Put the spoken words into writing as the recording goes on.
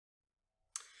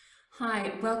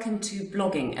Hi, welcome to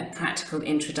Blogging, a Practical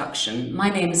Introduction. My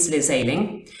name is Liz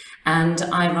Ayling and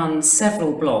I run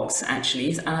several blogs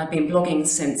actually, and I've been blogging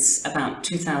since about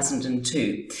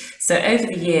 2002. So over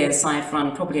the years I've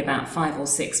run probably about 5 or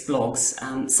 6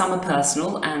 blogs. Some are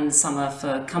personal and some are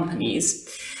for companies.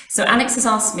 So Alex has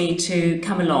asked me to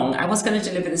come along. I was going to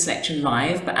deliver this lecture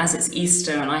live, but as it's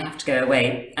Easter and I have to go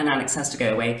away and Alex has to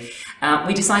go away,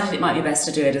 we decided it might be best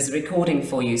to do it as a recording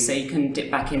for you so you can dip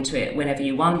back into it whenever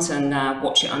you want and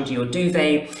watch it under your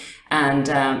duvet and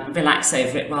relax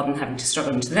over it rather than having to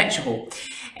struggle into the lecture hall.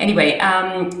 Anyway,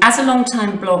 as a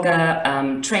long-time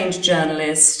blogger, trained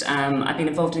journalist, I've been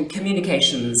involved in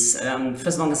communications for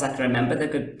as long as I can remember, the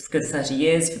good 30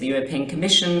 years for the European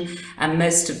Commission and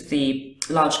most of the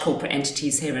large corporate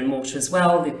entities here in Malta as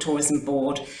well, the tourism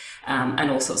board, and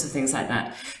all sorts of things like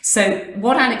that. So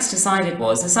what Alex decided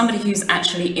was, as somebody who's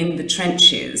actually in the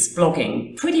trenches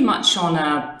blogging pretty much on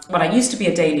what I used to be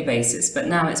a daily basis, but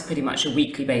now it's pretty much a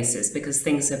weekly basis because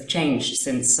things have changed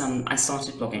since I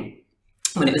started blogging,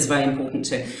 when it was very important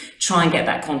to try and get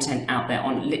that content out there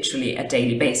on literally a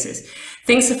daily basis.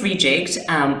 Things have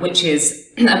rejigged, which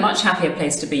is a much happier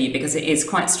place to be because it is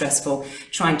quite stressful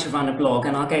trying to run a blog,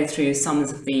 and I'll go through some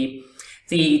of the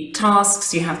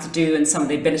tasks you have to do and some of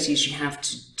the abilities you have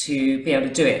to be able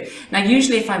to do it. Now,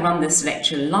 usually if I run this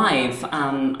lecture live,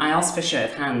 I ask for a show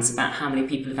of hands about how many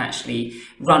people have actually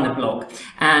run a blog.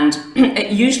 And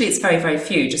usually it's very, very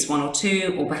few, just 1 or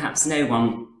 2, or perhaps no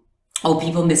one. Or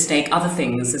people mistake other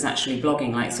things as actually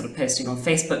blogging, like sort of posting on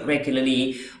Facebook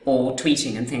regularly or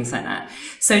tweeting and things like that.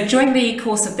 So during the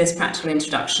course of this practical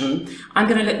introduction, I'm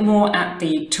going to look more at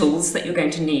the tools that you're going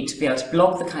to need to be able to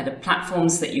blog, the kind of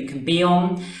platforms that you can be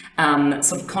on,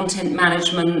 sort of content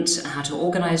management, how to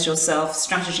organize yourself,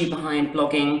 strategy behind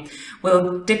blogging.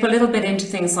 We'll dip a little bit into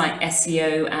things like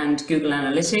SEO and Google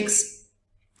Analytics,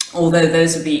 although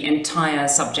those would be entire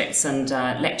subjects and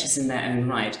lectures in their own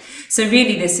right. So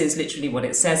really this is literally what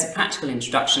it says, a practical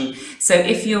introduction. So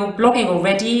if you're blogging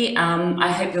already,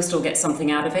 I hope you'll still get something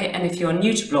out of it. And if you're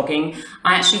new to blogging,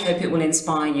 I actually hope it will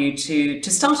inspire you to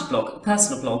start a blog, a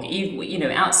personal blog, you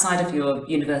know, outside of your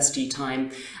university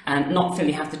time, and not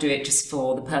really have to do it just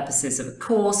for the purposes of a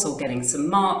course or getting some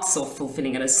marks or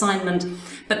fulfilling an assignment,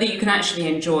 but that you can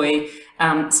actually enjoy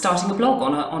starting a blog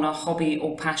on a hobby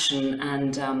or passion,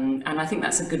 and I think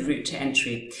that's a good route to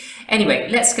entry. Anyway,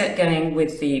 let's get going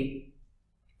with the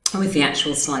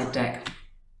actual slide deck.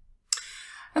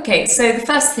 Okay, so the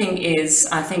first thing is,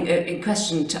 I think a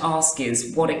question to ask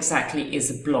is, what exactly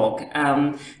is a blog?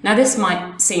 Now this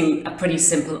might seem a pretty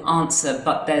simple answer,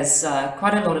 but there's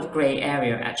quite a lot of grey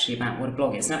area actually about what a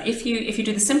blog is. Now if you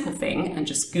do the simple thing and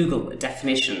just Google a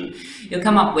definition, you'll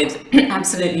come up with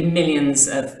absolutely millions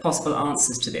of possible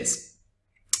answers to this.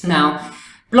 Now,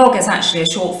 blog is actually a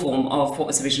short form of what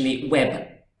was originally web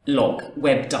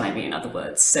diary, in other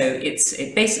words. So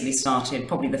it basically started,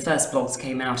 probably the first blogs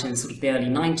came out in sort of the early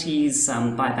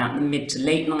 90s. By about the mid to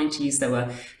late 90s, there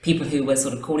were people who were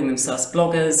sort of calling themselves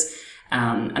bloggers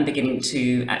and beginning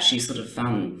to actually sort of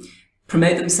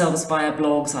promote themselves via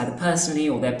blogs, either personally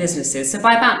or their businesses. So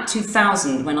by about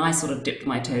 2000, when I sort of dipped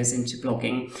my toes into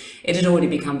blogging, it had already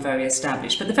become very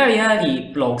established. But the very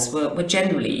early blogs were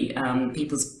generally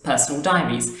people's personal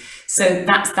diaries. So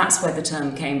that's where the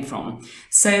term came from.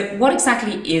 So what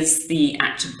exactly is the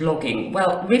act of blogging?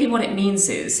 Well, really what it means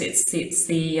is it's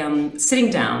the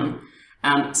sitting down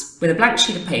with a blank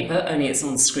sheet of paper, only it's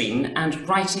on screen, and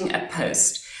writing a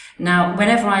post. Now,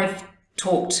 whenever I've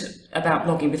talked about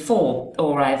blogging before,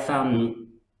 or I've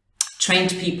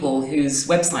trained people whose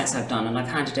websites I've done, and I've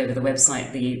handed over the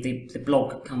website, the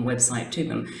blog come website to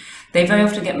them, they very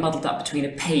often get muddled up between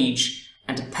a page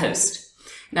and a post.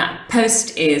 Now,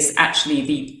 post is actually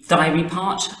the diary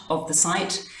part of the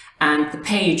site, and the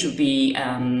page would be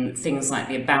things like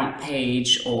the about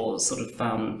page or sort of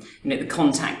the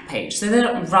contact page. So they're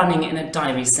not running in a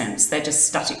diary sense, they're just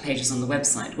static pages on the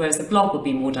website, whereas the blog will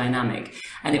be more dynamic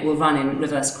and it will run in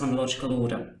reverse chronological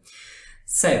order.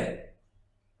 So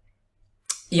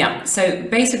yeah, so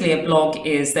basically a blog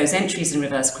is those entries in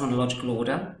reverse chronological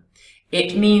order.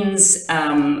 It means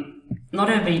not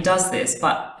everybody does this,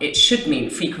 but it should mean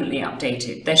frequently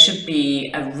updated. There should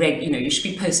be you should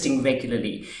be posting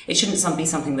regularly. It shouldn't be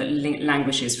something that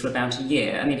languishes for about a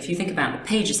year. I mean, if you think about the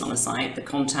pages on a site, the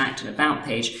contact and about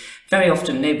page, very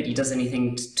often nobody does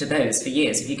anything to those for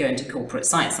years. If you go into corporate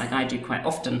sites, like I do quite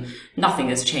often, nothing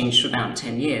has changed for about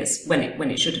 10 years, when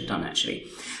it should have done actually.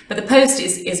 But the post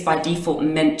is by default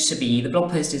meant to be, the blog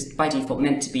post is by default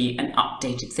meant to be an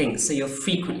updated thing. So you're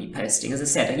frequently posting. As I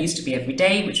said, it used to be every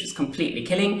day, which was completely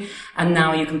killing. And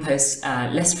now you can post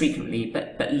less frequently,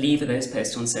 but but lever those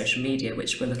posts on social media,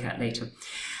 which we'll look at later.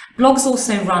 Blogs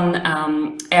also run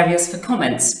areas for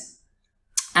comments.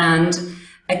 And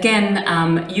again,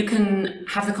 you can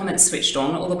have the comments switched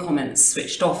on or the comments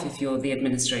switched off if you're the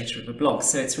administrator of a blog.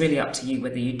 So it's really up to you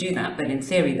whether you do that. But in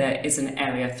theory, there is an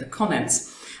area for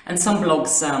comments. And some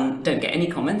blogs don't get any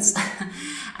comments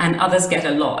and others get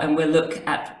a lot. And we'll look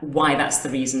at why that's the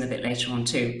reason a bit later on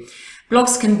too.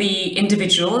 Blogs can be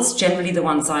individuals. Generally the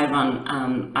ones I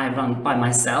run by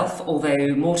myself, although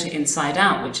More to Inside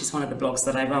Out, which is one of the blogs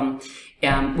that I run,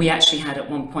 we actually had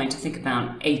at one point, I think,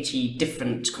 about 80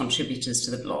 different contributors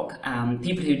to the blog.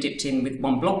 People who dipped in with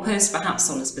one blog post,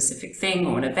 perhaps on a specific thing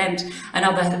or an event, and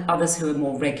others who are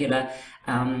more regular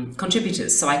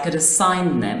contributors. So I could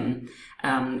assign them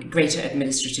greater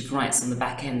administrative rights on the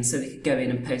back end so they could go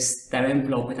in and post their own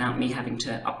blog without me having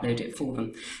to upload it for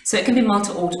them. So it can be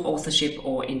multi-authorship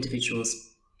or individuals.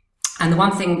 And the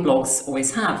one thing blogs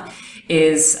always have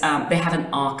is they have an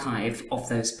archive of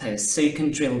those posts, so you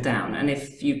can drill down. And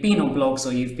if you've been on blogs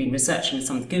or you've been researching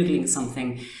something, Googling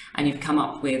something, and you've come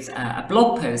up with a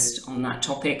blog post on that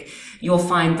topic, you'll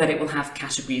find that it will have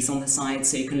categories on the side,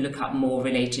 so you can look up more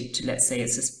related to, let's say,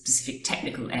 it's a specific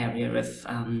technical area of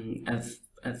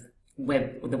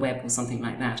the web or something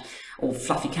like that, or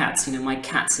fluffy cats. You know, my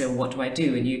cat's ill, what do I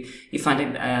do? And you find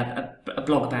a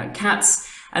blog about cats.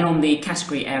 And on the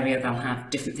category area, they'll have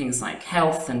different things like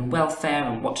health and welfare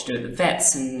and what to do at the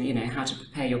vets and, you know, how to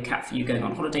prepare your cat for you going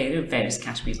on holiday. There are various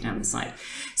categories down the side.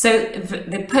 So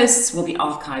the posts will be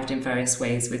archived in various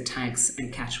ways with tags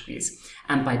and categories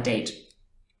and by date.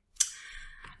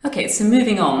 Okay, so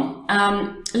moving on,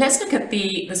 let's look at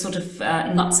the sort of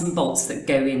nuts and bolts that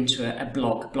go into a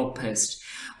blog post.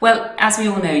 Well, as we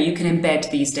all know, you can embed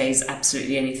these days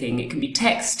absolutely anything. It can be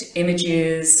text,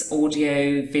 images,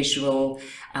 audio, visual.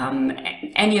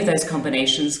 Any of those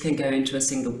combinations can go into a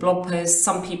single blog post.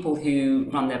 Some people who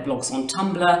run their blogs on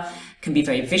Tumblr can be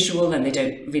very visual and they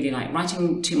don't really like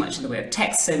writing too much in the way of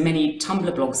text. So many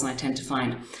Tumblr blogs I tend to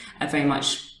find are very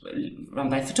much run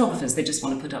by photographers. They just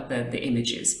want to put up the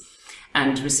images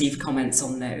and receive comments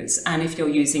on those. And if you're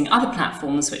using other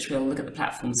platforms, which we'll look at the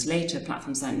platforms later,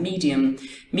 platforms like Medium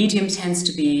tends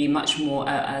to be much more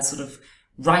a sort of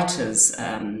writer's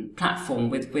platform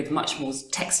with much more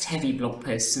text-heavy blog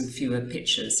posts and fewer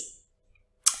pictures.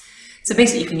 So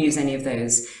basically you can use any of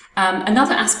those.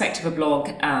 Another aspect of a blog,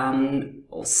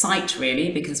 or site really,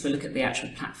 because we'll look at the actual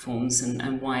platforms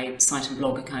and why site and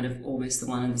blog are kind of almost the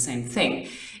one and the same thing,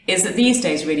 is that these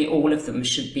days really all of them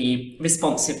should be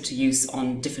responsive to use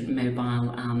on different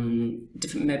mobile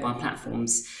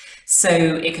platforms. So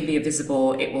it can be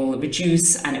visible, it will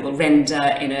reduce and it will render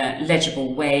in a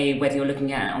legible way, whether you're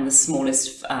looking at it on the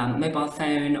smallest mobile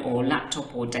phone or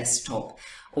laptop or desktop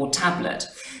or tablet.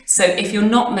 So if you're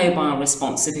not mobile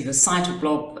responsive, if your site or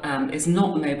blog is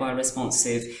not mobile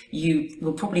responsive, you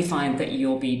will probably find that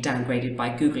you'll be downgraded by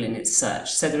Google in its search.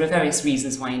 So there are various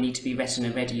reasons why you need to be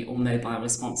retina ready or mobile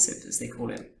responsive, as they call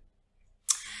it.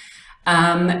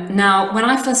 Now, when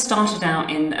I first started out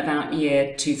in about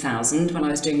year 2000, when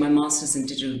I was doing my master's in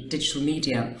digital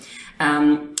media,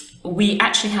 we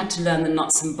actually had to learn the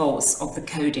nuts and bolts of the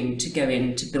coding to go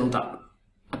in to build up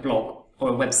a blog or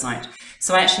a website.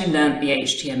 So I actually learned the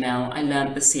HTML, I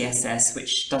learned the CSS,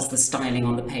 which does the styling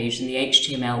on the page, and the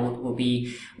HTML will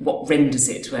be what renders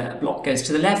it, where a block goes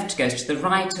to the left, goes to the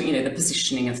right, or, you know, the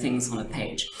positioning of things on a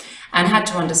page. And had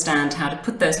to understand how to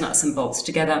put those nuts and bolts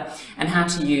together and how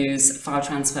to use file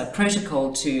transfer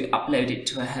protocol to upload it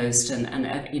to a host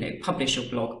and you know, publish your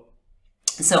blog.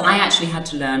 So I actually had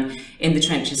to learn in the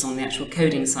trenches on the actual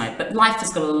coding side, but life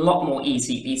has got a lot more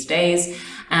easy these days,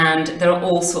 and there are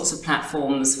all sorts of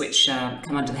platforms which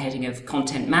come under the heading of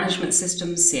content management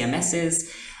systems,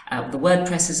 CMSs, the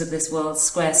WordPresses of this world,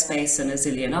 Squarespace and a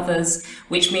zillion others,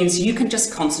 which means you can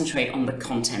just concentrate on the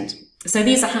content. So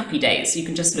these are happy days. You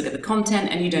can just look at the content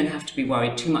and you don't have to be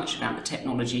worried too much about the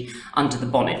technology under the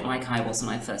bonnet like I was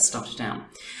when I first started out.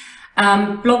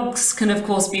 Blogs can of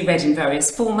course be read in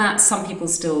various formats. Some people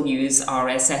still use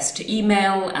RSS to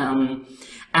email,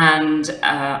 and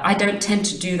I don't tend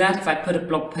to do that. If I put a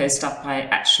blog post up, I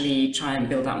actually try and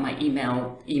build up my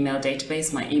email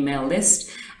database, my email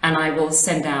list, and I will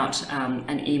send out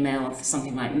an email for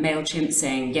something like MailChimp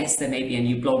saying, yes, there may be a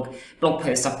new blog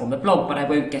post up on the blog, but I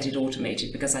won't get it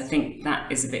automated because I think that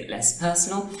is a bit less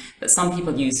personal. But some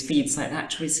people use feeds like that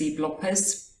to receive blog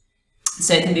posts.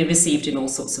 So it can be received in all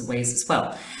sorts of ways as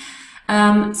well.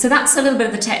 So that's a little bit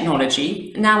of the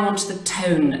technology. Now on to the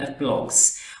tone of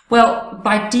blogs. Well,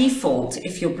 by default,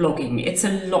 if you're blogging, it's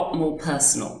a lot more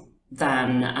personal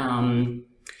than,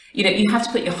 you know, you have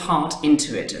to put your heart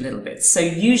into it a little bit. So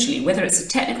usually, whether it's a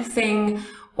technical thing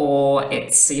or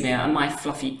it's, you know, a My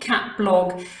Fluffy Cat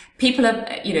blog. People are,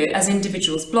 you know, as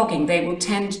individuals blogging, they will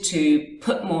tend to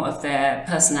put more of their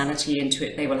personality into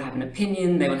it. They will have an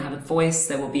opinion, they will have a voice,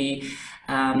 there will be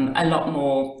a lot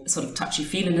more sort of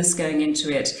touchy-feeliness going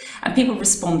into it, and people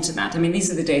respond to that. I mean, these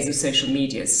are the days of social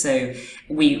media, so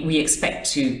we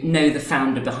expect to know the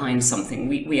founder behind something.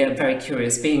 We are very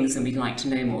curious beings and we'd like to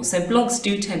know more. So blogs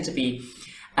do tend to be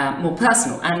more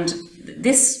personal, and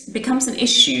this becomes an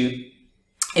issue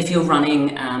if you're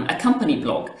running a company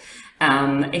blog.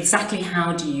 Exactly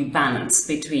how do you balance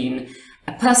between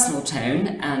a personal tone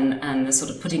and the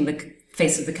sort of putting the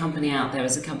face of the company out there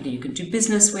as a company you can do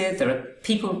business with? There are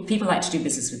people like to do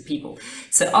business with people.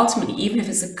 So ultimately, even if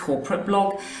it's a corporate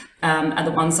blog, and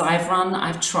the ones I've run,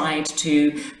 I've tried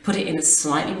to put it in a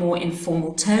slightly more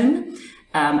informal tone,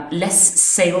 less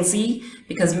salesy,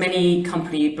 because many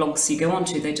company blogs you go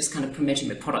onto, they're just kind of promoting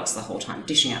the products the whole time,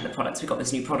 dishing out the products. We've got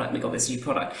this new product, we've got this new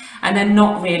product. And they're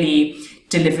not really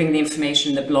delivering the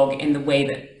information in the blog in the way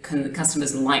that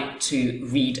customers like to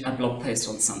read a blog post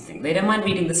on something. They don't mind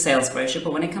reading the sales brochure,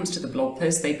 but when it comes to the blog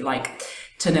post, they'd like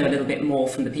to know a little bit more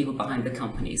from the people behind the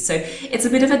company. So it's a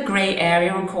bit of a grey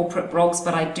area on corporate blogs,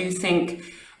 but I do think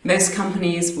most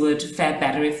companies would fare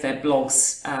better if their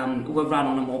blogs were run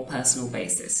on a more personal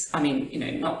basis. I mean, you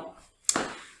know,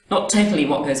 not totally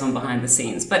what goes on behind the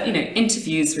scenes, but, you know,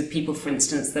 interviews with people, for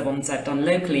instance, the ones I've done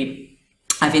locally,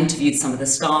 I've interviewed some of the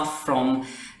staff from,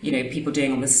 you know, people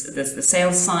doing on the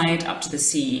sales side up to the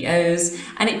CEOs,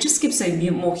 and it just gives a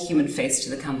more human face to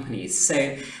the companies.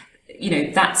 So, you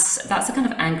know, that's the kind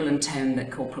of angle and tone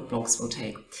that corporate blogs will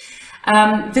take.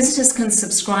 Visitors can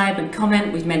subscribe and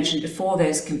comment. We've mentioned before,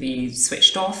 those can be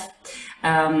switched off.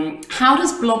 How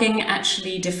does blogging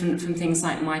actually different from things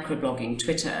like microblogging,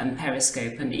 Twitter and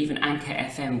Periscope, and even Anchor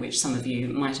FM, which some of you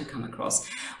might have come across?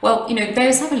 Well, you know,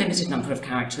 those have a limited number of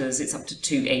characters. It's up to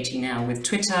 280 now with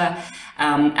Twitter,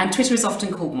 and Twitter is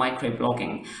often called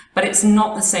microblogging, but it's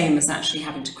not the same as actually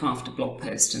having to craft a blog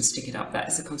post and stick it up. That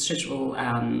is a considerable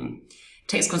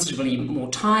takes considerably more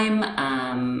time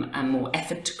and more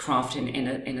effort to craft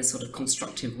in a sort of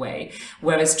constructive way.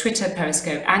 Whereas Twitter,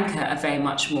 Periscope, Anchor are very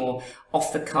much more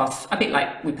off the cuff, a bit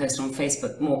like we post on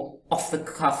Facebook, more off the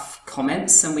cuff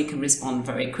comments, and we can respond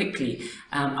very quickly.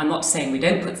 I'm not saying we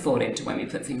don't put thought into when we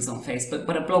put things on Facebook,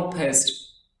 but a blog post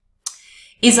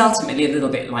is ultimately a little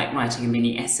bit like writing a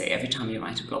mini essay every time you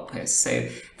write a blog post. So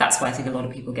that's why I think a lot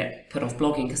of people get put off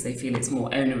blogging, because they feel it's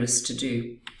more onerous to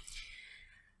do.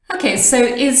 Okay, so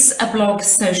is a blog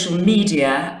social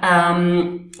media?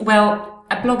 Well,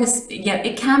 a blog is, yeah,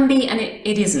 it can be and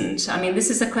it isn't. I mean, this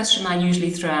is a question I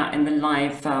usually throw out in the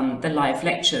live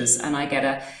lectures, and I get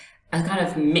a kind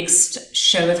of mixed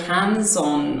show of hands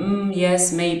on,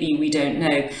 yes, maybe, we don't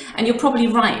know. And you're probably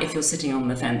right if you're sitting on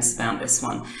the fence about this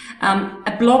one.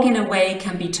 A blog in a way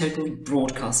can be totally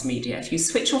broadcast media. If you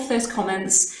switch off those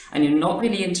comments and you're not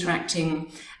really interacting,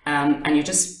 and you're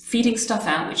just feeding stuff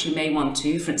out, which you may want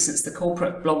to. For instance, the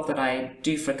corporate blog that I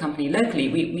do for a company locally,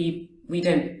 we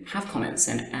don't have comments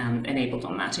enabled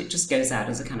on that. It just goes out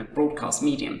as a kind of broadcast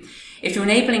medium. If you're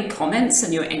enabling comments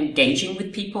and you're engaging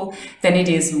with people, then it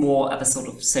is more of a sort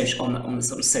of social, on the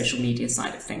sort of social media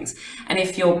side of things. And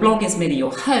if your blog is merely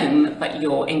your home, but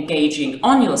you're engaging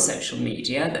on your social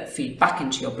media that feed back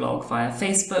into your blog via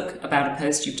Facebook about a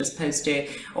post you've just posted,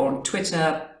 or on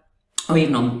Twitter, or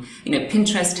even on, you know,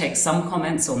 Pinterest takes some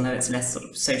comments, although it's less sort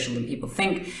of social than people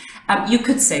think. You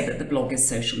could say that the blog is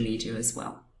social media as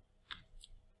well.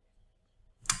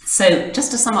 So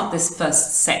just to sum up this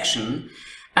first section,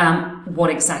 what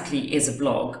exactly is a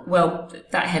blog? Well,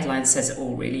 that headline says it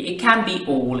all, really. It can be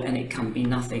all and it can be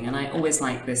nothing. And I always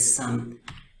like this,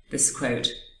 this quote.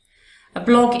 A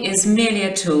blog is merely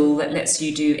a tool that lets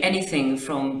you do anything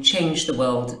from change the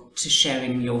world to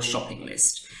sharing your shopping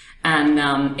list.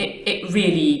 And it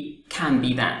really can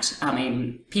be that. I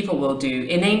mean, people will do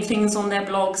inane things on their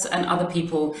blogs, and other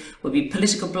people will be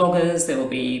political bloggers. They will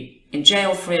be in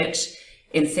jail for it.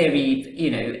 In theory,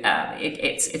 you know,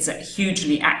 it's a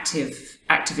hugely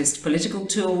activist political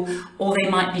tool, or they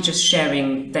might be just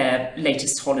sharing their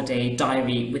latest holiday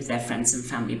diary with their friends and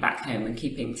family back home and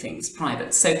keeping things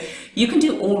private. So you can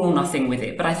do all or nothing with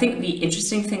it. But I think the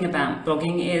interesting thing about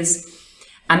blogging is,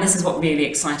 and this is what really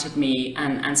excited me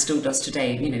and still does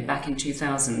today, you know, back in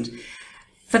 2000,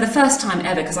 for the first time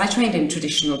ever, because I trained in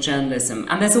traditional journalism,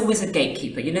 and there's always a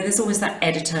gatekeeper, you know, there's always that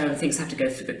editor, and things have to go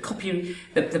through the copy,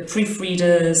 the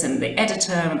proofreaders and the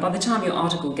editor, and by the time your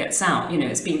article gets out, you know,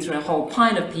 it's been through a whole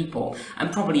pile of people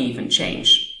and probably even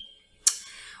changed.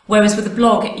 Whereas with a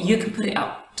blog, you can put it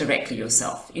up directly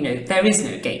yourself. You know, there is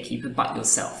no gatekeeper but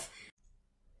yourself.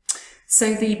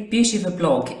 So the beauty of a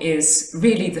blog is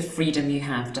really the freedom you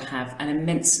have to have an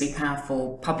immensely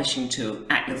powerful publishing tool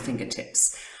at your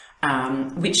fingertips.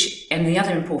 And the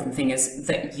other important thing is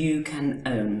that you can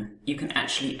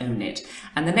actually own it.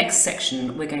 And the next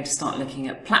section, we're going to start looking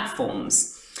at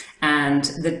platforms and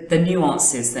the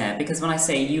nuances there, because when I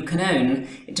say you can own,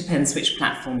 it depends which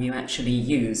platform you actually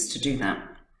use to do that.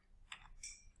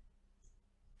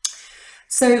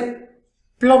 So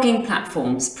blogging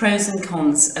platforms, pros and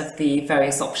cons of the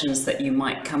various options that you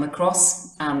might come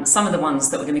across. Some of the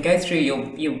ones that we're going to go through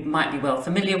you might be well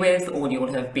familiar with, or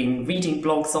you'll have been reading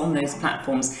blogs on those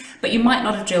platforms, but you might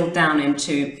not have drilled down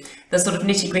into the sort of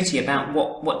nitty-gritty about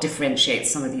what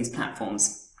differentiates some of these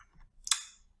platforms.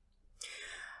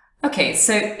 Okay,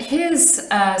 so here's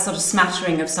a sort of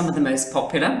smattering of some of the most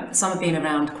popular. Some have been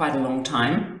around quite a long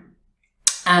time,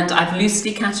 and I've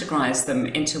loosely categorized them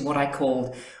into what I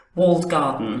call walled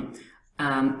garden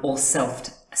or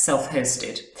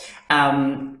self-hosted,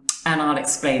 and I'll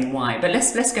explain why. But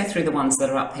let's go through the ones that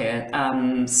are up here,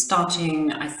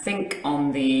 starting I think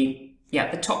on the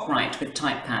top right with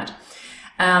Typepad.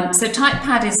 So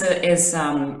Typepad is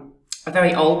a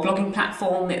very old blogging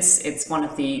platform. It's one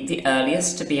of the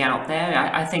earliest to be out there.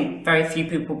 I think very few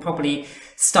people probably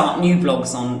start new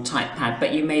blogs on Typepad,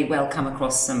 but you may well come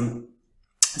across some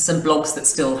blogs that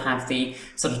still have the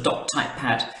sort of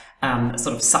 .typepad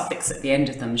sort of suffix at the end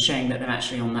of them, showing that they're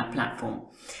actually on that platform.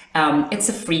 It's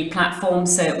a free platform,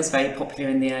 so it was very popular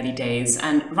in the early days.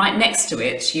 And right next to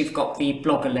it, you've got the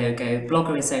Blogger logo.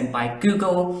 Blogger is owned by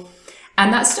Google,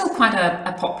 and that's still quite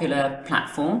a popular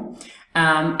platform.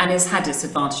 And it's had its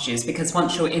advantages, because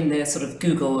once you're in the sort of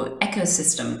Google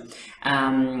ecosystem,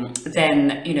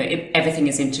 then everything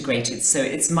is integrated. So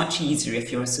it's much easier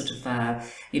if you're a sort of a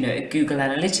Google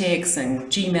Analytics and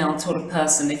Gmail sort of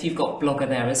person. If you've got Blogger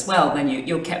there as well, then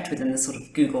you're kept within the sort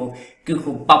of Google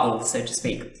bubble, so to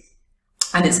speak.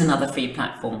 And it's another free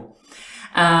platform.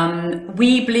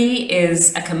 Weebly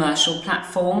is a commercial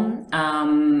platform,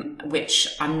 which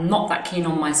I'm not that keen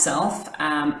on myself,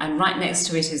 and right next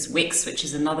to it is Wix, which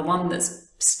is another one that's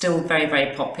still very,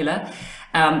 very popular.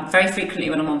 Very frequently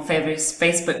when I'm on various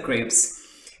Facebook groups,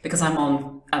 because I'm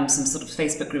on some sort of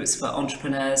Facebook groups for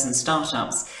entrepreneurs and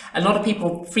startups, a lot of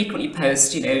people frequently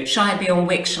post, shall I be on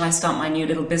Wix? Shall I start my new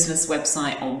little business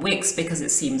website on Wix? Because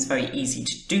it seems very easy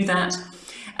to do that.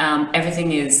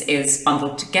 Everything is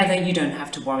bundled together. You don't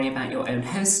have to worry about your own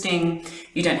hosting.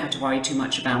 You don't have to worry too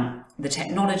much about the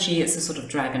technology. It's a sort of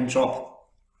drag and drop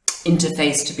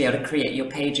interface to be able to create your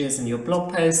pages and your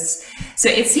blog posts. So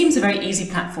it seems a very easy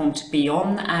platform to be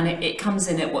on, and it comes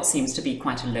in at what seems to be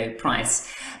quite a low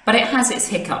price. But it has its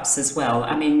hiccups as well.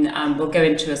 I mean, we'll go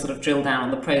into a sort of drill down on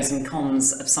the pros and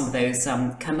cons of some of those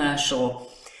commercial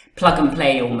plug and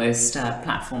play almost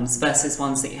platforms versus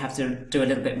ones that you have to do a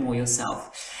little bit more yourself.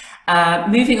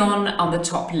 Moving on the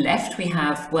top left, we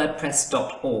have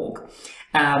WordPress.org.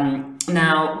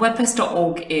 Now,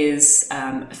 WordPress.org is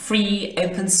free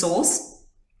open source,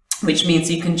 which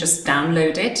means you can just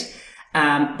download it.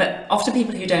 But often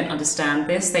people who don't understand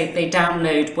this, they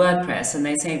download WordPress and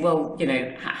they say, well,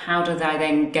 how do I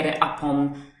then get it up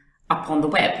on the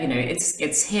web?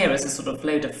 It's here as a sort of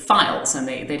load of files, and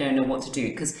they don't know what to do,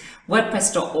 because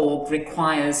WordPress.org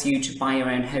requires you to buy your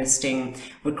own hosting,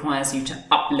 requires you to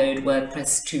upload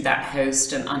WordPress to that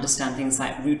host and understand things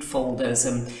like root folders,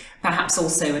 and perhaps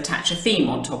also attach a theme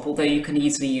on top, although you can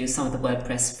easily use some of the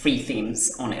WordPress free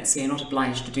themes on it, so you're not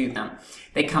obliged to do that.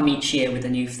 They come each year with a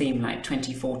new theme, like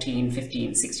 2014,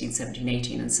 15, 16, 17,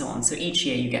 18, and so on. So each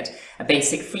year you get a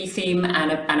basic free theme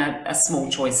and a small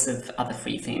choice of other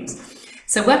free themes.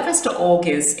 So WordPress.org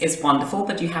is wonderful,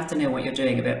 but you have to know what you're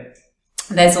doing a bit.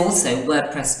 There's also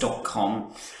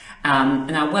WordPress.com.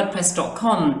 Now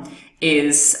WordPress.com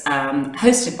is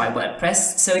hosted by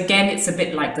WordPress. So again, it's a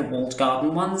bit like the walled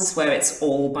garden ones, where it's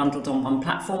all bundled on one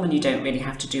platform and you don't really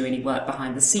have to do any work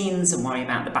behind the scenes and worry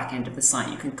about the back end of the site.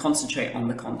 You can concentrate on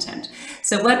the content.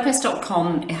 So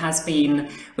WordPress.com has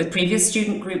been, with previous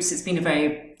student groups, it's been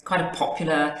quite a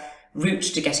popular route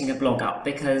to getting a blog up,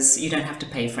 because you don't have to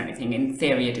pay for anything. In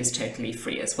theory, it is totally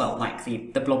free as well, like the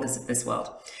bloggers of this world.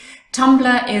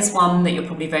 Tumblr is one that you're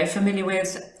probably very familiar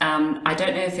with. I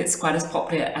don't know if it's quite as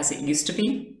popular as it used to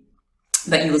be,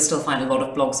 but you will still find a lot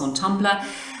of blogs on Tumblr.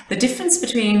 The difference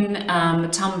between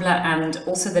Tumblr and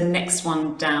also the next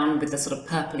one down with the sort of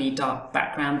purpley dark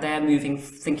background there,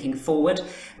 thinking forward,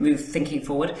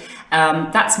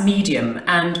 that's Medium.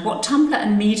 And what Tumblr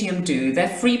and Medium do, they're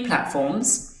free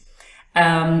platforms. There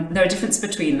are a difference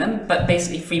between them, but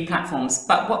basically free platforms.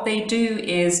 But what they do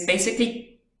is basically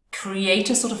create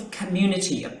a sort of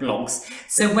community of blogs.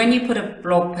 So when you put a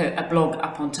blog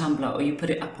up on Tumblr, or you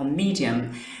put it up on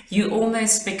Medium, you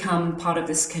almost become part of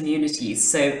this community.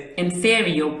 So in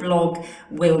theory, your blog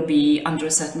will be under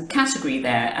a certain category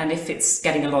there, and if it's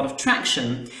getting a lot of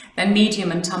traction, then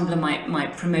Medium and Tumblr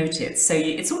might promote it. So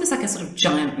it's almost like a sort of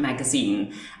giant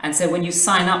magazine. And so when you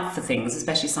sign up for things,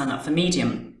 especially sign up for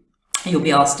Medium, you'll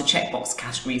be asked to checkbox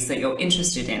categories that you're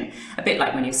interested in, a bit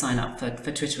like when you sign up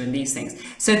for Twitter and these things.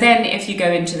 So then if you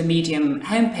go into the Medium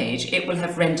homepage, it will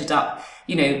have rendered up,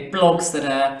 you know, blogs that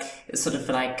are sort of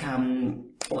like,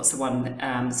 what's the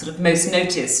one, sort of most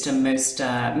noticed and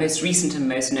most recent and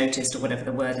most noticed, or whatever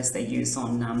the word is they use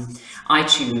on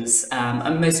iTunes,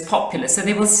 and most popular. So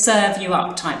they will serve you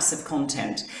up types of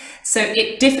content. So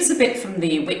it differs a bit from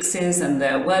the Wixes and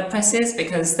the WordPresses,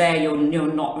 because there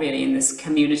you're not really in this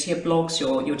community of blogs.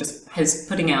 You're just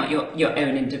putting out your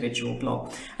own individual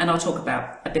blog, and I'll talk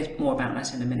about a bit more about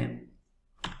that in a minute.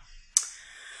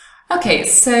 Okay,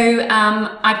 so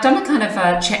I've done a kind of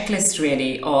a checklist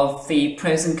really of the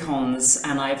pros and cons,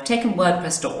 and I've taken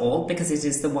WordPress.org because it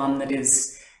is the one that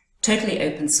is totally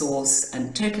open source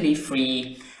and totally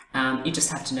free. You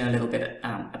just have to know a little bit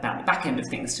about the back end of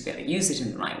things to be able to use it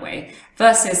in the right way,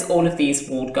 versus all of these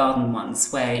walled garden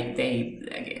ones where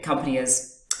a company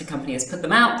has put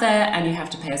them out there and you have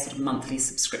to pay a sort of monthly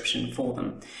subscription for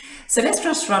them. So let's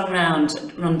just run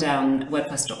down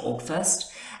WordPress.org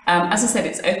first. As I said,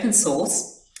 it's open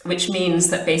source, which means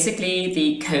that basically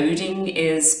the coding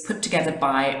is put together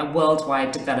by a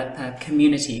worldwide developer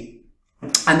community.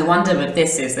 And the wonder of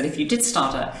this is that if you did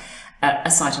start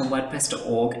a site on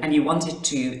WordPress.org and you wanted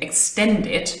to extend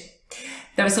it,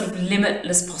 there are sort of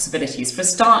limitless possibilities. For a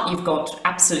start, you've got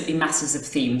absolutely masses of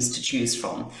themes to choose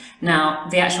from. Now,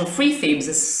 the actual free themes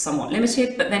are somewhat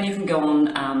limited, but then you can go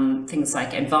on things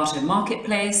like Envato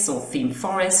Marketplace or Theme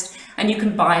Forest, and you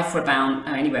can buy for about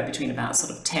anywhere between about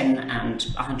sort of 10 and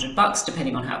 $100,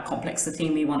 depending on how complex the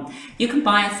theme you want. You can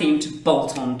buy a theme to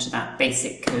bolt on to that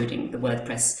basic coding, the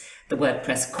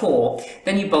WordPress core,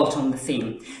 then you bolt on the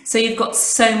theme. So you've got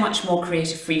so much more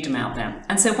creative freedom out there.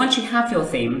 And so once you have your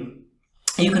theme,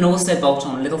 you can also bolt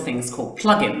on little things called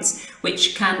plugins,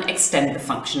 which can extend the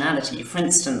functionality. For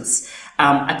instance,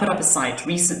 I put up a site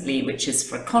recently which is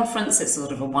for a conference. It's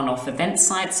sort of a one-off event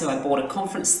site. So I bought a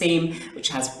conference theme which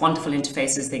has wonderful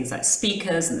interfaces, things like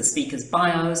speakers and the speakers'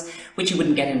 bios, which you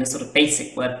wouldn't get in a sort of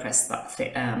basic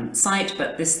WordPress site.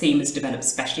 But this theme is developed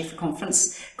specially for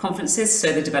conferences,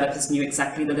 so the developers knew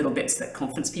exactly the little bits that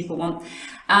conference people want.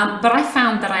 But I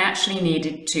found that I actually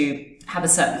needed to have a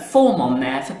certain form on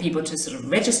there for people to sort of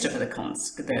register for the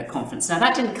conference. Now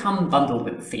that didn't come bundled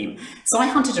with the theme. So I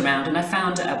hunted around and I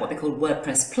found what they called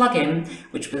WordPress plugin,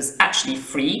 which was actually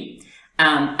free.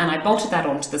 And I bolted that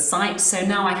onto the site. So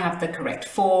now I have the correct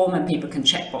form and people can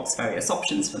checkbox various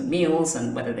options for meals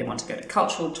and whether they want to go to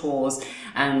cultural tours.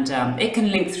 And it can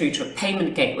link through to a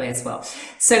payment gateway as well.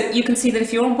 So you can see that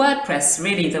if you're on WordPress,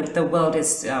 really the world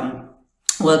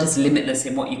is limitless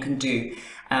in what you can do.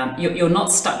 You're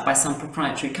not stuck by some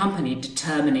proprietary company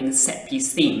determining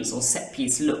set-piece themes or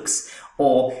set-piece looks,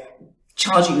 or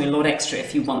charging you a lot extra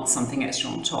if you want something extra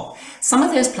on top. Some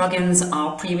of those plugins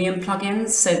are premium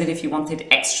plugins, so that if you wanted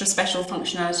extra special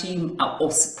functionality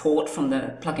or support from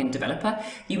the plugin developer,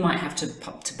 you might have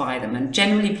to buy them. And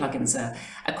generally plugins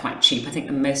are quite cheap. I think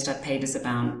the most I've paid is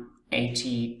about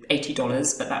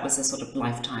 $80, but that was a sort of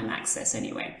lifetime access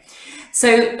anyway.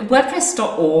 So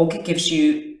WordPress.org gives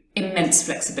you immense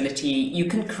flexibility. You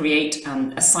can create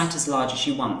a site as large as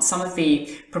you want. Some of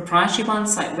the proprietary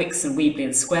ones like Wix and Weebly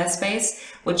and Squarespace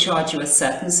will charge you a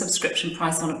certain subscription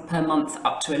price on it per month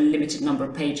up to a limited number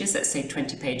of pages, let's say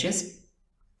 20 pages.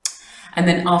 And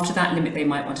then after that limit, they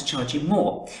might want to charge you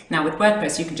more. Now with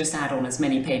WordPress, you can just add on as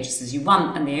many pages as you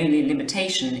want, and the only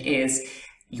limitation is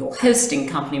your hosting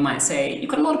company might say, you've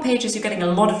got a lot of pages, you're getting a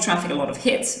lot of traffic, a lot of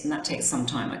hits, and that takes some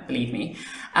time, believe me.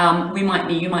 You might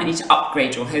need to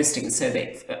upgrade your hosting so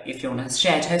that if you're on a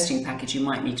shared hosting package, you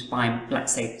might need to buy,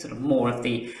 let's say, sort of more of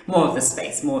the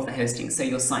space, more of the hosting, so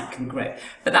your site can grow.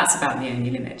 But that's about the only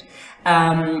limit.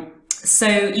 So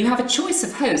you have a choice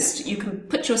of host. You can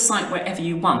put your site wherever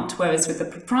you want, whereas with the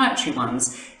proprietary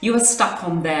ones, you are stuck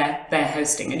on their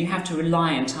hosting and you have to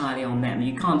rely entirely on them.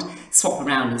 You can't swap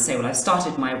around and say, well, I've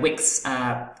started my Wix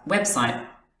website,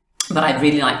 but I'd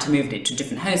really like to move it to a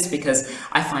different host because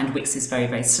I find Wix is very,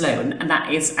 very slow. And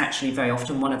that is actually very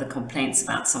often one of the complaints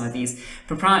about some of these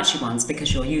proprietary ones,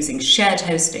 because you're using shared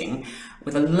hosting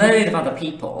with a load of other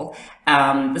people.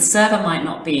 The server might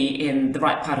not be in the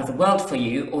right part of the world for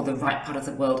you, or the right part of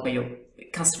the world where your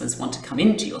customers want to come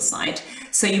into your site.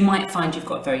 So you might find you've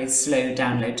got very slow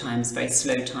download times, very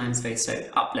slow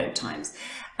upload times.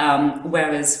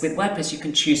 Whereas with WordPress, you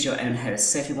can choose your own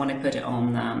host. So if you want to put it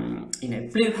on,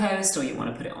 Bluehost, or you want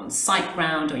to put it on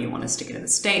SiteGround, or you want to stick it in the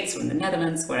States or in the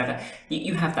Netherlands, wherever,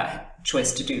 you have that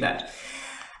choice to do that.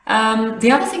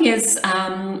 The other thing is,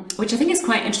 which I think is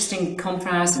quite interesting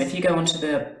comparison, if you go onto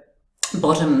the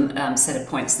bottom set of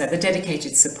points there, the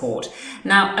dedicated support.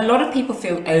 Now, a lot of people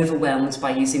feel overwhelmed by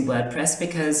using WordPress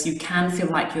because you can feel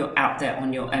like you're out there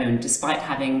on your own, despite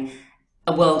having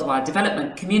a worldwide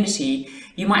development community.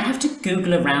 You might have to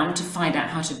Google around to find out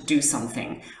how to do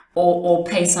something, or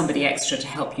pay somebody extra to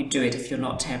help you do it if you're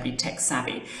not terribly tech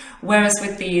savvy. Whereas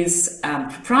with these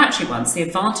proprietary ones, the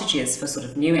advantage is for sort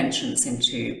of new entrants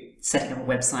into setting up a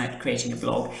website, creating a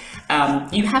blog,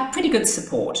 you have pretty good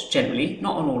support generally,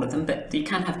 not on all of them, but you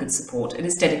can have good support, and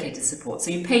it's dedicated support.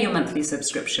 So you pay your monthly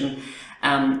subscription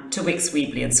to Wix,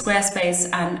 Weebly and Squarespace,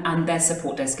 and their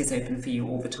support desk is open for you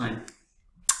all the time.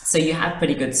 So you have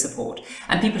pretty good support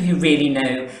and people who really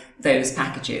know those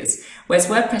packages. Whereas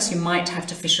WordPress, you might have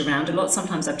to fish around a lot.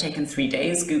 Sometimes I've taken 3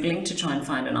 days Googling to try and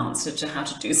find an answer to how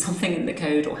to do something in the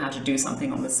code or how to do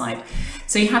something on the site.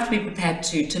 So you have to be prepared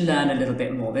to learn a little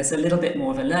bit more. There's a little bit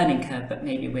more of a learning curve, but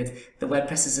maybe with the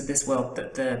WordPresses of this world,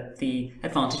 that the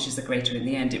advantages are greater in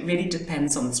the end. It really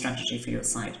depends on the strategy for your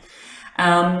site.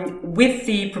 With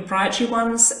the proprietary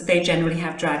ones, they generally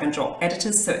have drag and drop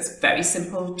editors, so it's very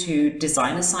simple to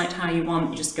design a site how you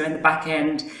want. You just go in the back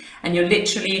end and you're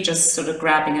literally just sort of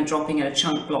grabbing and dropping in a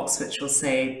chunk blocks, which will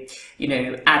say,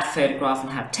 add photograph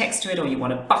and have text to it, or you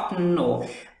want a button or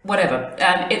whatever.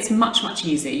 It's much, much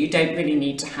easier. You don't really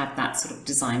need to have that sort of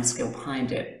design skill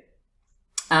behind it.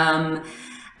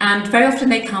 And very often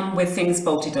they come with things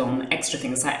bolted on, extra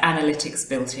things like analytics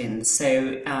built in.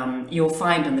 So you'll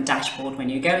find on the dashboard, when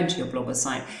you go into your blogger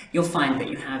site, you'll find that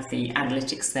you have the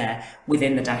analytics there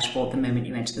within the dashboard the moment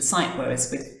you enter the site.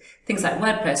 Whereas with things like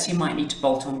WordPress, you might need to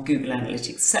bolt on Google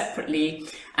Analytics separately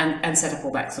and set up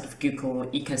all that sort of Google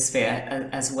ecosphere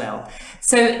as well.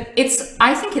 So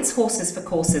I think it's horses for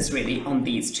courses really on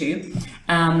these two.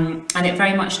 And it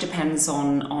very much depends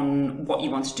on what you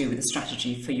want to do with the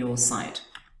strategy for your site.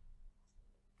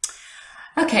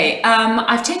 Okay,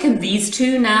 I've taken these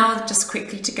two now just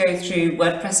quickly to go through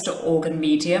WordPress.org and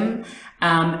Medium,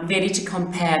 really to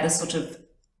compare the sort of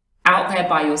out there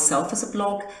by yourself as a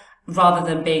blog rather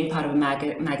than being part of a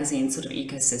magazine sort of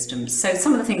ecosystem. So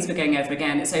some of the things we're going over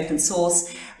again, it's open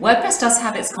source. WordPress does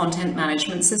have its content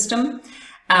management system,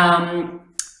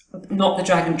 not the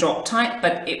drag and drop type,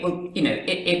 but it will,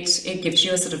 it gives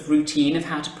you a sort of routine of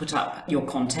how to put up your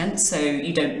content. So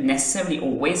you don't necessarily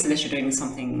always, unless you're doing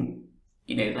something,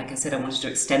 like I said, I wanted to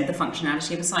extend the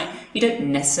functionality of a site, you don't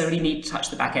necessarily need to touch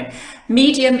the back end.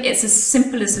 Medium, it's as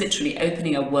simple as literally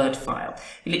opening a Word file.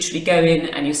 You literally go in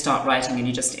and you start writing and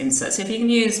you just insert. So if you can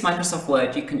use Microsoft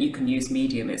Word, you can use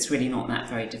Medium. It's really not that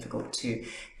very difficult to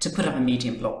put up a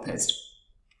Medium blog post.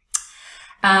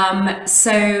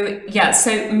 So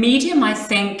Medium, I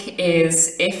think,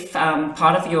 is if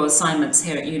part of your assignments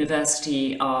here at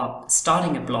university are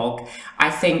starting a blog, I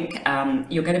think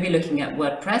you're going to be looking at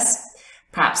WordPress.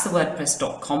 Perhaps the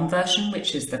WordPress.com version,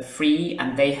 which is the free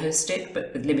and they host it,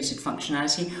 but with limited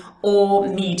functionality, or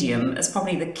Medium as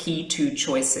probably the key two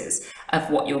choices of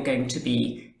what you're going to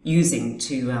be using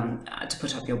to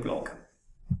put up your blog.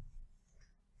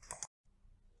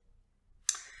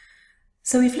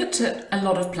 So we've looked at a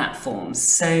lot of platforms.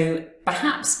 So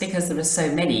perhaps because there are so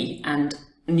many and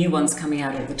new ones coming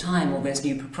out all the time, all those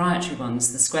new proprietary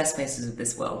ones, the Squarespaces of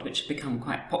this world, which have become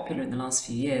quite popular in the last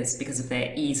few years because of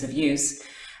their ease of use,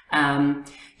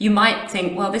 you might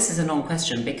think, well, this is a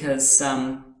non-question because,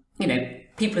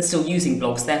 people are still using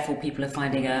blogs, therefore people are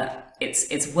finding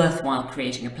it's worthwhile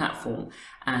creating a platform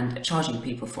and charging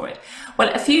people for it.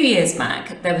 Well, a few years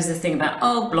back, there was this thing about,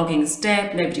 oh, blogging's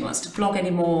dead, nobody wants to blog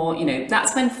anymore.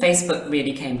 That's when Facebook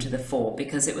really came to the fore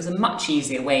because it was a much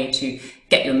easier way to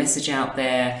get your message out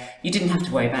there. You didn't have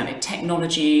to worry about any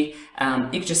technology. You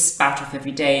could just spout off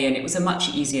every day and it was a much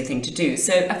easier thing to do.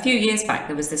 So a few years back,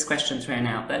 there was this question thrown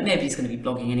out that nobody's going to be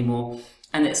blogging anymore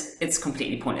and it's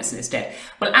completely pointless and it's dead.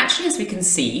 Well, actually, as we can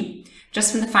see,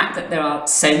 just from the fact that there are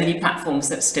so many platforms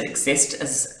that still exist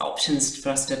as options for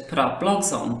us to put our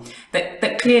blogs on,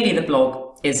 that clearly the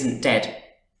blog isn't dead.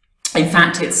 In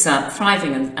fact, it's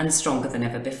thriving and stronger than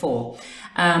ever before.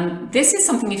 This is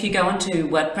something, if you go onto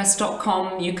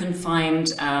WordPress.com, you can find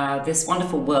this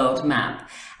wonderful world map.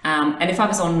 And if I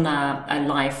was on a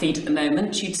live feed at the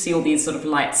moment, you'd see all these sort of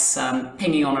lights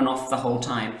pinging on and off the whole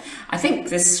time. I think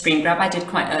this screen grab I did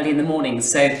quite early in the morning,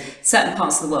 so certain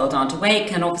parts of the world aren't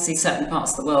awake, and obviously certain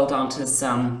parts of the world aren't as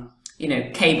you know,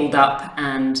 cabled up,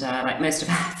 and like most of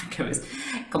Africa is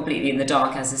completely in the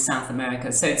dark, as is South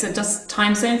America. So it's a just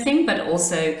time zone thing, but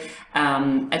also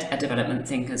a development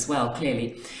thing as well,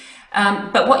 clearly.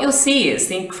 But what you'll see is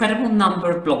the incredible number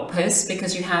of blog posts,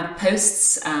 because you have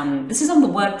posts, this is on the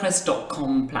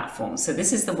WordPress.com platform. So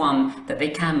this is the one that they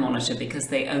can monitor because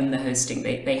they own the hosting.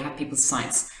 They have people's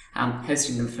sites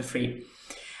hosting them for free.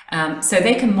 So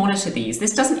they can monitor these.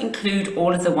 This doesn't include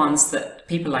all of the ones that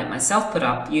people like myself put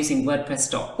up using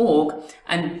WordPress.org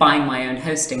and buying my own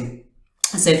hosting.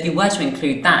 So if you were to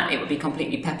include that, it would be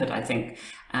completely peppered, I think,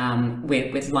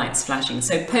 with lights flashing.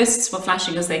 So posts were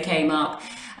flashing as they came up.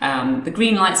 The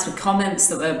green lights were comments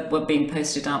that were being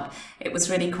posted up. It was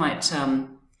really quite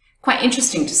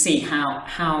interesting to see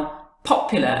how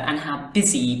popular and how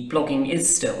busy blogging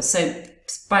is still. So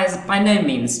by no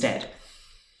means dead.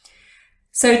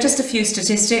 So just a few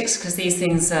statistics, because these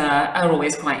things are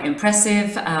always quite impressive.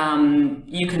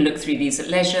 You can look through these at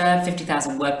leisure.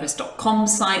 50,000 WordPress.com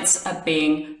sites are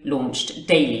being launched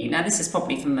daily. Now, this is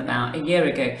probably from about a year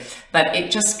ago, but it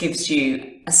just gives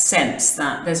you a sense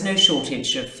that there's no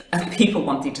shortage of people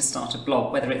wanting to start a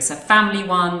blog, whether it's a family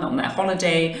one on their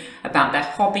holiday, about their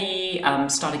hobby,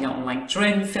 starting out on like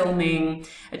drone filming,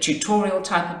 a tutorial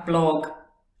type of blog,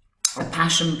 a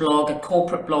passion blog, a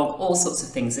corporate blog, all sorts of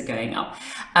things are going up.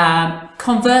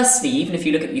 Conversely, even if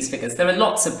you look at these figures, there are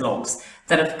lots of blogs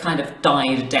that have kind of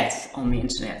died a death on the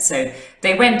internet. So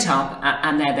they went up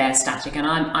and they're there static, and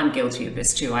I'm guilty of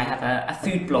this too. I have a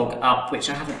food blog up, which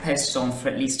I haven't posted on for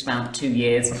at least about 2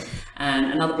 years,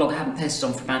 and another blog I haven't posted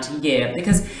on for about a year,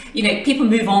 because, you know, people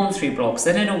move on through blogs.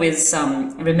 They don't always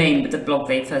remain with the blog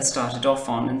they first started off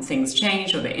on, and things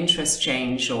change, or their interests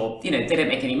change, or, you know, they don't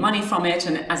make any money from it.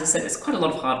 And as I said, it's quite a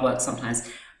lot of hard work sometimes,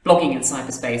 blogging in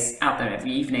cyberspace, out there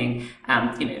every evening,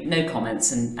 you know, no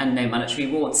comments and no monetary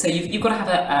rewards. So you've got to have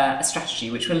a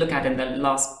strategy, which we'll look at in the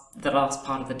last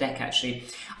part of the deck, actually,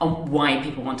 on why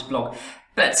people want to blog.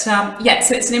 But yeah,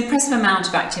 so it's an impressive amount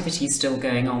of activity still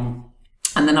going on,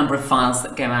 and the number of files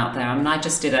that go out there. I mean, I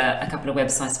just did a couple of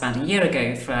websites about a year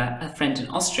ago for a friend in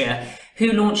Austria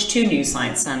who launched 2 new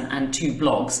sites and 2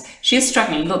 blogs. She is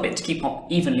struggling a little bit to keep up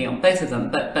evenly on both of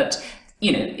them, but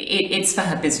you know, it's for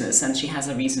her business and she has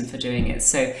a reason for doing it.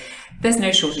 So there's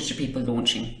no shortage of people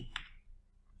launching.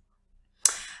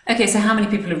 Okay, so how many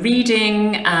people are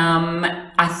reading?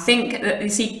 I think that, you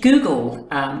see, Google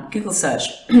search,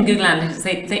 Google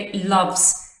Analytics, they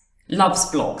loves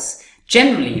blogs.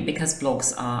 Generally because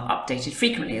blogs are updated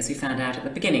frequently, as we found out at the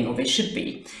beginning, or they should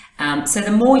be. So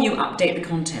the more you update the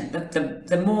content,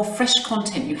 the more fresh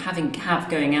content you have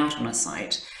going out on a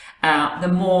site, the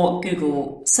more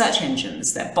Google search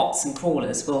engines, their bots and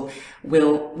crawlers,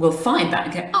 will find that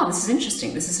and go, oh, this is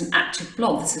interesting. This is an active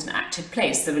blog. This is an active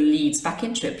place. There are leads back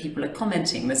into it. People are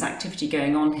commenting. There's activity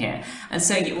going on here. And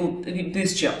so it will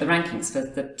boost you up the rankings for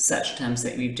the search terms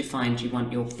that you've defined you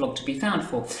want your blog to be found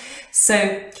for.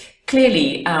 So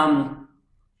clearly,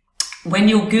 when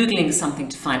you're Googling something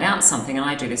to find out something, and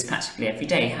I do this practically every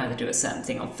day, how to do a certain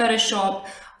thing on Photoshop,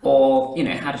 or, you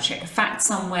know, how to check a fact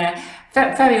somewhere,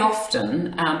 very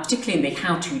often, particularly in the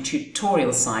how-to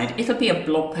tutorial side, it'll be a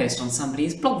blog post on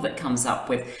somebody's blog that comes up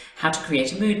with how to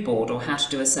create a mood board or how to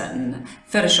do a certain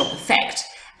Photoshop effect.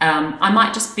 I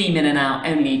might just beam in and out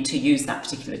only to use that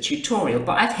particular tutorial,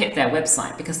 but I've hit their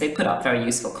website because they put up very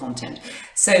useful content.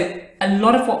 So a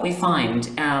lot of what we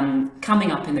find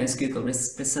coming up in those Google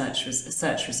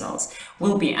search results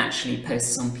will be actually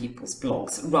posts on people's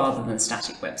blogs rather than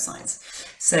static websites.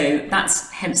 So that's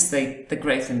hence the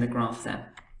growth in the graph there.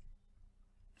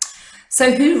 So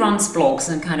who runs blogs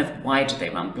and kind of why do they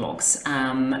run blogs?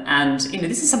 And, you know,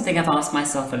 this is something I've asked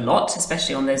myself a lot,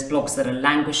 especially on those blogs that are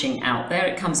languishing out there.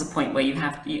 It comes a point where you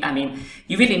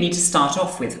really need to start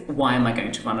off with, why am I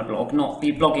going to run a blog? Not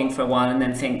be blogging for a while and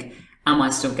then think, am I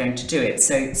still going to do it?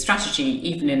 So strategy,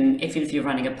 even if you're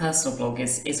running a personal blog,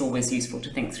 is always useful to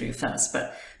think through first.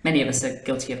 But many of us are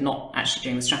guilty of not actually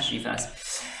doing the strategy first.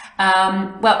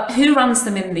 Well, who runs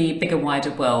them in the bigger,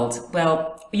 wider world?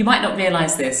 Well, you might not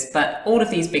realize this, but all of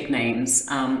these big names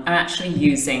are actually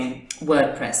using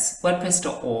WordPress,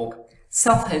 WordPress.org,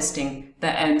 self-hosting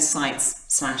their own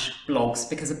sites/blogs,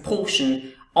 because a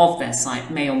portion of their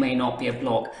site may or may not be a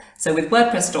blog. So with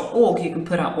WordPress.org, you can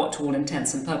put up what to all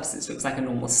intents and purposes looks like a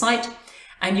normal site,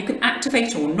 and you can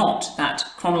activate or not that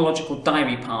chronological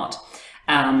diary part,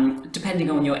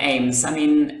 depending on your aims. I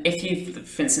mean, if you,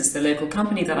 for instance, the local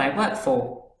company that I work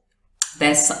for,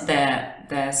 their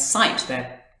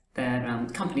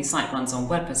company site runs on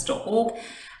WordPress.org,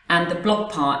 and the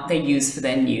blog part they use for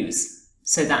their news.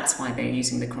 So that's why they're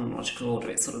using the chronological order.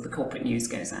 It's sort of the corporate news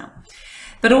goes out.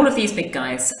 But all of these big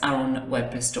guys are on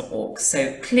WordPress.org.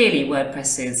 So clearly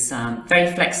WordPress is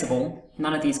very flexible.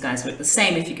 None of these guys look the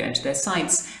same if you go into their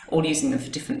sites, all using them for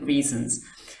different reasons,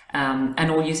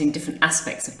 and all using different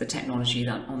aspects of the technology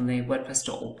on the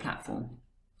WordPress.org platform.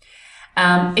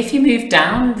 If you move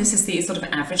down, this is the sort of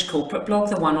average corporate blog.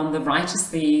 The one on the right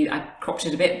is I cropped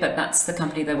it a bit, but that's the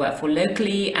company they work for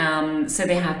locally. So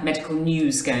they have medical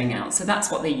news going out. So that's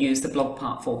what they use the blog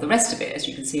part for. The rest of it, as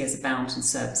you can see, is about and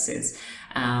services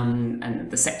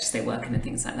and the sectors they work in and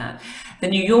things like that. The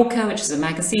New Yorker, which is a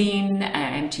magazine,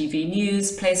 MTV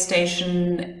News,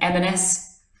 PlayStation,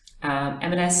 M&S.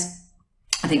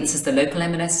 I think this is the local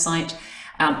M&S site.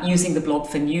 Using the blog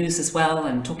for news as well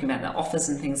and talking about their offers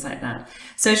and things like that.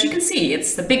 So as you can see,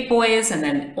 it's the big boys and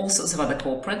then all sorts of other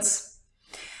corporates.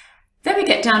 Then we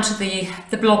get down to the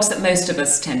blogs that most of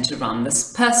us tend to run,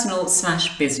 this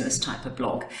personal/business type of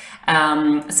blog.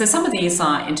 So some of these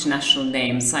are international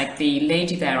names, like the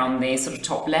lady there on the sort of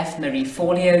top left, Marie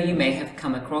Forleo. You may have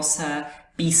come across her.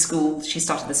 B-School, she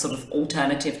started this sort of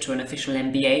alternative to an official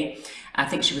MBA. I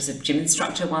think she was a gym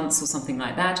instructor once or something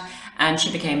like that, and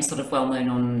she became sort of well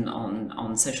known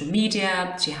on social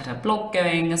media. She had her blog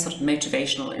going, a sort of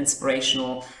motivational,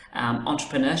 inspirational,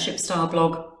 entrepreneurship style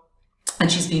blog,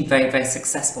 and she's been very, very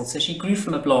successful. So she grew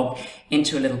from a blog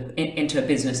into a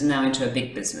business, and now into a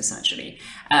big business actually.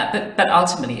 But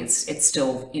ultimately, it's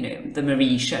still, you know, the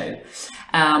Marie show.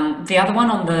 The other one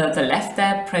on the left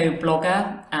there, Pro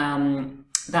Blogger.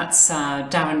 That's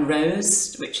Darren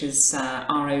Rose, which is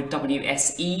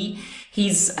R-O-W-S-E.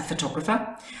 He's a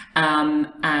photographer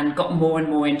and got more and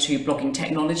more into blogging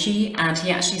technology, and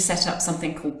he actually set up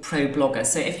something called Pro Blogger.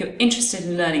 So if you're interested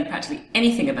in learning practically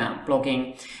anything about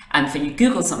blogging, and if you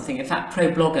Google something, in fact,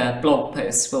 Pro Blogger blog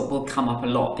posts will come up a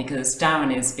lot, because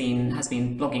Darren has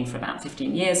been blogging for about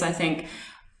 15 years, I think,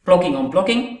 blogging on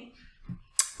blogging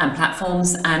and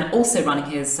platforms, and also running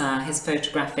his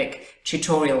photographic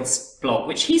tutorials blog,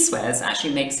 which he swears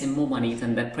actually makes him more money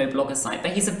than the Pro Blogger site,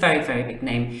 but he's a very, very big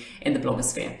name in the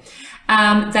blogosphere.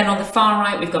 Then on the far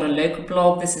right, we've got a local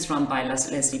blog. This is run by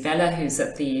Leslie Veller, who's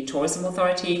at the Tourism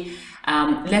Authority.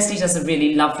 Leslie does a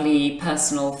really lovely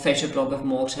personal photo blog of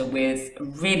Malta with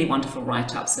really wonderful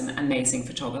write-ups and amazing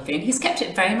photography, and he's kept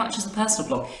it very much as a personal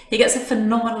blog. He gets a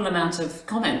phenomenal amount of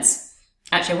comments.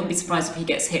 Actually, I wouldn't be surprised if he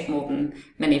gets hit more than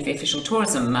many of the official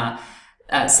tourism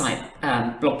site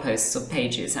blog posts or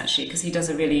pages, actually, because he does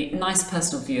a really nice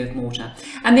personal view of Malta.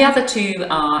 And the other two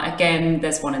are, again,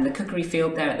 there's one in the cookery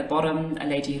field there at the bottom, a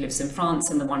lady who lives in France,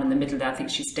 and the one in the middle there, I think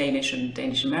she's Danish and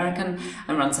Danish-American,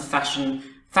 and runs a fashion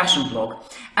blog.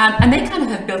 And they kind of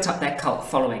have built up their cult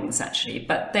followings, actually,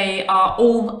 but they are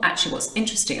all, actually, what's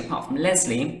interesting, apart from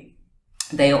Leslie,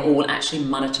 they are all actually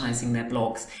monetizing their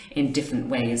blogs in different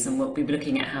ways, and we'll be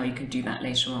looking at how you can do that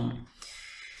later on.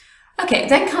 Okay,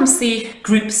 then comes the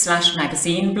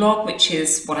group/magazine blog, which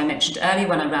is what I mentioned earlier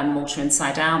when I ran Malta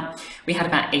Inside Out. We had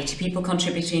about 80 people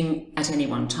contributing at any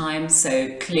one time,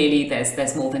 so clearly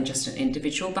there's more than just an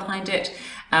individual behind it.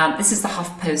 This is the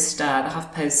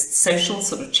HuffPost social,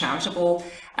 sort of charitable,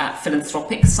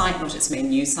 philanthropic site, not its main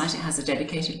news site. It has a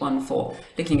dedicated one for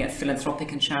looking at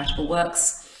philanthropic and charitable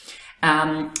works.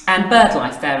 And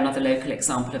BirdLife, there, another local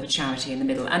example of a charity in the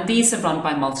middle. And these are run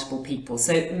by multiple people,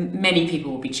 so many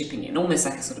people will be chipping in, almost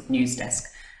like a sort of news desk,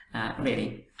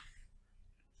 really.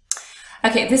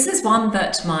 Okay, this is one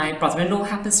that my brother-in-law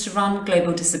happens to run,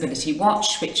 Global Disability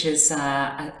Watch, which is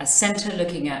a centre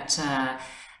looking at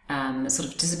sort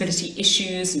of disability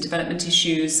issues and development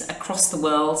issues across the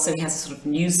world. So he has a sort of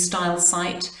news-style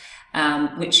site,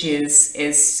 which is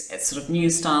sort of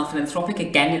news style philanthropic.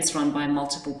 Again, it's run by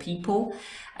multiple people.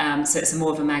 So it's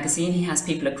more of a magazine. He has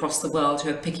people across the world who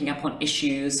are picking up on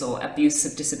issues or abuse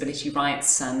of disability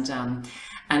rights and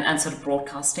sort of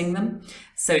broadcasting them.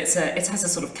 So it has a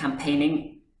sort of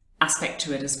campaigning aspect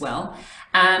to it as well.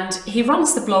 And he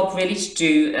runs the blog really to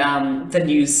do the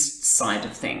news side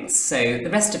of things. So the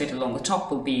rest of it along the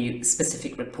top will be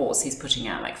specific reports he's putting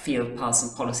out, like Field Pulse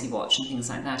and Policy Watch and things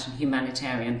like that, and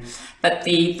humanitarian. But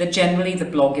generally the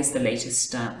blog is the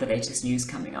latest news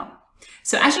coming up.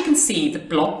 So as you can see, the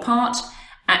blog part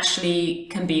actually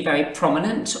can be very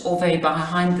prominent or very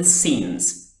behind the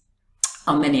scenes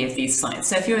on many of these sites.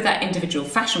 So if you're that individual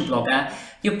fashion blogger,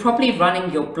 you're probably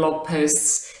running your blog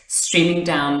posts streaming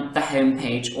down the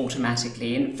homepage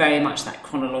automatically in very much that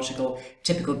chronological,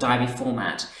 typical diary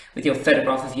format with your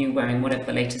photograph of you wearing whatever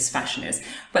the latest fashion is.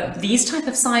 But these type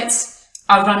of sites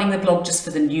are running the blog just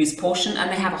for the news portion, and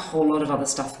they have a whole lot of other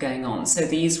stuff going on. So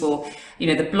these will, you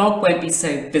know, the blog won't be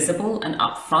so visible and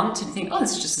upfront, and you think, oh,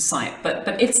 this is just a site,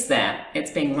 but it's there.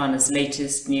 It's being run as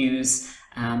latest news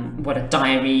what a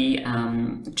diary,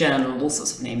 journal, all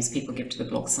sorts of names people give to the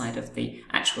blog side of the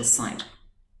actual site.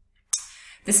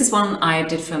 This is one I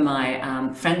did for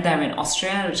my friend there in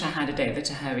Austria, which I handed over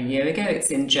to her a year ago. It's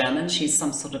in German. She's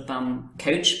some sort of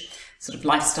coach, sort of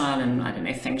lifestyle and, I don't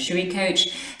know, feng shui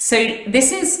coach. So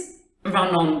this is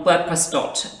run on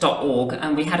wordpress.org,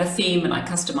 and we had a theme and I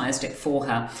customized it for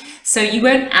her. So you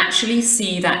won't actually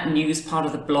see that news part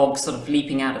of the blog sort of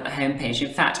leaping out at the homepage.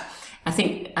 In fact, I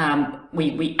think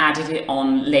we added it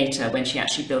on later when she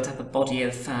actually built up a body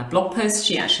of blog posts.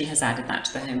 She actually has added that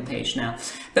to the homepage now.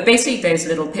 But basically those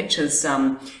little pictures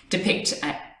depict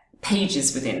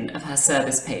pages within of her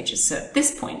service pages. So at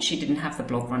this point, she didn't have the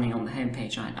blog running on the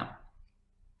homepage either.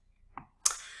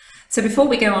 So before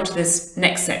we go on to this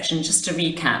next section, just to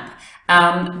recap,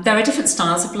 there are different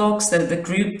styles of blogs. So the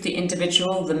group, the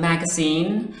individual, the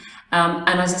magazine.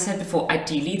 And as I said before,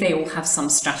 ideally they all have some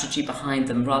strategy behind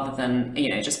them rather than, you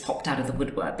know, just popped out of the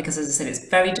woodwork, because as I said, it's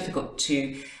very difficult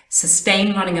to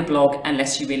sustain running a blog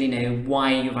unless you really know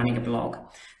why you're running a blog.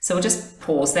 So we'll just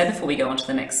pause there before we go on to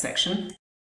the next section.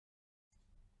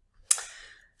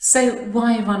 So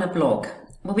why run a blog?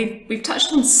 Well, we've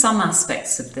touched on some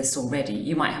aspects of this already.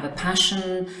 You might have a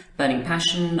passion, burning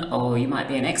passion, or you might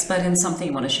be an expert in something,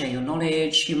 you want to share your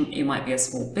knowledge, you might be a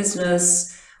small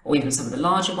business, or even some of the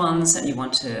larger ones, and you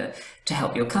want to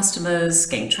help your customers,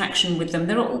 gain traction with them.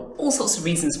 There are all sorts of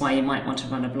reasons why you might want to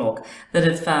run a blog that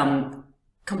have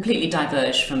completely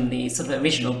diverged from the sort of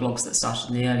original blogs that started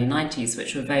in the early 90s,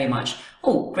 which were very much,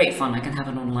 oh, great fun, I can have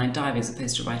an online diary as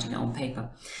opposed to writing it on paper.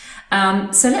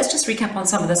 So let's just recap on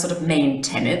some of the sort of main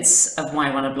tenets of why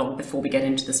run a blog before we get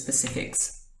into the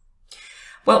specifics.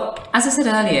 Well, as I said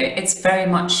earlier, it's very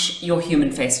much your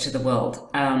human face to the world.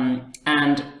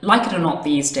 And like it or not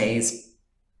these days,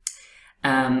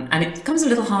 and it becomes a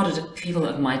little harder to people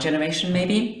of my generation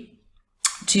maybe,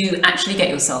 to actually get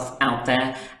yourself out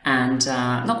there and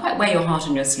not quite wear your heart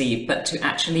on your sleeve, but to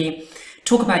actually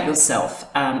talk about yourself,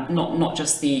 not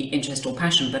just the interest or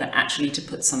passion, but actually to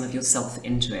put some of yourself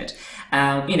into it.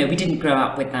 You know, we didn't grow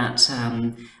up with that,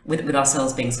 with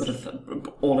ourselves being sort of,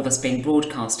 all of us being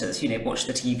broadcasters, you know, watch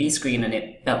the TV screen and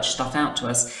it belched stuff out to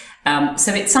us.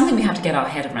 So it's something we have to get our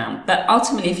head around. But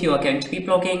ultimately, if you are going to be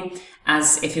blogging,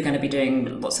 as if you're going to be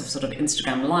doing lots of sort of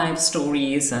Instagram live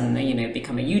stories and, you know,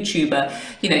 become a YouTuber,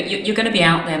 you know, you're going to be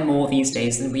out there more these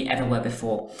days than we ever were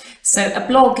before. So a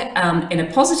blog, in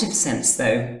a positive sense,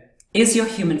 though, is your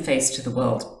human face to the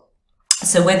world.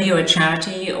 So whether you're a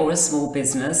charity or a small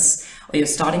business, or you're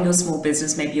starting your small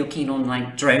business, maybe you're keen on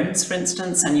like drones, for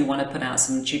instance, and you want to put out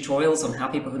some tutorials on how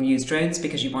people can use drones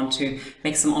because you want to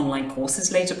make some online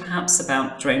courses later, perhaps,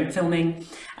 about drone filming.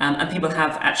 And people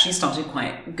have actually started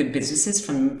quite good businesses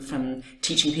from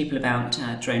teaching people about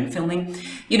drone filming.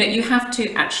 You know, you have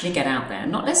to actually get out there,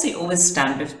 not necessarily always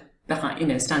stand behind, you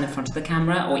know, stand in front of the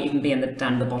camera or even be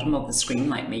down the bottom of the screen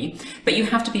like me, but you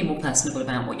have to be more personable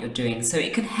about what you're doing. So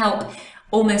it can help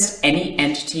almost any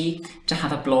entity to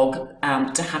have a blog,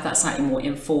 to have that slightly more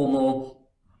informal,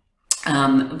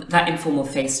 that informal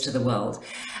face to the world.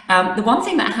 The one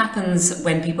thing that happens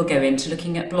when people go into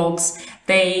looking at blogs,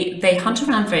 they hunt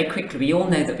around very quickly. We all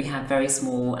know that we have very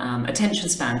small attention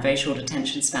span, very short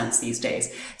attention spans these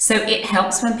days. So it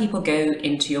helps when people go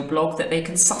into your blog that they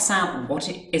can suss out what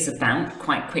it is about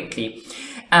quite quickly.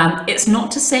 It's not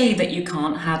to say that you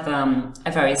can't have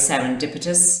a very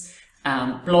serendipitous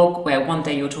blog where one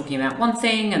day you're talking about one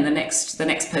thing and the next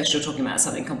post you're talking about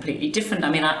something completely different. I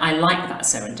mean, I like that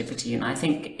serendipity, and I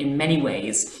think in many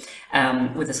ways,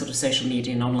 with the sort of social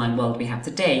media and online world we have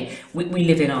today, we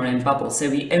live in our own bubble, so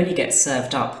we only get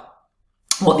served up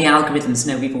what the algorithms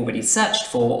know we've already searched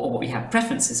for or what we have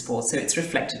preferences for, so it's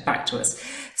reflected back to us.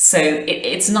 So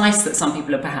it's nice that some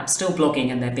people are perhaps still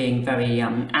blogging and they're being very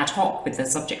ad hoc with their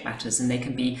subject matters, and they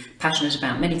can be passionate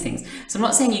about many things. So I'm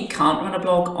not saying you can't run a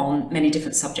blog on many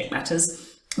different subject matters,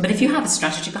 but if you have a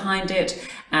strategy behind it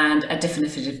and a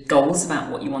definitive goals about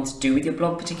what you want to do with your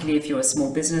blog, particularly if you're a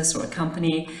small business or a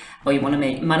company, or you want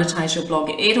to monetize your blog,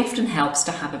 it often helps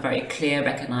to have a very clear,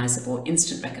 recognizable,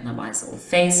 instant recognizable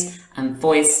face and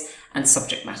voice and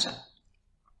subject matter.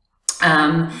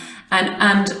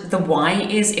 And the why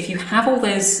is, if you have all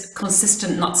those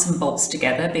consistent nuts and bolts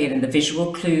together, be it in the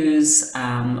visual clues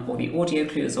or the audio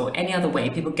clues or any other way,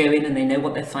 people go in and they know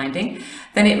what they're finding,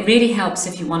 then it really helps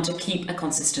if you want to keep a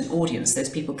consistent audience. Those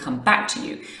people come back to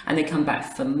you and they come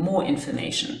back for more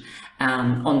information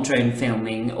on drone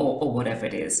filming or whatever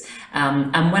it is.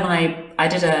 And when I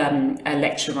did a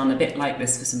lecture run a bit like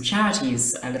this for some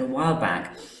charities a little while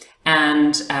back,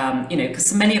 And, you know, because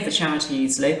so many of the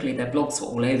charities locally, their blogs were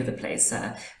all over the place,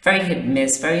 very hit and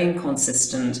miss, very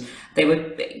inconsistent. They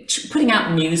were putting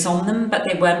out news on them, but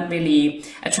they weren't really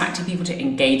attracting people to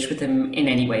engage with them in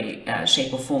any way,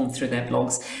 shape or form through their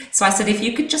blogs. So I said, if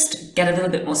you could just get a little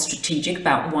bit more strategic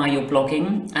about why you're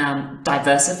blogging,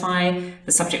 diversify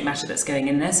the subject matter that's going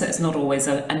in there. So it's not always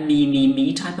a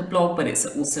me type of blog, but it's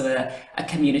also a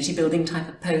community building type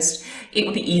of post. It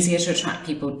would be easier to attract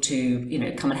people to, you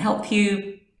know, come and help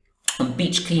you on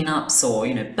beach cleanups or,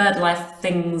 you know, bird life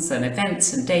things and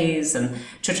events and days, and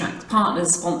to attract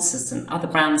partners, sponsors and other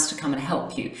brands to come and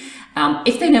help you.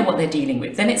 If they know what they're dealing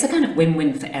with, then it's a kind of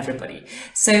win-win for everybody.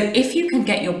 So if you can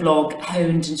get your blog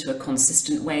honed into a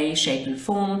consistent way, shape and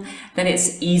form, then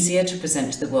it's easier to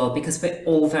present to the world, because we're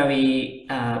all we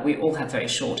all have very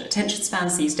short attention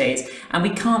spans these days, and we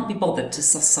can't be bothered to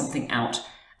suss something out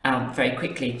very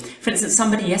quickly. For instance,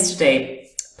 somebody yesterday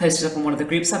posted up on one of the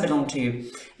groups I belong to.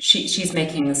 She's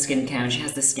making skincare, and she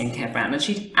has this skincare brand, and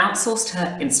she outsourced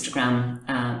her Instagram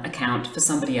account for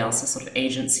somebody else, a sort of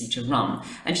agency, to run.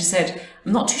 And she said,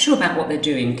 I'm not too sure about what they're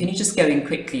doing. Can you just go in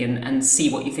quickly and see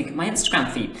what you think of my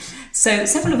Instagram feed? So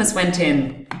several of us went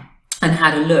in and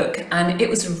had a look, and it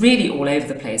was really all over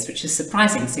the place, which is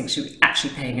surprising since she was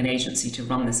actually paying an agency to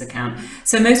run this account.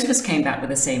 So most of us came back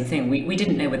with the same thing. We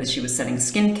didn't know whether she was selling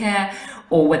skincare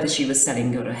or whether she was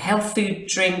selling good health food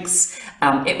drinks.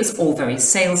 It was all very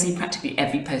salesy. Practically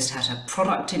every post had her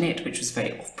product in it, which was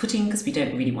very off-putting, because we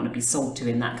don't really want to be sold to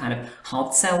in that kind of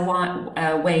hard sell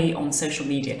way on social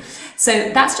media. So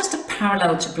that's just a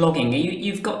parallel to blogging.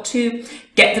 You've got to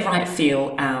get the right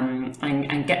feel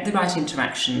and get the right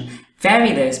interaction.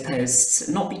 Vary those posts,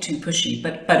 not be too pushy,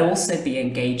 but also be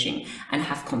engaging and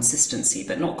have consistency,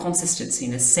 but not consistency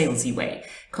in a salesy way.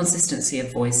 Consistency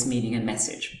of voice, meaning and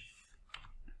message.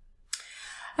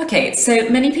 Okay, so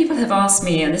many people have asked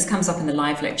me, and this comes up in the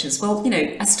live lectures, well, you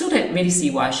know, I still don't really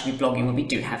see why I should be blogging when we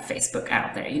do have Facebook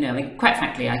out there. You know, I mean, quite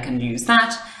frankly, I can use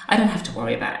that. I don't have to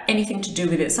worry about anything to do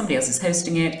with it. Somebody else is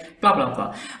hosting it, blah, blah,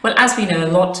 blah. Well, as we know, a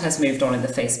lot has moved on in the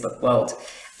Facebook world,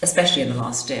 especially in the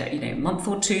last, month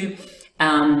or two.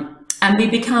 And we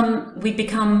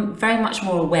become very much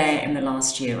more aware in the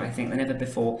last year, I think, than ever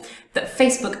before, that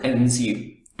Facebook owns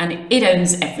you. And it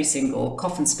owns every single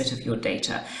coffin spit of your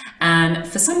data. And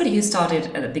for somebody who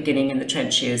started at the beginning in the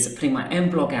trenches of putting my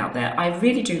own blog out there, I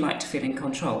really do like to feel in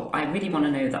control. I really want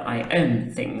to know that I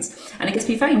own things. And it gets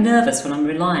me very nervous when I'm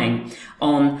relying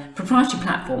on proprietary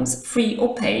platforms, free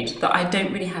or paid, that I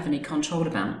don't really have any control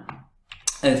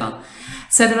over.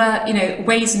 So there are, you know,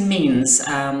 ways and means.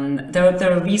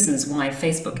 There are reasons why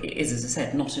Facebook is, as I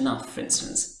said, not enough, for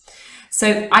instance.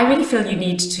 So I really feel you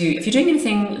need to, if you're doing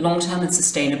anything long-term and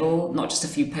sustainable, not just a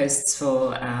few posts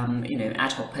for,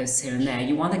 ad hoc posts here and there,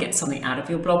 you want to get something out of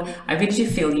your blog, I really do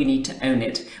feel you need to own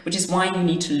it, which is why you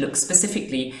need to look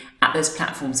specifically at those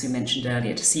platforms we mentioned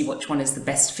earlier to see which one is the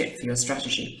best fit for your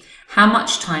strategy. How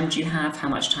much time do you have? How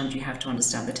much time do you have to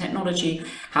understand the technology?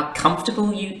 How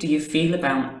comfortable do you feel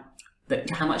about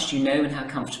how much do you know, and how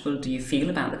comfortable do you feel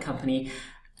about the company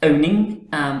owning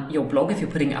your blog if you're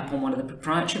putting it up on one of the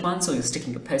proprietary ones, or you're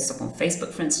sticking a post up on Facebook,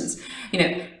 for instance? You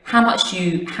know, how much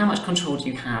control do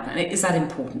you have, and is that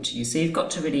important to you? So you've got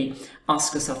to really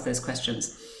ask yourself those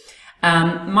questions.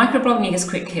 Microblogging is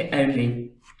quick hit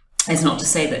only. It's not to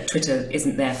say that Twitter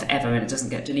isn't there forever and it doesn't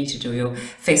get deleted, or your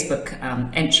Facebook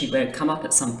entry won't come up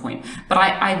at some point. But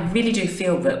I really do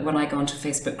feel that when I go onto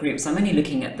Facebook groups, I'm only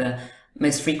looking at the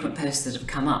most frequent posts that have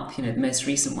come up, you know, the most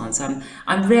recent ones.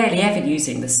 I'm rarely ever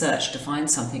using the search to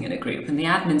find something in a group, and the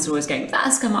admins are always going, that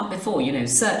has come up before, you know,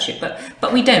 search it,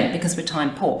 but we don't, because we're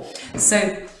time poor.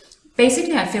 So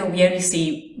basically I feel we only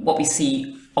see what we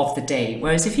see of the day,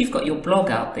 whereas if you've got your blog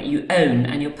out that you own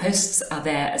and your posts are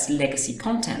there as legacy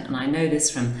content, and I know this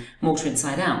from Malta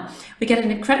Inside Out, we get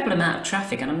an incredible amount of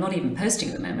traffic, and I'm not even posting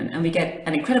at the moment, and we get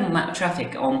an incredible amount of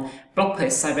traffic on blog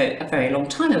posts I wrote a very long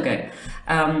time ago.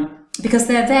 Because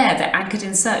they're there, they're anchored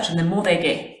in search, and the more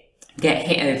they get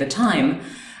hit over time,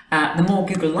 the more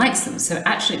Google likes them. So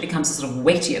actually it becomes a sort of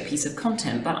weightier piece of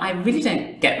content, but I really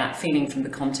don't get that feeling from the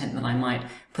content that I might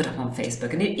put up on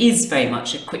Facebook. And it is very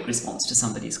much a quick response to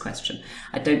somebody's question.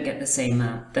 I don't get the same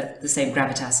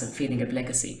gravitas and feeling of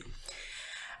legacy.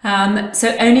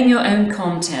 So owning your own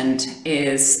content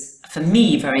is, for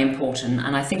me, very important,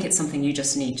 and I think it's something you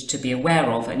just need to be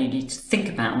aware of and you need to think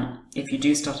about if you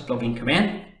do start a blogging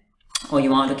career, or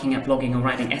you are looking at blogging or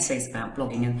writing essays about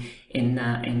blogging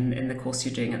in the course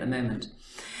you're doing at the moment.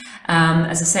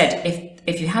 As I said,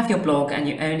 if you have your blog and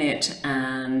you own it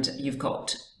and you've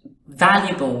got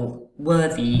valuable,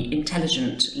 worthy,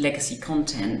 intelligent legacy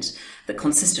content that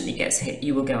consistently gets hit,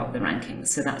 you will go up the rankings.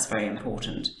 So that's very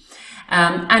important.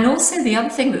 And also the other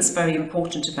thing that's very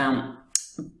important about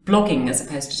blogging as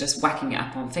opposed to just whacking it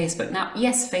up on Facebook. Now,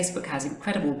 yes, Facebook has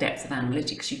incredible depth of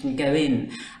analytics. You can go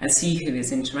in and see who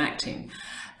is interacting.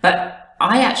 But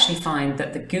I actually find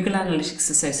that the Google Analytics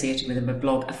associated with a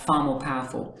blog are far more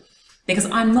powerful, because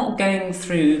I'm not going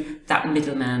through that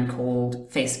middleman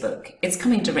called Facebook. It's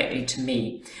coming directly to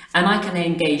me, and I can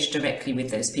engage directly with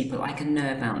those people. I can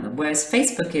know about them. Whereas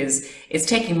Facebook is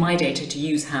taking my data to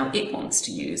use how it wants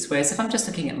to use. Whereas if I'm just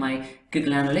looking at my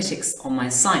Google Analytics on my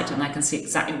site and I can see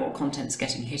exactly what content's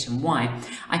getting hit and why,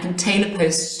 I can tailor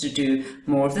posts to do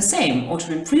more of the same, or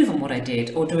to improve on what I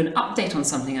did, or do an update on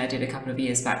something I did a couple of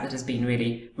years back that has been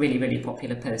really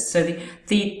popular post. So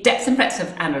the depth and breadth of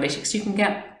analytics you can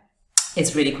get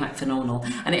is really quite phenomenal,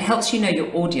 and it helps you know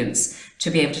your audience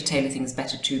to be able to tailor things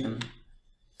better to them.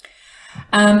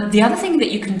 The other thing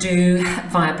that you can do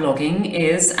via blogging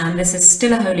is, and this is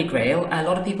still a holy grail, a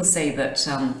lot of people say that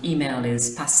email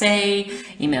is passé,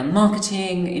 email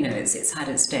marketing, you know, it's had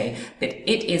its day, but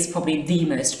it is probably the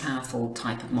most powerful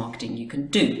type of marketing you can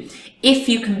do. If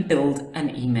you can build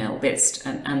an email list,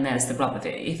 and there's the rub of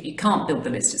it. If you can't build the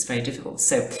list, it's very difficult.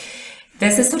 So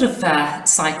there's this sort of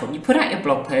cycle. You put out your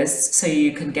blog posts so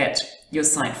you can get your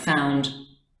site found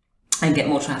and get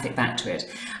more traffic back to it.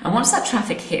 And once that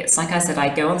traffic hits, like I said,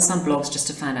 I go on some blogs just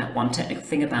to find out one technical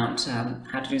thing about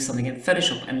how to do something in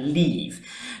Photoshop and leave.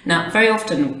 Now, very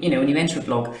often, you know, when you enter a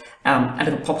blog, a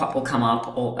little pop-up will come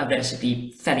up, or a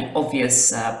relatively fairly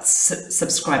obvious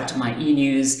subscribe to my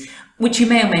e-news, which you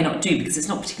may or may not do because it's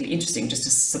not particularly interesting just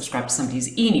to subscribe to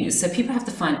somebody's e-news. So people have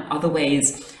to find other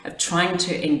ways of trying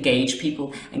to engage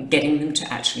people and getting them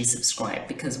to actually subscribe,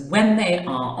 because when they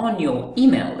are on your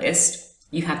email list,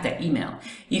 you have their email.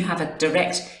 You have a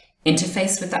direct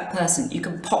interface with that person. You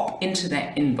can pop into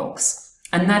their inbox.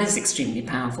 And that is extremely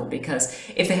powerful, because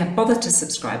if they have bothered to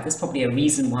subscribe, there's probably a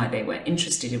reason why they were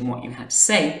interested in what you had to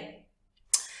say.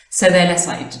 So they're less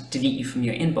likely to delete you from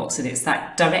your inbox. And it's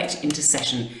that direct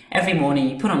intercession. Every morning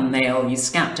you put on mail, you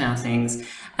scout down things.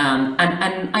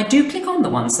 And I do click on the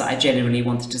ones that I generally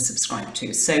wanted to subscribe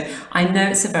to. So I know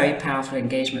it's a very powerful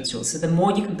engagement tool. So the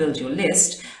more you can build your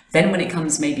list, then when it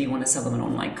comes, maybe you want to sell them an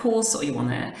online course, or you want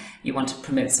to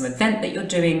promote some event that you're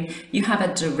doing, you have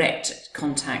a direct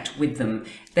contact with them.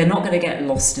 They're not going to get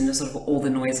lost in the sort of all the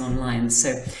noise online.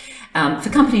 So for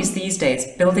companies these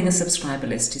days, building a subscriber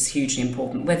list is hugely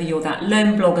important. Whether you're that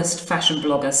lone blogger, fashion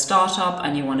blogger startup,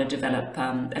 and you want to develop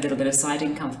a little bit of side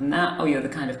income from that, or you're the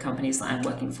kind of companies that I'm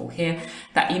working for here,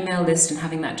 that email list and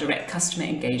having that direct customer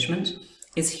engagement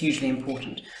is hugely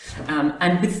important.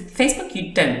 And with Facebook,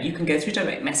 you don't. You can go through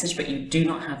direct message, but you do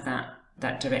not have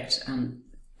that direct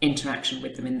interaction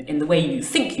with them in the way you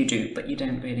think you do, but you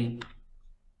don't really.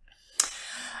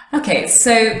 Okay,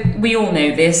 so we all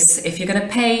know this. If you're going to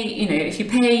pay, you know, if you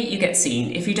pay, you get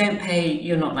seen. If you don't pay,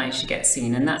 you're not likely to get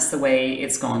seen, and that's the way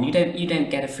it's gone. You don't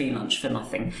get a free lunch for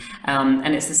nothing.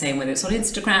 And it's the same whether it's on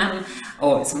Instagram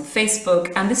or it's on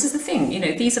Facebook. And this is the thing, you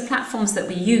know, these are platforms that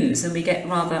we use, and we get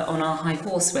rather on our high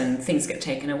horse when things get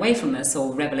taken away from us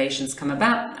or revelations come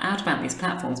out about these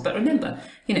platforms. But remember,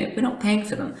 you know, we're not paying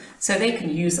for them, so they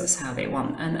can use us how they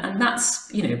want, and that's,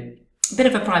 you know, a bit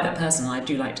of a private person. I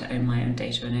do like to own my own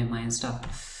data and own my own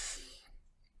stuff.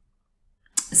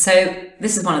 So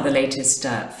this is one of the latest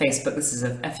Facebook. This is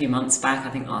a few months back, I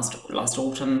think last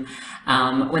autumn,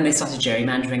 when they started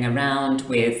gerrymandering around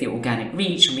with the organic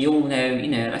reach. And we all know, you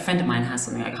know, a friend of mine has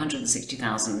something like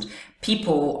 160,000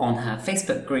 people on her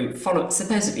Facebook group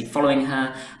supposedly following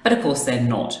her, but of course they're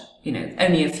not. You know,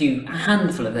 only a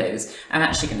handful of those are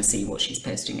actually going to see what she's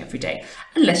posting every day,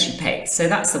 unless you pay. So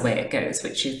that's the way it goes,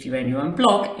 which if you own your own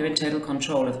blog, you're in total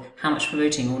control of how much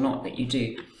promoting or not that you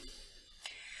do.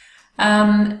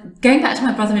 Going back to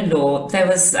my brother-in-law, there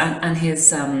was, and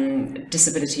his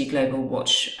Disability Global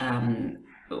Watch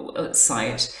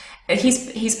site,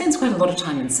 he spends quite a lot of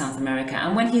time in South America,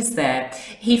 and when he's there,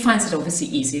 he finds it obviously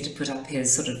easier to put up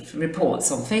his sort of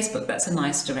reports on Facebook. That's a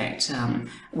nice direct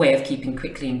way of keeping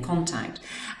quickly in contact.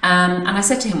 And I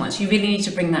said to him once, you really need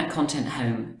to bring that content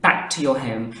home, back to your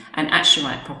home, and actually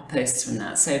write proper posts from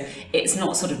that. So it's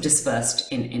not sort of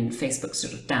dispersed in Facebook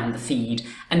sort of down the feed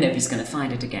and nobody's going to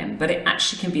find it again, but it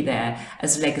actually can be there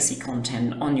as legacy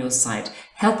content on your site,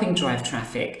 helping drive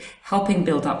traffic, helping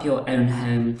build up your own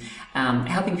home,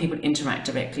 helping people interact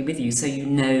directly with you so you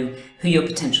know who your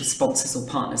potential sponsors or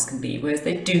partners can be, whereas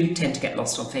they do tend to get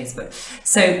lost on Facebook.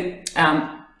 So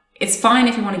it's fine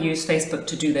if you want to use Facebook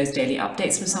to do those daily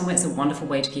updates from somewhere. It's a wonderful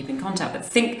way to keep in contact, but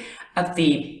think of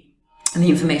the and the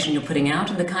information you're putting out,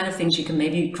 and the kind of things you can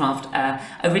maybe craft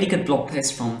a really good blog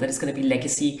post from that is going to be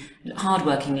legacy,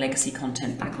 hardworking legacy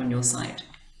content back on your site.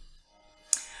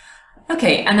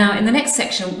 Okay, and now in the next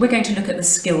section, we're going to look at the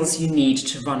skills you need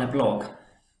to run a blog.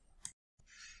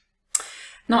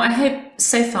 Now, I hope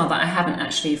so far that I haven't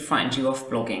actually frightened you off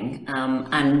blogging,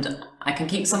 and I can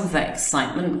keep some of that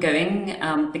excitement going,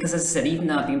 because as I said, even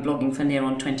though I've been blogging for near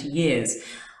on 20 years,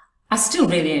 I still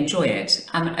really enjoy it.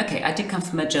 Okay, I did come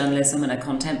from a journalism and a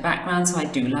content background, so I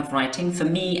do love writing. For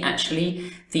me,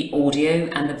 actually, the audio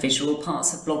and the visual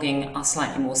parts of blogging are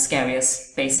slightly more scarier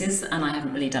spaces, and I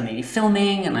haven't really done any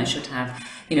filming, and I should have,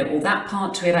 you know, all that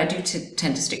part to it. I do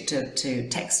tend to stick to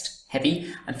text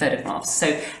heavy and photographs.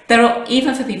 So there are,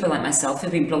 even for people like myself who've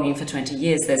been blogging for 20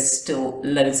 years, there's still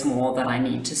loads more that I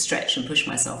need to stretch and push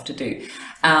myself to do.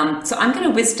 So I'm going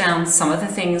to whiz down some of the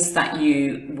things that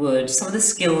some of the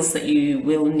skills that you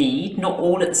will need, not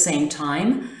all at the same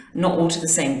time, not all to the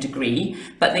same degree,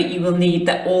 but that you will need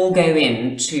that all go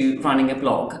into running a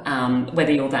blog,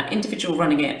 whether you're that individual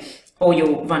running it or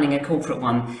you're running a corporate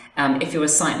one. If you're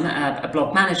a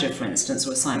blog manager, for instance,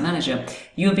 or a site manager,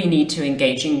 you will need to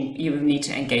engage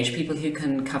people who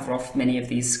can cover off many of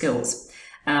these skills.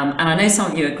 And I know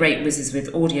some of you are great whizzes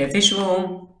with audio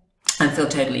visual and feel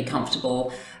totally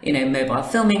comfortable, you know, mobile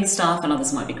filming stuff, and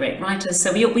others might be great writers.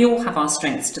 So we all have our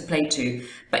strengths to play to,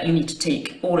 but you need to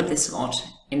take all of this lot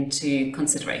into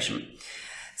consideration.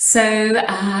 So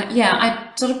yeah,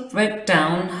 I sort of wrote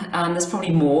down, there's probably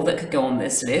more that could go on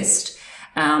this list.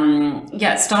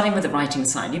 Yeah, starting with the writing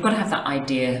side, you've got to have that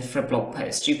idea for a blog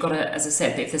post. You've got to, as I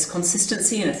said, if there's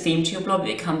consistency and a theme to your blog,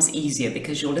 it becomes easier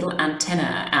because your little antenna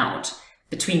are out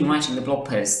between writing the blog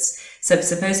posts. So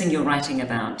supposing you're writing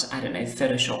about, I don't know,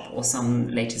 Photoshop or some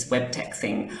latest web tech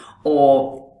thing,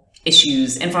 or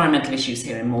environmental issues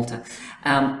here in Malta,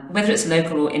 whether it's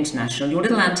local or international, your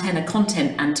little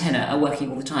content antenna are working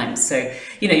all the time. So,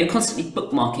 you know, you're constantly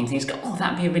bookmarking things, go, oh,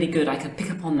 that'd be really good, I could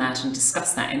pick up on that and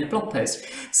discuss that in a blog post.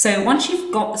 So once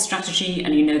you've got the strategy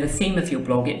and you know the theme of your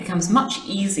blog, it becomes much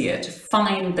easier to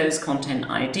find those content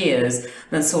ideas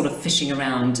than sort of fishing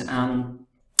around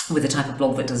with a type of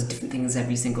blog that does different things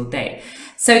every single day.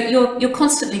 So you're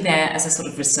constantly there as a sort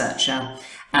of researcher.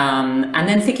 And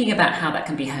then thinking about how that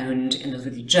can be honed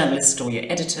with your journalist or your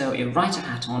editor or your writer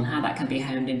hat on, how that can be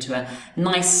honed into a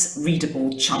nice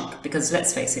readable chunk, because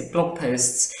let's face it, blog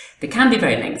posts, they can be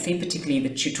very lengthy, particularly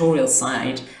the tutorial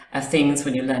side of things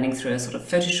when you're learning through a sort of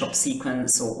Photoshop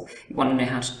sequence or you want to know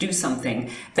how to do something,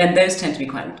 then those tend to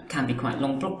be can be quite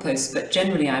long blog posts, but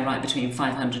generally I write between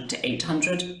 500 to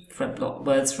 800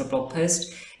 words for a blog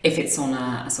post if it's on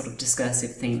a sort of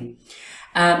discursive theme.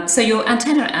 So your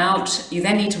antenna out, you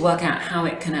then need to work out how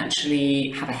it can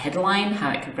actually have a headline,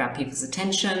 how it can grab people's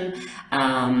attention.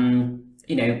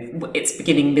 You know, it's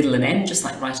beginning, middle and end, just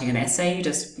like writing an essay.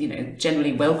 Just, you know,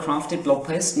 generally well-crafted blog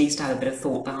post needs to have a bit of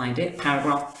thought behind it,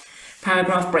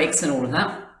 paragraph breaks and all of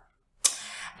that.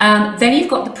 Then you've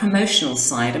got the promotional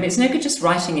side. I mean, it's no good just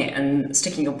writing it and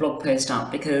sticking your blog post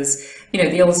up because, you know,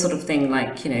 the old sort of thing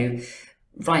like, you know,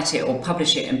 write it or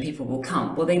publish it and people will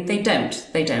come. Well, they don't.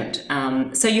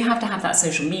 So you have to have that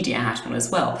social media hat on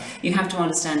as well. You have to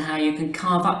understand how you can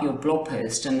carve up your blog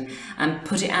post and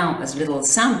put it out as little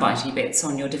soundbitey bits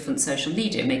on your different social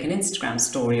media, make an Instagram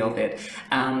story of it.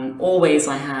 Always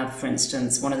I have, for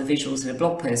instance, one of the visuals in a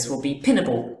blog post will be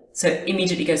pinnable. So it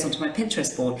immediately goes onto my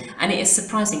Pinterest board, and it is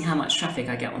surprising how much traffic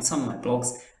I get on some of my blogs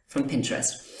from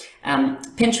Pinterest.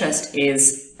 Pinterest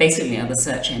is basically another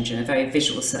search engine, a very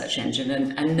visual search engine,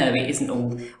 and no, it isn't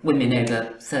all women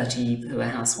over 30 who are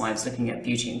housewives looking at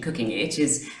beauty and cooking. It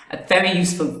is a very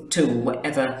useful tool,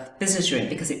 whatever business you're in,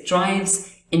 because it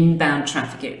drives inbound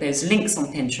traffic. Those links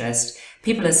on Pinterest,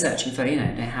 people are searching for, you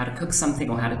know how to cook something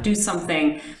or how to do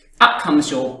something. Up comes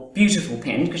your beautiful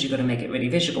pin, because you've got to make it really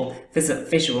visual,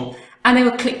 and they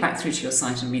will click back through to your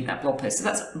site and read that blog post. So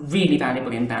that's really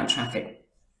valuable inbound traffic.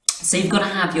 So you've got to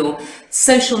have your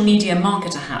social media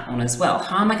marketer hat on as well.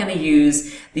 How am I going to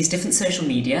use these different social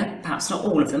media, perhaps not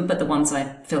all of them, but the ones I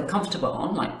feel comfortable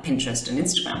on, like Pinterest and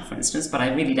Instagram, for instance, but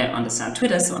I really don't understand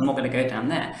Twitter, so I'm not going to go down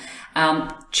there.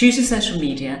 Choose your social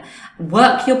media,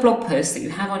 work your blog post that you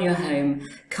have on your home,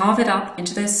 carve it up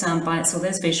into those sound bites or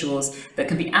those visuals that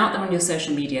can be out there on your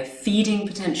social media, fishing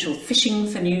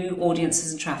for new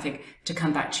audiences and traffic to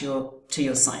come back to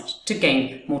your site, to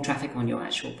gain more traffic on your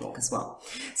actual blog as well.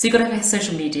 So you've got to have a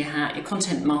social media hat, your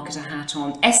content marketer hat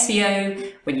on.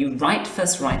 SEO, when you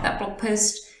first write that blog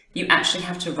post, you actually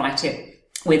have to write it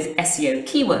with SEO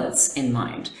keywords in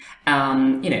mind.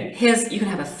 You know, you can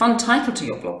have a fun title to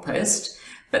your blog post,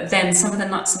 But then some of the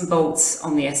nuts and bolts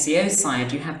on the SEO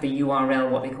side, you have the URL,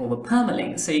 what they call the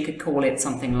permalink. So you could call it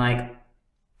something like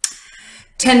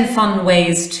 10 fun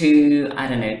ways to, I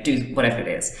don't know, do whatever it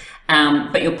is.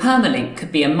 But your permalink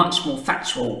could be a much more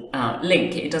factual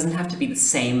link. It doesn't have to be the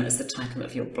same as the title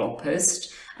of your blog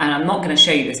post. And I'm not going to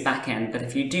show you this back end, but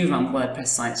if you do run WordPress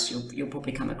sites, you'll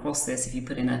probably come across this if you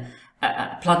put in a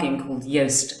plugin called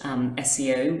Yoast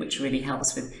SEO, which really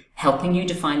helps with helping you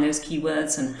define those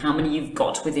keywords and how many you've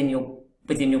got within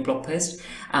your blog post.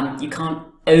 You can't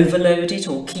overload it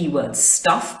or keyword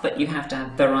stuff, but you have to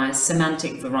have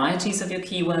semantic varieties of your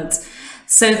keywords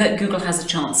so that Google has a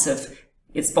chance of,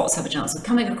 its bots have a chance of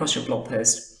coming across your blog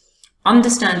post,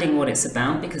 understanding what it's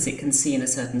about, because it can see in a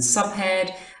certain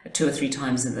subhead 2 or 3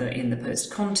 times in the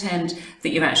post content that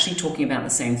you're actually talking about the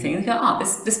same thing. They go,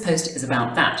 this post is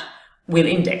about that. We'll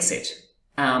index it.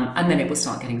 And then it will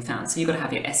start getting found. So you've got to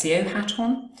have your SEO hat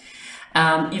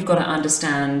on. You've got to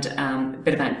understand a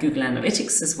bit about Google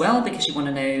Analytics as well, because you want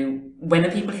to know when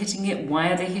are people hitting it,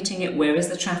 why are they hitting it, where is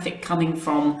the traffic coming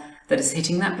from that is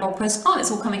hitting that blog post? Oh,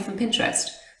 it's all coming from Pinterest,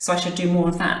 so I should do more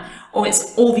of that. Or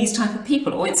it's all these type of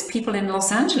people, or it's people in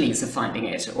Los Angeles are finding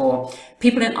it, or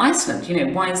people in Iceland, you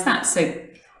know, why is that? So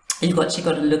you've got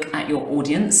to look at your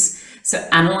audience. So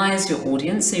analyze your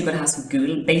audience. So you've got to have some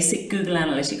basic Google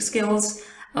Analytics skills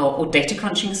or data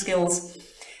crunching skills.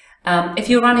 If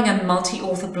you're running a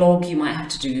multi-author blog, you might have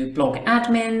to do blog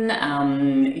admin,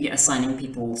 assigning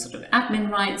people sort of admin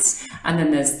rights. And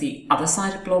then there's the other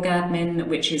side of blog admin,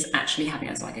 which is actually having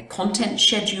as like a content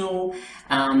schedule,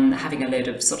 having a load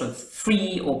of sort of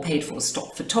free or paid for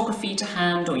stock photography to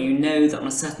hand, or you know that on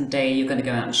a certain day you're going to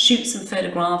go out and shoot some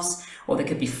photographs, or there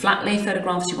could be flat lay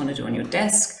photographs you want to do on your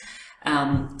desk.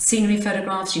 Scenery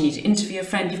photographs, you need to interview a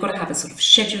friend. You've got to have a sort of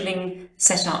scheduling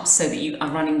set up so that you are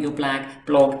running your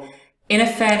blog in a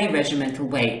fairly regimental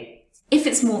way. If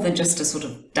it's more than just a sort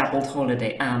of dabbled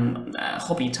holiday,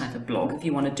 hobby type of blog, if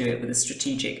you want to do it with a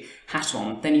strategic hat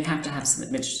on, then you have to have some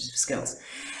administrative skills.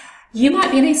 You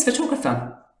might be an ace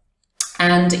photographer,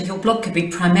 and your blog could be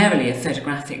primarily a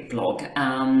photographic blog,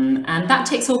 and that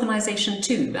takes organisation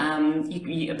too.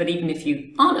 But even if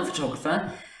you aren't a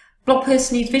photographer, blog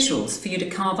posts need visuals for you to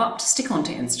carve up, to stick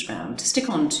onto Instagram, to stick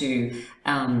onto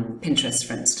Pinterest,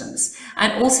 for instance.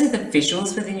 And also the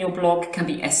visuals within your blog can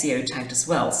be SEO tagged as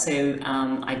well. So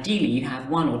ideally you have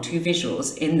 1 or 2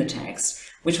 visuals in the text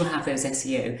which will have those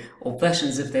SEO or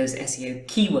versions of those SEO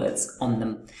keywords on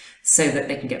them so that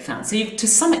they can get found. So to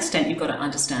some extent you've got to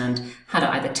understand how to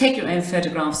either take your own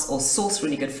photographs or source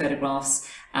really good photographs,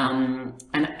 and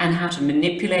how to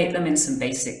manipulate them in some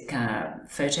basic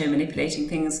photo manipulating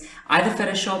things, either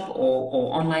Photoshop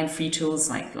or online free tools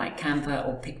like Canva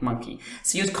or PicMonkey.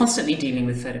 So you're constantly dealing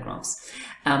with photographs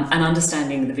and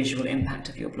understanding the visual impact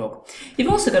of your blog.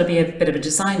 You've also got to be a bit of a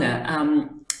designer.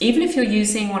 Even if you're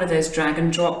using one of those drag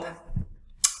and drop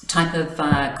type of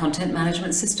content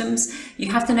management systems,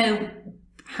 you have to know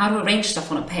how to arrange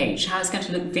stuff on a page, how it's going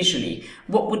to look visually,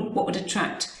 what would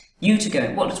attract you to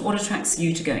go, what attracts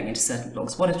you to going into certain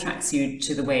blogs, what attracts you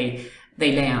to the way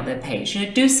they lay out their page. You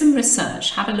know, do some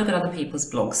research, have a look at other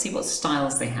people's blogs, see what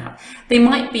styles they have. They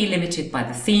might be limited by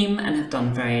the theme and have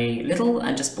done very little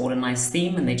and just bought a nice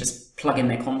theme and they just plug in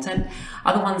their content.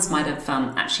 Other ones might have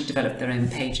actually developed their own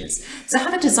pages. So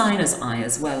have a designer's eye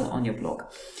as well on your blog.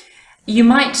 You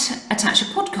might attach a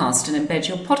podcast and embed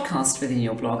your podcast within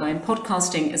your blog. I mean,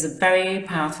 podcasting is a very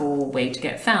powerful way to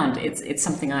get found. It's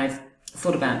something I've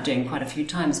thought about doing quite a few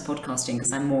times, podcasting,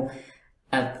 because I'm more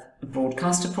a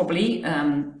broadcaster probably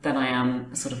than I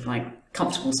am sort of like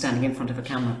comfortable standing in front of a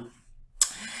camera.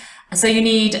 So you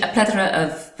need a plethora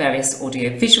of various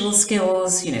audio visual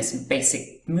skills, you know, some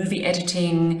basic movie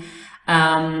editing.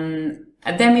 And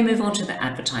then we move on to the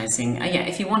advertising. Yeah,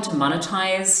 if you want to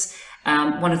monetize,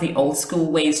 one of the old school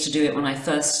ways to do it when I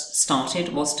first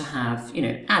started was to have, you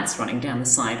know, ads running down the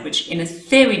side, which in a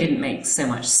theory didn't make so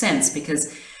much sense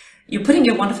because you're putting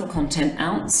your wonderful content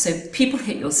out, so people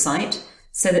hit your site,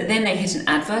 so that then they hit an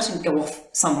advert and go off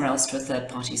somewhere else to a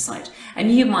third-party site. And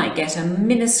you might get a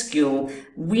minuscule,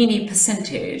 weeny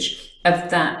percentage of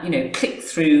that, you know,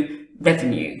 click-through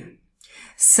revenue.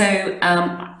 So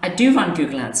I do run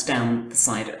Google Ads down the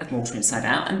side of Water Inside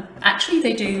Out, and actually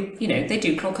they do, you know, they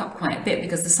do clock up quite a bit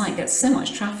because the site gets so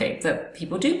much traffic that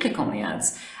people do click on the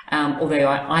ads. Although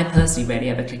I personally rarely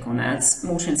ever click on ads.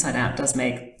 Water Inside Out does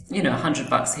make, you know,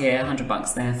 $100 here,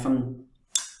 $100 there from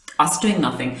us doing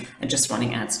nothing and just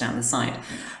running ads down the side.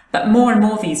 But more and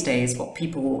more these days, what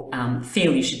people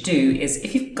feel you should do is,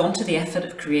 if you've gone to the effort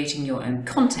of creating your own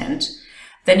content,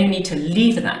 then you need to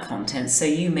lever that content so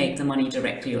you make the money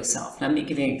directly yourself. Let me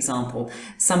give you an example.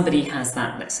 Somebody has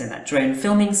that, let's say that drone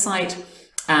filming site,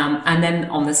 and then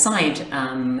on the side,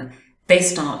 they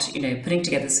start, putting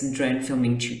together some drone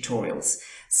filming tutorials.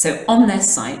 So on their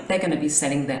site, they're going to be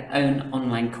selling their own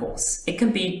online course. It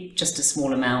can be just a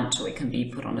small amount, or it can be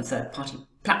put on a third-party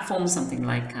platform, something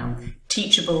like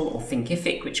Teachable or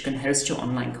Thinkific, which can host your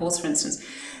online course, for instance.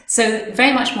 So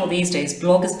very much more these days,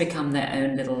 bloggers become their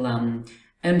own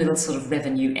little sort of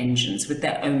revenue engines with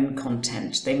their own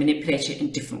content. They manipulate it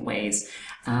in different ways.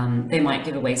 They might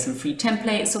give away some free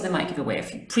templates, or they might give away a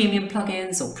few premium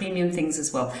plugins or premium things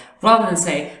as well, rather than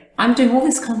say, I'm doing all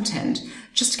this content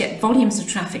just to get volumes of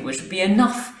traffic, which would be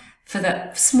enough for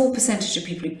that small percentage of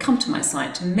people who come to my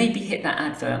site to maybe hit that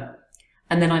advert,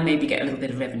 and then I maybe get a little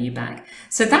bit of revenue back.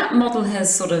 So that model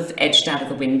has sort of edged out of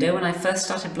the window. When I first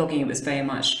started blogging, it was very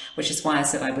much, which is why I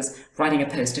said I was writing a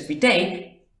post every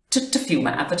day to fuel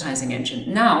that advertising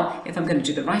engine. Now, if I'm going to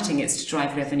do the writing, it's to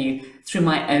drive revenue through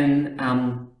my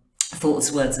own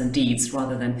thoughts, words and deeds,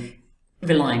 rather than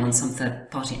relying on some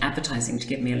third-party advertising to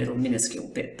give me a little minuscule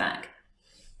bit back.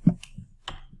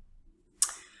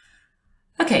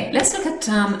 Okay, let's look at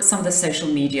some of the social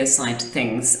media side of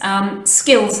things.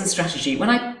 Skills and strategy. When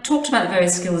I talked about the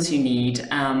various skills you need,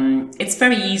 it's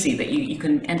very easy that you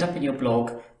can end up in your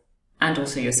blog and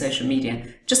also your social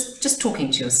media just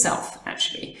talking to yourself,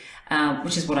 actually,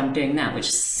 which is what I'm doing now,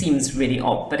 which seems really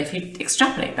odd. But if you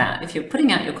extrapolate that, if you're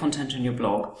putting out your content on your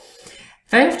blog,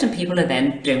 very often people are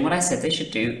then doing what I said they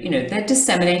should do. They're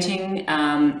disseminating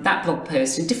that blog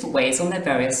post in different ways on their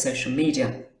various social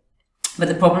media. But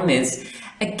the problem is,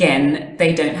 again,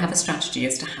 they don't have a strategy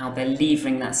as to how they're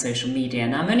levering that social media.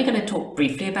 Now, I'm only going to talk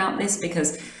briefly about this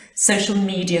because social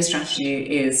media strategy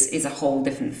is a whole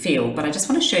different field, but I just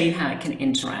want to show you how it can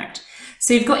interact.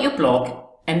 So you've got your blog.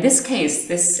 In this case,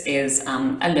 this is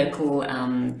a local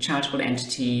charitable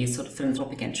entity, sort of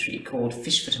philanthropic entity called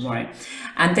Fish for Tomorrow,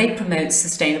 and they promote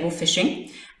sustainable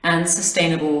fishing and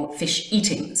sustainable fish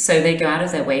eating. So they go out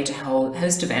of their way to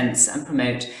host events and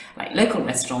promote like local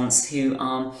restaurants who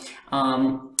are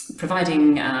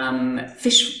providing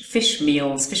fish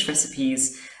meals, fish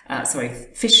recipes,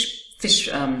 fish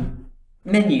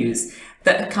menus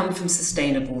that come from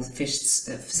sustainable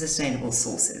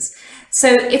sources. So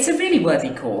it's a really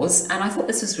worthy cause, and I thought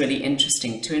this was really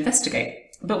interesting to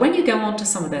investigate. But when you go on to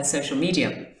some of their social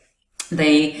media,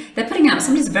 they're putting out,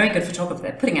 somebody's a very good photographer,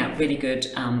 they're putting out really good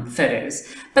photos,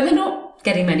 but they're not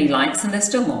getting many likes, and there's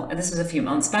still more. And this was a few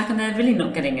months back, and they're really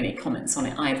not getting any comments on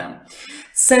it either.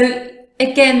 So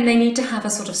again, they need to have a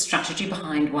sort of strategy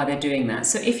behind why they're doing that.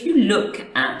 So if you look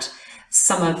at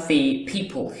some of the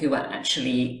people who are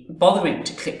actually bothering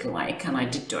to click like, and I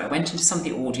went into some of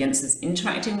the audiences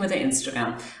interacting with their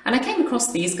Instagram, and I came across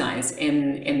these guys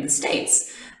in the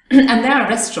States. And they're a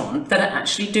restaurant that are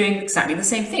actually doing exactly the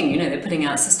same thing. They're putting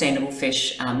out sustainable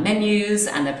fish menus,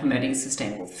 and they're promoting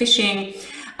sustainable fishing.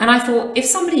 And I thought, if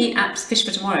somebody at Fish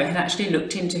for Tomorrow had actually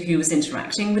looked into who was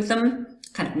interacting with them,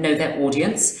 kind of know their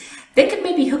audience, they could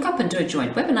maybe hook up and do a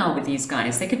joint webinar with these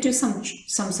guys. They could do some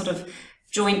sort of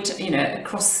joint,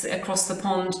 across the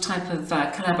pond type of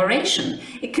collaboration.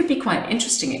 It could be quite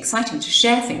interesting, exciting to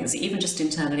share things, even just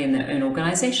internally in their own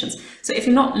organizations. So if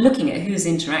you're not looking at who's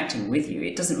interacting with you,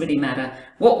 it doesn't really matter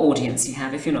what audience you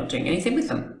have if you're not doing anything with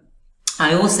them.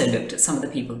 I also looked at some of the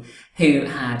people who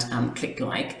had clicked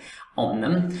like on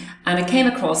them, and I came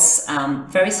across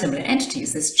very similar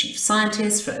entities. This chief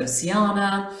scientist for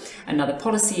Oceana, another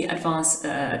policy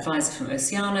advisor from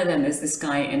Oceana, then there's this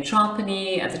guy in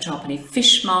Trapani at the Trapani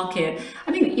fish market.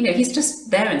 I mean, he's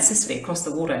just there in Sicily across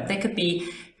the water. There could be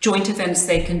joint events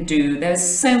they can do. There's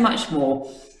so much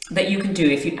more that you can do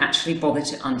if you actually bother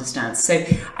to understand. So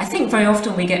I think very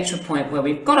often we get to a point where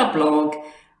we've got a blog,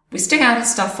 we stick out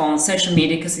stuff on social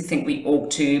media because we think we ought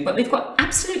to, but we've got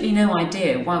absolutely no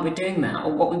idea why we're doing that,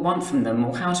 or what we want from them,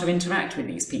 or how to interact with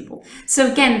these people. So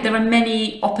again, there are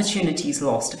many opportunities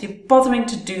lost. If you're bothering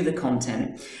to do the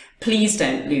content, please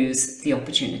don't lose the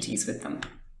opportunities with them.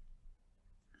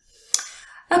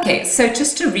 Okay, so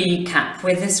just to recap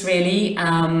with this really,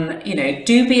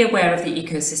 do be aware of the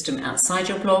ecosystem outside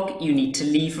your blog. You need to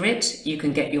lever it. You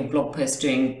can get your blog post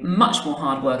doing much more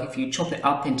hard work if you chop it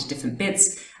up into different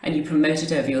bits and you promote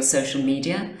it over your social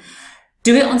media.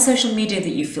 Do it on social media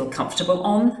that you feel comfortable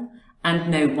on and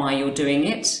know why you're doing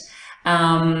it.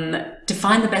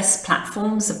 Define the best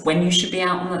platforms of when you should be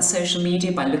out on that social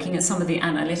media by looking at some of the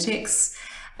analytics.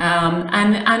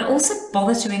 And also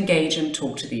bother to engage and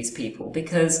talk to these people,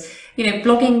 because, you know,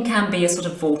 blogging can be a sort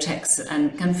of vortex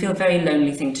and can feel a very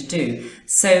lonely thing to do.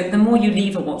 So the more you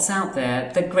leave of what's out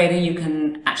there, the greater you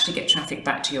can actually get traffic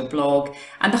back to your blog,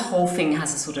 and the whole thing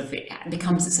has a sort of, it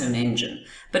becomes its own engine.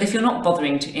 But if you're not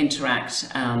bothering to interact,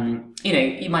 you know,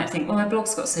 you might think, well, my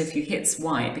blog's got so few hits.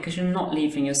 Why? Because you're not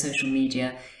leaving your social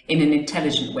media in an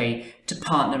intelligent way to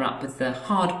partner up with the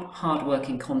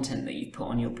hard-working content that you put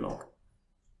on your blog.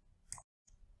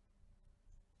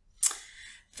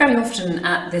 Very often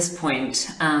at this point,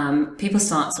 people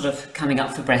start sort of coming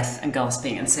up for breath and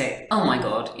gasping and say, oh my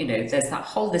God, you know, there's that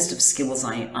whole list of skills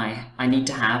I need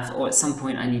to have, or at some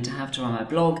point I need to have to run my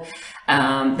blog.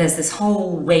 There's this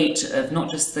whole weight of not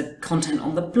just the content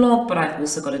on the blog, but I've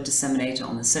also got to disseminate it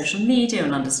on the social media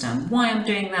and understand why I'm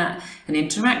doing that and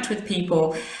interact with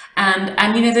people.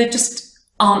 And you know, there just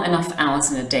aren't enough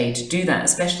hours in a day to do that,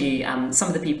 especially some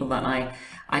of the people that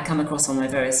I come across on my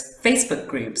various Facebook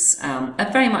groups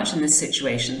are very much in this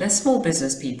situation. They're small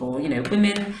business people, you know,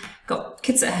 women, got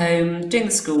kids at home, doing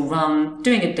the school run,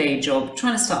 doing a day job,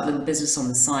 trying to start a little business on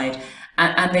the side.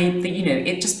 And they you know,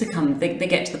 it just becomes, they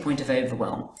get to the point of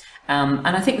overwhelm. And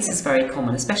I think this is very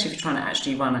common, especially if you're trying to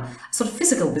actually run a sort of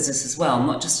physical business as well,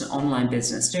 not just an online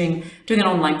business. Doing an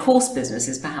online course business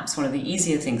is perhaps one of the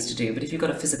easier things to do, but if you've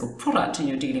got a physical product and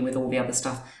you're dealing with all the other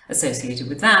stuff associated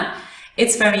with that,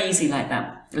 it's very easy. Like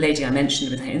that lady I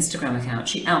mentioned with her Instagram account,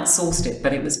 she outsourced it,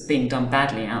 but it was being done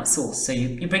badly outsourced. So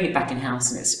you bring it back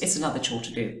in-house and it's another chore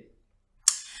to do.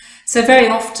 So very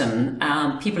often,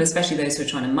 people, especially those who are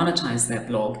trying to monetize their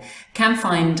blog, can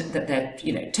find that they're,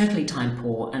 you know, totally time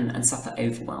poor and suffer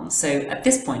overwhelm. So at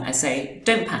this point, I say,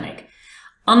 don't panic.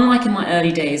 Unlike in my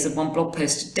early days of one blog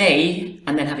post a day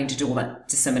and then having to do all that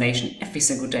dissemination every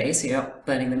single day, so you're up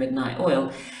burning the midnight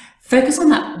oil, focus on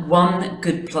that one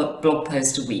good blog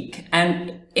post a week.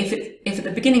 And if at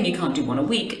the beginning you can't do one a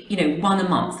week, you know, one a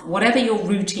month, whatever your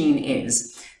routine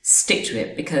is, stick to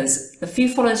it, because the few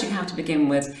followers you have to begin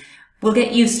with will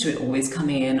get used to it always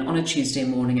coming in on a Tuesday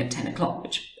morning at 10 o'clock,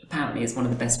 which apparently is one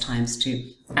of the best times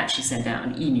to actually send out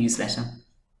an e-newsletter.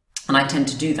 And I tend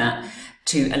to do that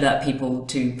to alert people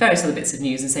to various other bits of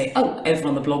news and say, oh, over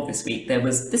on the blog this week, there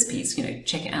was this piece, you know,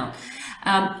 check it out.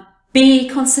 Be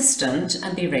consistent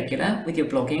and be regular with your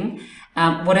blogging,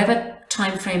 whatever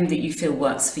time frame that you feel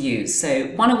works for you. So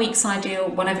one a week's ideal,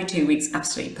 one every 2 weeks,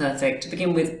 absolutely perfect. To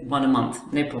begin with, one a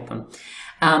month, no problem.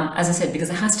 As I said,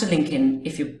 because it has to link in,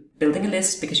 if you're building a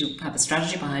list, because you have a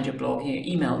strategy behind your blog, your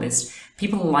email list,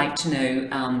 people like to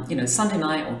know, you know, Sunday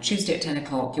night or Tuesday at 10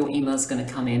 o'clock, your email is going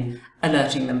to come in,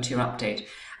 alerting them to your update.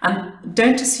 And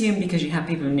don't assume because you have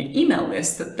people in your email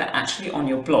list that they're actually on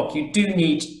your blog. You do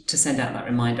need to send out that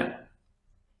reminder.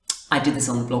 I did this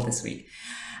on the blog this week.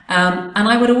 And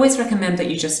I would always recommend that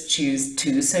you just choose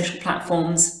 2 social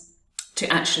platforms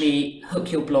to actually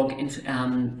hook your blog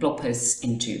posts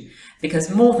into, because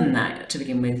more than that, to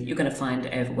begin with, you're going to find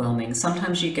it overwhelming.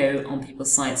 Sometimes you go on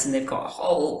people's sites and they've got a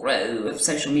whole row of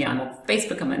social media. I'm on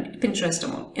Facebook, I'm on Pinterest,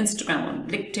 I'm on Instagram, I'm on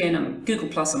LinkedIn, I'm on Google+,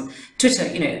 I'm on Twitter,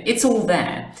 you know, it's all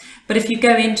there. But if you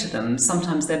go into them,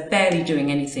 sometimes they're barely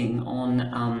doing anything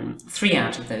on 3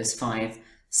 out of those 5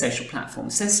 social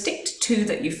platforms. So stick to 2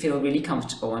 that you feel really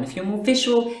comfortable. And if you're more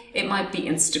visual, it might be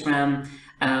Instagram,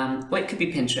 or it could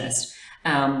be Pinterest.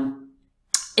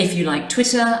 If you like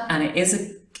Twitter, and it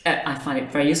is I find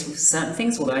it very useful for certain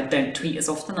things, although I don't tweet as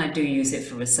often, I do use it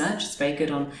for research. It's very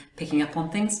good on picking up on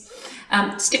things.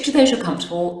 Stick to those you're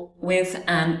comfortable with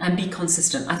and be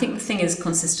consistent. I think the thing is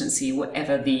consistency,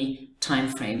 whatever the time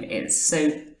frame is.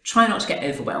 So try not to get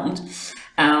overwhelmed.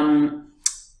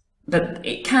 But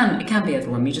it can be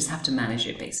overwhelming. You just have to manage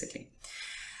it, basically.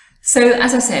 So,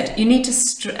 as I said, you need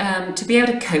to be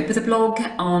able to cope with a blog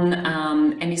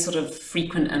on any sort of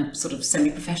frequent and sort of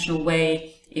semi-professional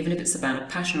way. Even if it's about a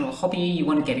passion or a hobby, you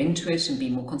want to get into it and be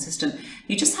more consistent.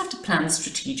 You just have to plan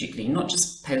strategically, not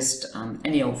just post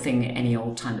any old thing at any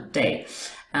old time of day.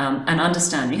 And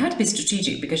understand you have to be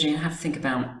strategic, because you have to think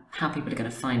about how people are going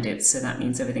to find it. So that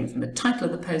means everything from the title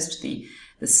of the post to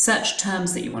the search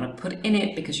terms that you want to put in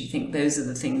it, because you think those are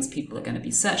the things people are going to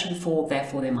be searching for.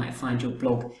 Therefore, they might find your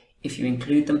blog if you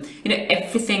include them. You know,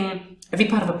 every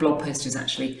part of a blog post is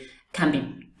actually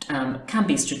can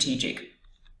be strategic.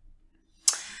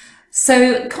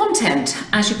 So content,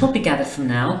 as you probably gathered from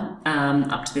now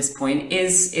up to this point,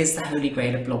 is the holy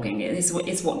grail of blogging.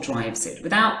 It's what drives it.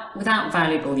 Without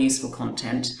valuable, useful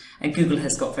content, and Google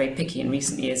has got very picky in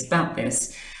recent years about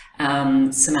this,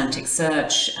 semantic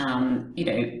search, you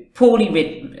know, poorly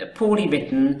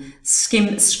written,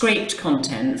 scraped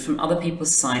content from other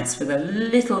people's sites with a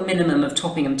little minimum of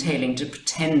topping and tailing to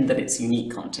pretend that it's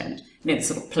unique content. You know, it's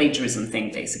sort of plagiarism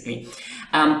thing, basically.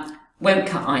 Won't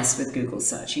cut ice with Google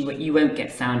search. You won't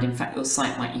get found. In fact, your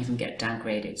site might even get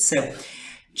downgraded. So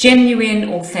genuine,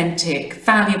 authentic,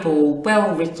 valuable,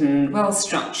 well-written,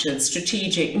 well-structured,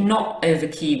 strategic, not over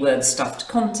keyword stuffed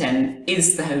content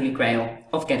is the holy grail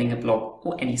of getting a blog,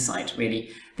 or any site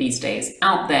really these days,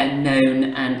 out there, known,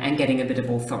 and getting a bit of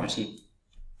authority.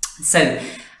 So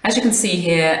as you can see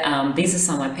here, these are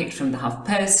some I picked from the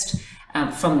HuffPost,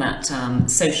 from that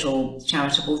social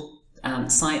charitable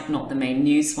site, not the main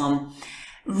news one.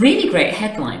 Really great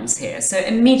headlines here. So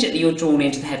immediately you're drawn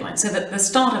into the headline. So that the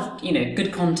start of, you know,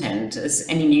 good content, as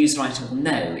any news writer will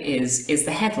know, is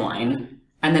the headline,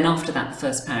 and then after that the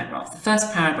first paragraph. The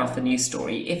first paragraph of the news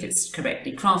story, if it's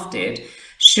correctly crafted,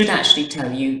 should actually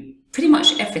tell you pretty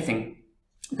much everything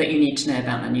that you need to know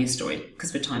about the news story,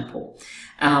 because we're time poor.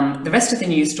 The rest of the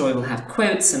news story will have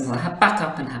quotes and will have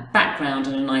backup and have background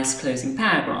and a nice closing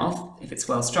paragraph if it's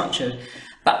well structured.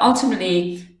 But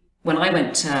ultimately, when I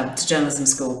went to journalism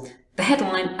school, the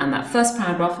headline and that first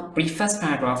paragraph, brief first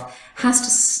paragraph, has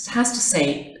to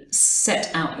say,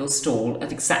 set out your stall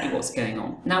of exactly what's going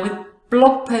on. Now with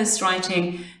blog post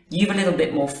writing, you have a little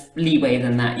bit more leeway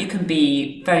than that. You can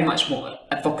be very much more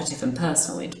evocative and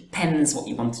personal. It depends what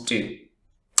you want to do.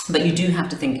 But you do have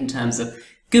to think in terms of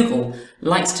Google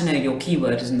likes to know your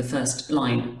keyword is in the first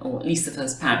line, or at least the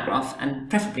first paragraph, and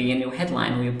preferably in your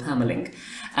headline or your permalink.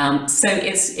 So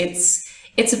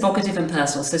it's evocative and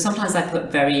personal. So sometimes I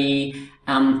put very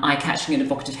eye-catching and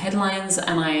evocative headlines,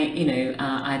 and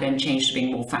I then change to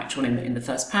being more factual in the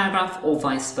first paragraph, or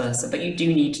vice versa. But you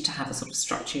do need to have a sort of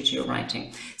structure to your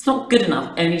writing. It's not good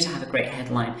enough only to have a great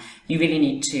headline. You really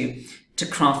need to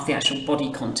craft the actual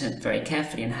body content very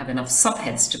carefully and have enough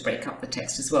subheads to break up the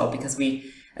text as well, because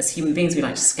we, as human beings, we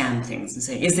like to scan things and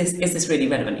say, is this really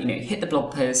relevant? You know, hit the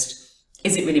blog post.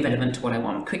 Is it really relevant to what I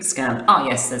want? Quick scan. Oh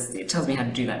yes, it tells me how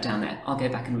to do that down there. I'll go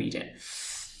back and read it.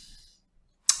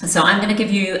 So I'm going to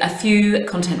give you a few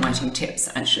content writing tips,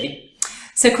 actually.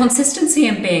 So consistency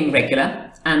in being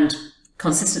regular, and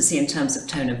consistency in terms of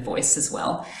tone of voice as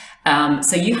well.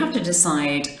 So you have to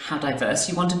decide how diverse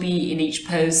you want to be in each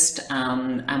post,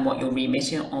 and what your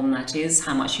remit on that is,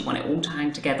 how much you want it all to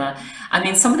hang together. I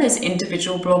mean, some of those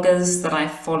individual bloggers that I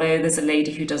follow, there's a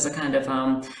lady who does a kind of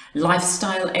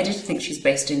lifestyle edit. I think she's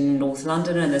based in North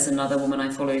London, and there's another woman I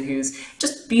follow who's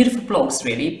just beautiful blogs,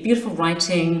 really, beautiful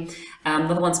writing.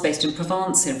 Another one's based in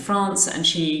Provence in France, and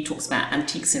she talks about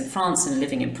antiques in France and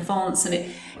living in Provence,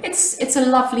 and it's a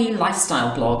lovely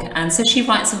lifestyle blog, and so she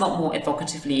writes a lot more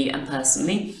evocatively and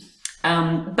personally,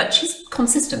 but she's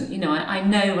consistent. You know, I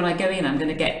know when I go in I'm going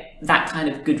to get that kind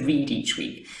of good read each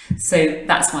week, so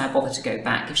that's why I bother to go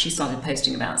back. If she started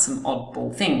posting about some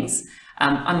oddball things,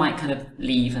 I might kind of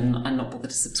leave and not bother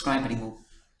to subscribe anymore.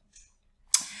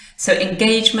 So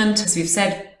engagement, as we've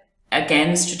said,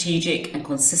 again, strategic and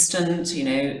consistent. You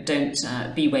know, don't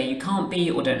be where you can't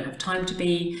be or don't have time to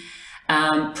be.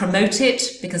 Promote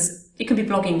it, because you can be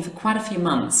blogging for quite a few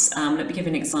months. Let me give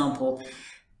you an example.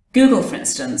 Google, for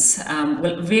instance,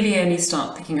 will really only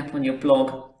start picking up on your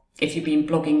blog if you've been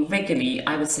blogging regularly,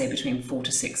 I would say between 4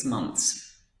 to 6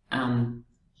 months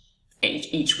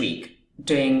each week,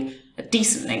 doing a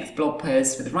decent length blog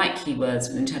post with the right keywords,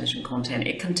 with intelligent content.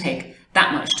 It can take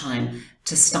that much time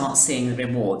to start seeing the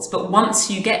rewards. But once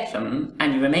you get them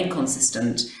and you remain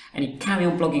consistent and you carry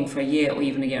on blogging for a year or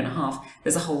even a year and a half,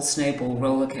 there's a whole snowball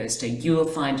roller coaster. You will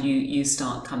find you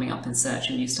start coming up in search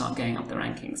and you start going up the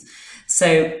rankings.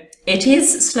 So it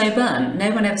is slow burn.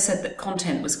 No one ever said that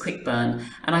content was quick burn.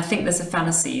 And I think there's a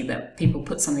fallacy that people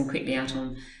put something quickly out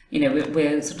on, you know,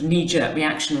 we're sort of knee-jerk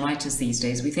reaction writers these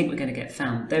days. We think we're going to get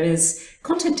found.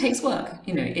 Content takes work,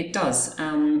 you know, it does.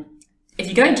 If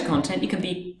you go into content, you can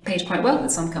be paid quite well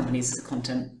with some companies as a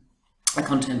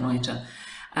content writer.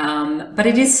 But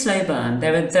it is slow burn.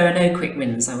 There are no quick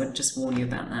wins. I would just warn you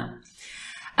about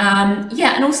that.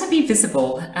 Yeah, and also be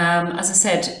visible. As I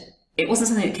said, it wasn't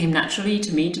something that came naturally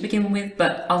to me to begin with,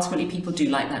 but ultimately people do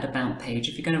like that about page.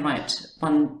 If you're going to write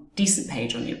one decent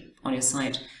page on your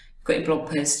site, you've got your blog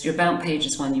post, your about page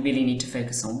is one you really need to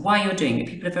focus on. Why you're doing it.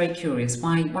 People are very curious.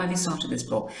 Why have you started this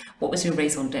blog? What was your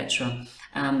raison d'etre?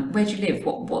 Where do you live?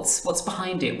 What's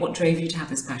behind it? What drove you to have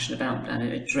this passion about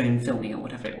drone filming or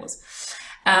whatever it was?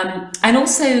 And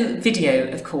also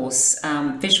video, of course.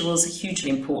 Visuals are hugely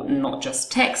important, not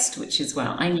just text, which is where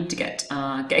I need to get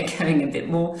going a bit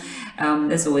more.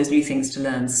 There's always new things to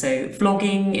learn. So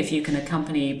vlogging, if you can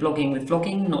accompany blogging with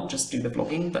vlogging, not just do the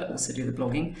vlogging, but also do the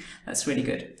blogging, that's really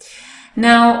good.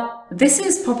 Now, this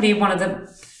is probably one of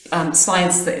the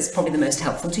slides that is probably the most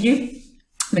helpful to you,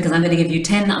 because I'm going to give you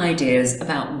 10 ideas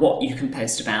about what you can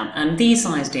post about. And these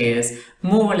ideas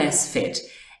more or less fit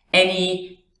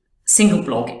any single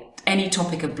blog, any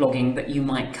topic of blogging that you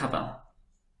might cover.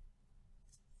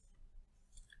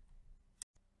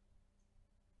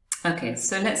 Okay,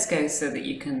 so let's go so that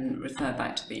you can refer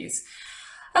back to these.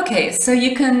 Okay, so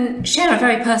you can share a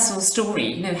very personal story,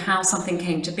 you know, how something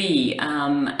came to be, you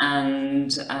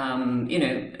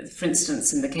know, for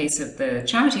instance, in the case of the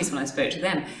charities when I spoke to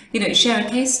them, you know, share a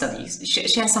case study,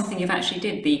 share something you've actually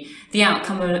did, the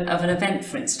outcome of an event,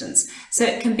 for instance. So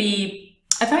it can be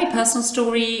a very personal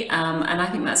story, and I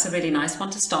think that's a really nice one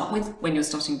to start with when you're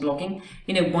starting blogging.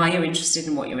 You know, why you're interested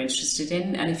in what you're interested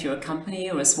in, and if you're a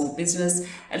company or a small business,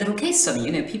 a little case study.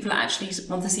 You know, people actually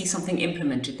want to see something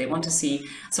implemented. They want to see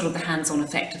sort of the hands-on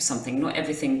effect of something, not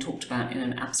everything talked about in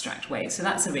an abstract way. So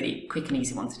that's a really quick and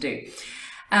easy one to do.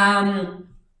 5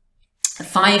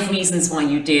 reasons why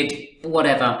you did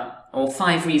whatever, or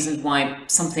 5 reasons why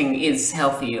something is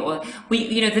healthy, or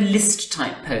you know, the list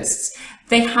type posts.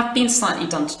 They have been slightly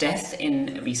done to death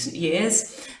in recent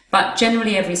years, but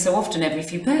generally every so often, every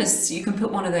few posts, you can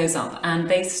put one of those up, and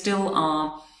they still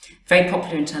are very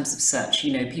popular in terms of search.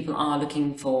 You know, people are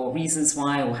looking for reasons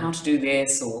why, or how to do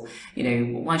this, or, you know,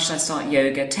 why should I start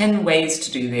yoga? 10 ways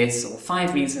to do this, or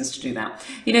 5 reasons to do that.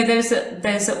 You know, those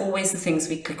are always the things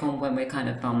we click on when we're kind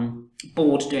of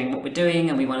bored doing what we're doing,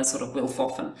 and we want to sort of wilf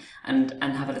off and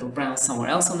have a little browse somewhere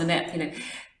else on the net. You know,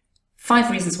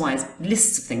 5 reasons why,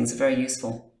 lists of things are very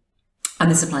useful. And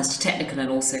this applies to technical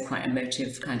and also quite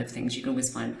emotive kind of things. You can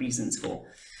always find reasons for.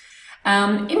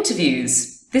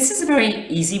 Interviews. This is a very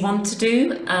easy one to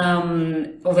do,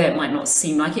 although it might not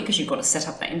seem like it because you've got to set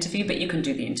up that interview, but you can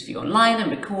do the interview online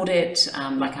and record it,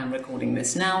 like I'm recording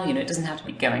this now. You know, it doesn't have to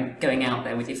be going out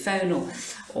there with your phone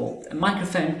or a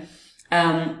microphone.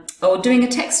 Or doing a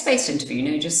text-based interview, you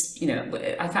know, just, you know,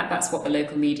 in fact, that's what the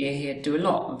local media here do a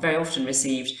lot. I've very often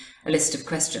received a list of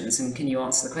questions, and can you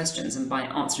answer the questions? And by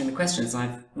answering the questions,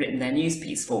 I've written their news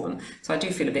piece for them. So I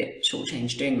do feel a bit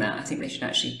shortchanged doing that. I think they should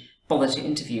actually bother to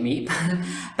interview me.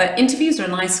 But interviews are a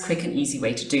nice, quick and easy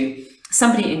way to do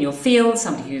somebody in your field,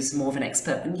 somebody who's more of an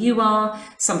expert than you are,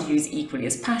 somebody who's equally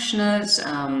as passionate.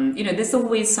 You know, there's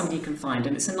always somebody you can find,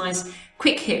 and it's a nice,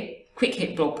 quick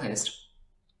hit blog post.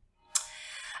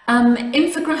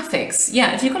 Infographics,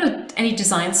 yeah, if you've got any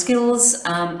design skills,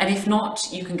 and if not,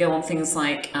 you can go on things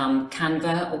like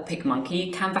Canva or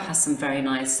PicMonkey. Canva has some very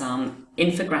nice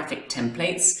infographic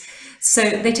templates. So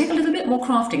they take a little bit more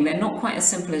crafting. They're not quite as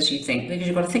simple as you think, because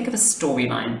you've got to think of a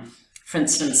storyline. For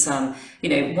instance, you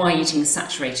know, why eating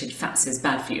saturated fats is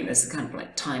bad for you. There's a kind of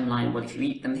like timeline. Well, if you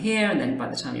eat them here, and then by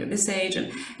the time you're this age,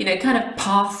 and, you know, kind of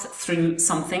path through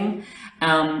something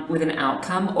with an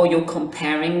outcome, or you're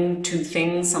comparing two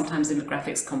things. Sometimes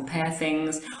infographics compare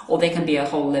things, or they can be a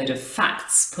whole load of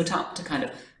facts put up to kind of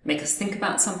make us think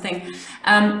about something.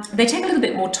 They take a little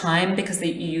bit more time because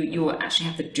you actually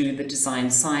have to do the design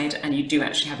side, and you do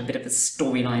actually have a bit of a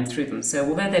storyline through them. So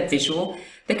although they're visual,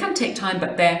 they can take time,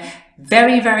 but they're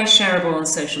very, very shareable on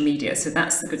social media. So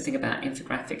that's the good thing about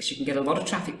infographics. You can get a lot of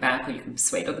traffic back, or you can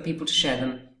persuade other people to share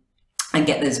them and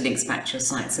get those links back to your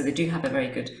site. So they do have a very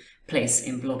good place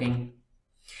in blogging.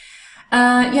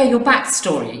 Yeah, your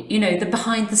backstory, you know, the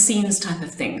behind the scenes type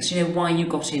of things, you know, why you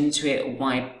got into it, or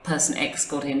why person X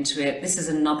got into it. This is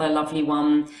another lovely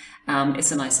one.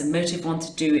 It's a nice emotive one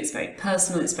to do. It's very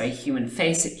personal. It's very human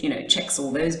face. It, you know, checks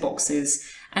all those boxes.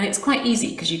 And it's quite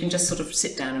easy because you can just sort of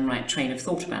sit down and write train of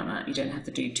thought about that. You don't have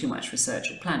to do too much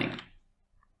research or planning.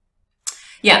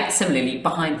 Yeah, similarly,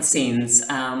 behind the scenes,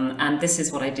 and this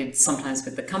is what I did sometimes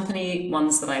with the company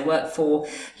ones that I work for.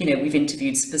 You know, we've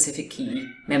interviewed specific key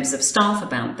members of staff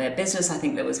about their business. I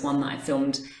think there was one that I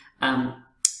filmed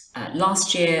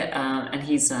last year, and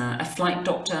he's a flight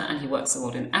doctor, and he works a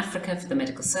lot in Africa for the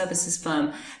medical services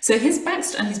firm. So his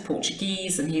backstory, and he's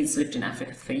Portuguese, and he's lived in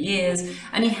Africa for years,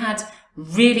 and he had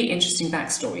really interesting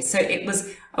backstory. So it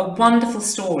was a wonderful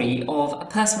story of a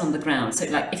person on the ground. So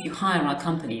like, if you hire our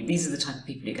company, these are the type of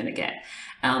people you're going to get.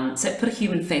 So it put a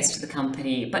human face to the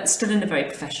company, but still in a very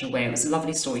professional way. It was a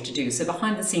lovely story to do. So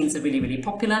behind the scenes are really, really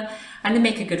popular, and they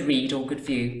make a good read or good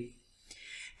view.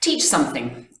 Teach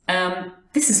something.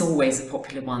 This is always a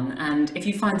popular one. And if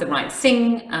you find the right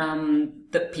thing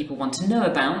that people want to know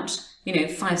about, you know,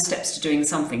 5 steps to doing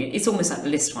something. It's almost like the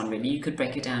list one, really. You could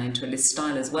break it down into a list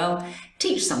style as well.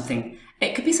 Teach something.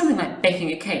 It could be something like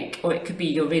baking a cake, or it could be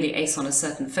you're really ace on a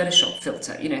certain Photoshop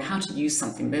filter, you know, how to use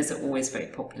something. Those are always very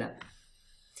popular.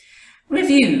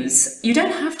 Reviews. You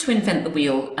don't have to invent the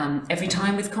wheel every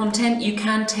time with content. You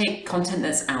can take content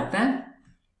that's out there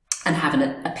and have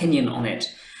an opinion on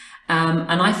it.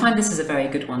 And I find this is a very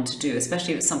good one to do,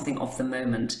 especially if it's something of the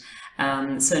moment.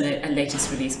 So a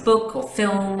latest release book or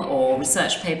film or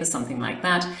research paper, something like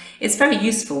that. It's very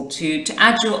useful to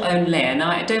add your own layer. Now,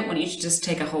 I don't want you to just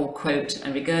take a whole quote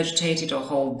and regurgitate it, or a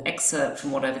whole excerpt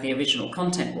from whatever the original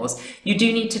content was. You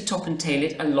do need to top and tail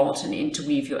it a lot and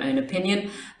interweave your own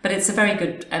opinion, but it's a very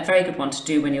good one to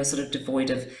do when you're sort of devoid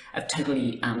of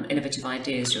totally innovative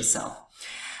ideas yourself.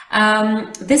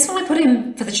 This one I put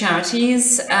in for the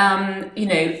charities, you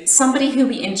know, somebody who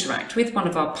we interact with, one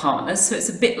of our partners, so it's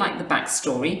a bit like the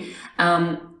backstory,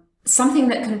 something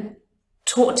that can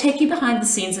take you behind the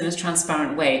scenes in a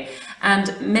transparent way.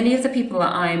 And many of the people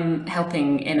that I'm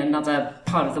helping in another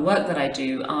part of the work that I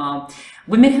do are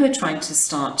women who are trying to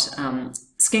start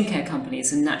skincare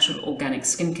companies and natural organic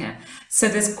skincare. So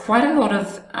there's quite a lot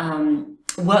of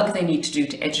work they need to do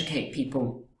to educate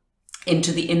people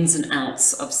into the ins and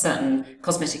outs of certain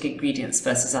cosmetic ingredients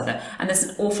versus other. And there's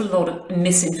an awful lot of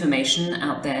misinformation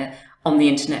out there on the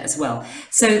internet as well.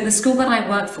 So the school that I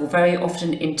work for very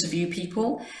often interview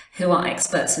people who are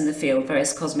experts in the field,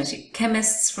 various cosmetic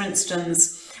chemists, for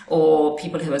instance, or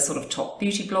people who are sort of top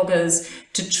beauty bloggers,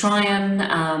 to try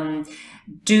and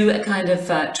do a kind of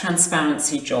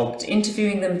transparency job,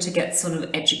 interviewing them to get sort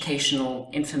of educational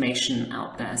information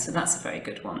out there. So that's a very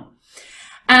good one.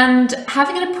 And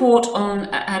having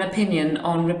an opinion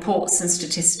on reports and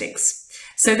statistics.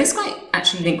 So this might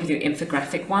actually link with your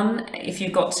infographic one. If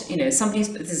you've got, you know, this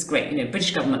is great, you know,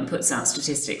 British government puts out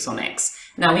statistics on X.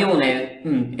 Now, we all know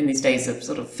in these days of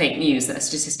sort of fake news that a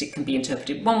statistic can be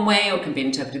interpreted one way or can be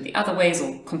interpreted the other ways,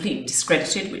 or completely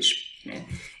discredited, which, you know,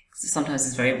 sometimes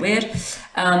is very weird.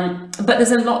 But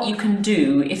there's a lot you can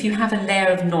do if you have a layer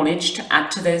of knowledge to add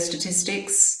to those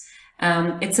statistics.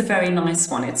 It's a very nice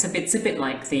one. It's a bit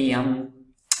like the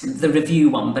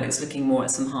review one, but it's looking more at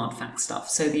some hard fact stuff.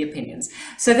 So the opinions.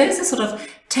 So those are sort of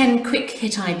 10 quick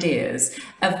hit ideas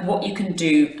of what you can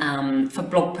do for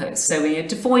blog posts. So when you're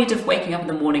devoid of waking up in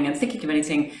the morning and thinking of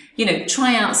anything, you know,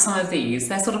 try out some of these.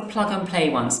 They're sort of plug and play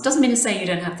ones. Doesn't mean to say you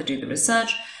don't have to do the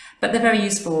research, but they're very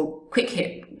useful, quick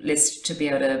hit list to be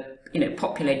able to, you know,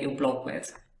 populate your blog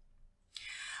with.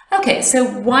 Okay, so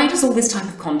why does all this type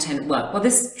of content work? Well,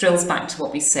 this drills back to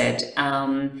what we said.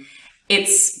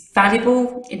 It's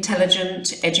valuable,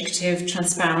 intelligent, educative,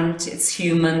 transparent, it's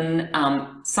human.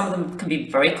 Some of them can be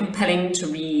very compelling to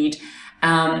read.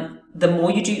 The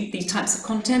more you do these types of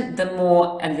content, the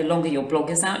more and the longer your blog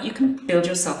is out, you can build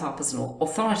yourself up as an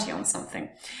authority on something.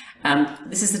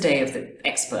 This is the day of the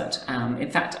expert.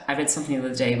 In fact, I read something the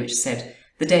other day which said,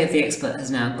 the day of the expert has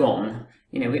now gone.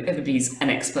 You know, everybody's an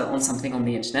expert on something on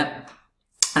the internet.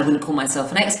 I wouldn't call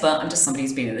myself an expert. I'm just somebody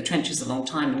who's been in the trenches a long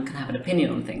time and can have an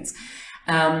opinion on things.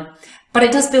 But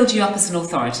it does build you up as an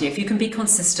authority. If you can be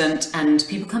consistent and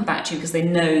people come back to you because they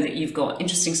know that you've got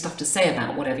interesting stuff to say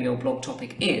about whatever your blog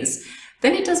topic is,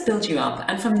 then it does build you up.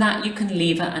 And from that, you can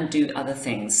lever and do other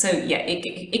things. So yeah,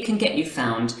 it can get you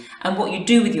found. And what you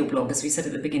do with your blog, as we said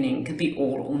at the beginning, can be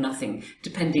all or nothing,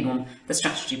 depending on the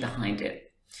strategy behind it.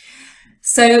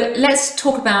 So let's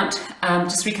talk about,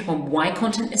 just recap on why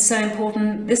content is so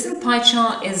important. This little pie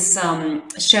chart is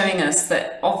showing us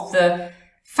that of the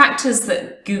factors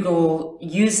that Google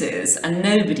uses, and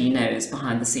nobody knows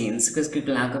behind the scenes because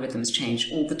Google algorithms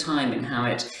change all the time in how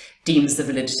it deems the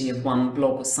validity of one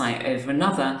blog or site over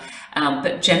another.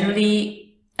 But generally,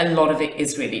 a lot of it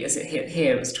is really, as it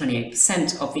here, it was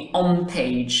 28% of the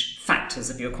on-page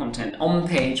factors of your content.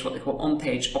 On-page, what they call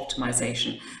on-page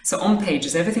optimization. So on-page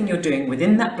is everything you're doing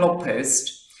within that blog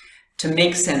post to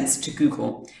make sense to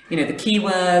Google. You know, the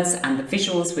keywords and the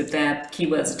visuals with their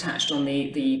keywords attached on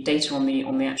the data on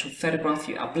the actual photograph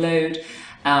you upload,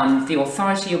 the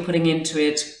authority you're putting into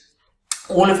it,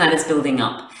 all of that is building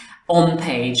up.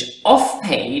 On-page,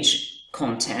 off-page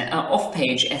content,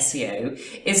 off-page SEO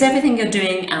is everything you're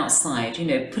doing outside, you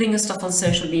know, putting your stuff on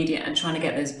social media and trying to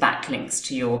get those backlinks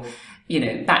to your, you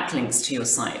know, backlinks to your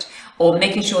site, or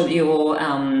making sure that your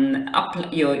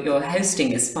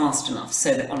hosting is fast enough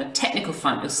so that on a technical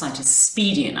front, your site is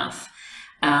speedy enough.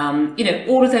 You know,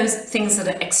 all of those things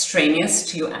that are extraneous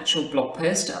to your actual blog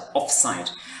post are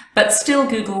offsite. But still,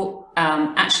 Google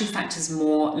actually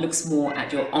looks more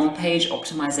at your on-page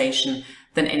optimization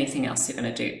than anything else you're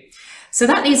going to do. So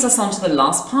that leads us on to the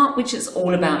last part, which is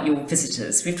all about your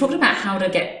visitors. We've talked about how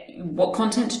to what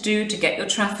content to do to get your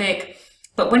traffic,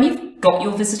 but when you've got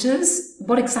your visitors,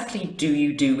 what exactly do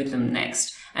you do with them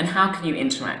next? And how can you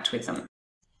interact with them?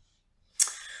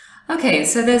 Okay,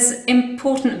 so there's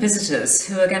important visitors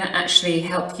who are going to actually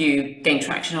help you gain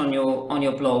traction on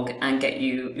your blog and get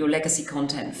your legacy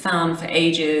content found for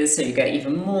ages, so you get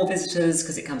even more visitors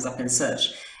because it comes up in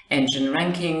search engine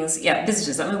rankings. Yeah,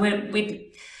 visitors. I mean,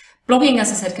 blogging, as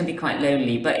I said, can be quite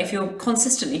lonely, but if you're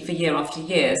consistently for year after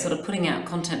year sort of putting out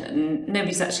content and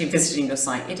nobody's actually visiting your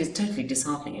site, it is totally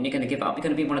disheartening and you're going to give up. You're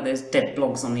going to be one of those dead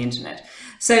blogs on the internet.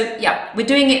 So yeah, we're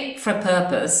doing it for a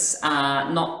purpose,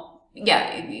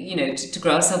 to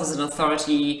grow ourselves as an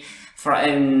authority for our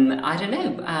own, I don't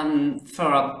know,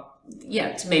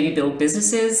 to maybe build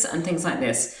businesses and things like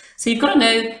this. So you've got to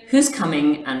know who's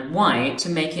coming and why to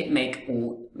make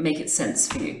it sense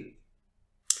for you.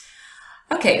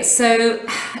 Okay, so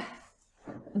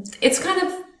it's kind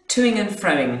of toing and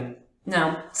froing.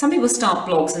 Now, some people start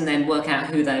blogs and then work out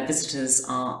who their visitors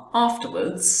are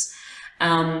afterwards.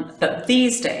 But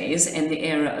these days, in the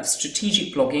era of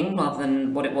strategic blogging, rather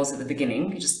than what it was at the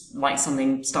beginning, you just like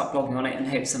something, start blogging on it and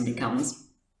hope somebody comes.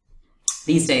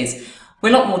 These days, we're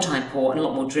a lot more time poor and a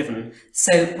lot more driven.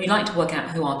 So we like to work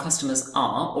out who our customers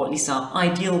are, or at least our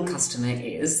ideal customer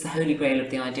is, the holy grail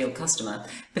of the ideal customer,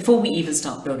 before we even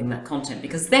start building that content,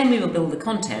 because then we will build the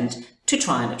content to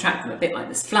try and attract them. A bit like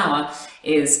this flower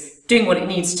is doing what it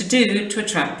needs to do to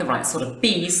attract the right sort of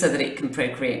bee so that it can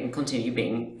procreate and continue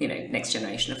being, next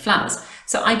generation of flowers.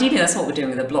 So ideally, that's what we're doing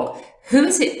with a blog. Who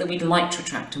is it that we'd like to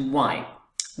attract and why?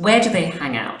 Where do they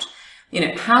hang out?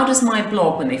 How does my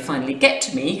blog, when they finally get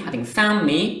to me, having found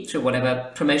me through whatever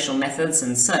promotional methods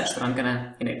and search that I'm going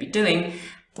to, be doing,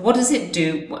 what does it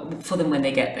do for them when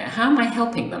they get there? How am I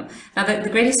helping them? Now, the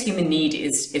greatest human need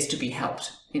is to be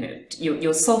helped.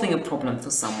 You're solving a problem for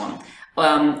someone.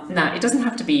 Now, it doesn't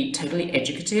have to be totally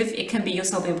educative. It can be you're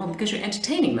solving a problem because you're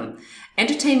entertaining them.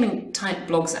 Entertainment type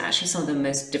blogs are actually some of the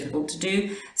most difficult to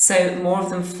do. So more of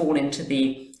them fall into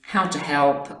the how to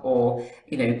help or,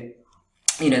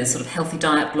 sort of healthy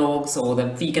diet blogs or the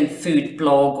vegan food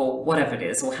blog or whatever it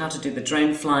is, or how to do the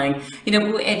drone flying.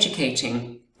 We're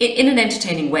educating in an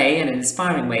entertaining way and an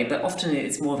inspiring way, but often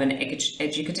it's more of an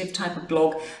educative type of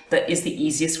blog that is the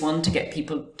easiest one to get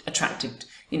people attracted,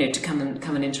 to come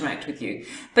and interact with you.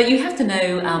 But you have to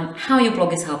know how your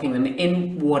blog is helping them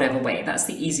in whatever way. That's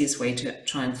the easiest way to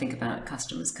try and think about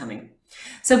customers coming.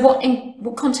 So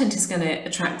what content is going to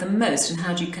attract them most, and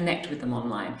how do you connect with them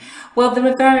online? Well, there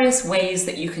are various ways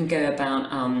that you can go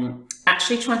about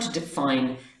actually trying to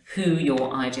define who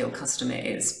your ideal customer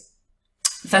is.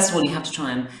 First of all, you have to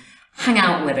try and hang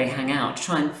out where they hang out,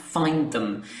 try and find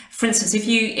them. For instance, if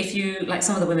you like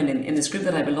some of the women in this group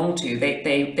that I belong to,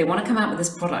 they want to come out with this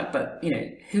product, but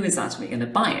who is ultimately going to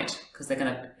buy it? Because they're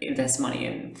going to invest money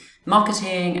in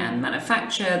marketing and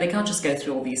manufacture. They can't just go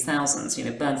through all these thousands,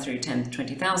 burn through 10,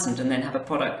 20,000 and then have a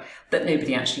product that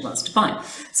nobody actually wants to buy.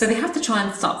 So they have to try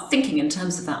and start thinking in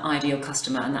terms of that ideal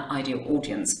customer and that ideal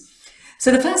audience.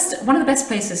 So one of the best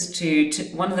things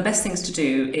to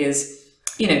do is,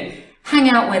 hang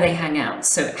out where they hang out.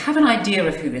 So have an idea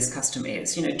of who this customer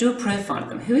is. Do a profile of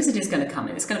them. Who is it is going to come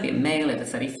in? It's going to be a male over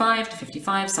 35 to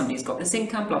 55. Somebody who's got this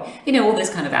income block. All this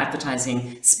kind of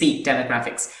advertising speak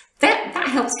demographics. That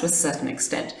helps to a certain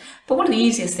extent. But one of the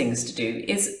easiest things to do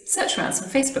is search around some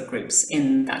Facebook groups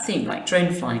in that theme, like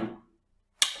drone flying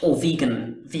or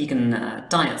vegan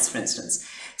diets, for instance.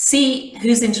 See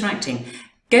who's interacting.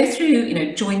 Go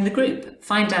through, join the group,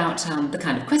 find out the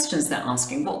kind of questions they're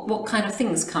asking, what kind of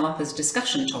things come up as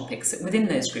discussion topics within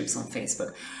those groups on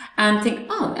Facebook, and think,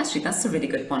 oh, actually, that's a really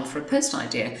good one for a post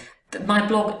idea. My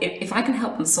blog, if I can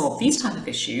help them solve these type of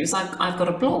issues, I've got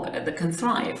a blog that can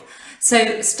thrive.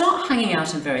 So start hanging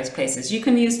out in various places. You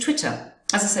can use Twitter.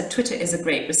 As I said, Twitter is a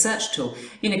great research tool.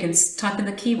 You can type in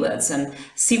the keywords and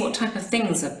see what type of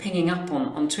things are pinging up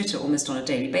on Twitter almost on a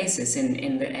daily basis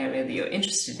in the area that you're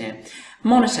interested in.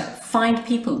 Monitor, find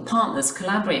people, partners,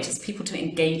 collaborators, people to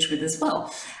engage with as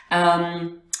well.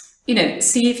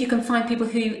 See if you can find people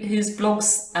whose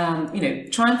blogs,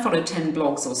 try and follow 10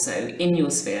 blogs or so in your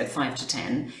sphere, 5 to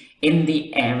 10, in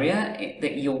the area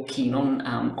that you're keen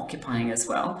on occupying as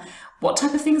well. What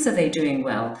type of things are they doing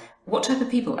well? What type of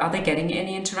people? Are they getting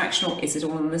any interaction, or is it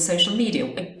all on the social media?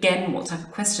 Again, what type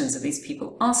of questions are these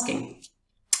people asking?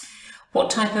 What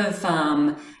type of,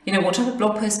 what type of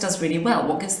blog post does really well?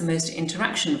 What gets the most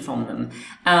interaction from them?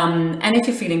 And if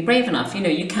you're feeling brave enough,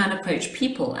 you can approach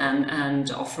people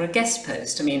and offer a guest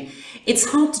post. I mean,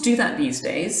 it's hard to do that these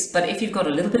days, but if you've got a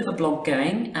little bit of a blog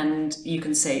going and you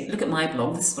can say, look at my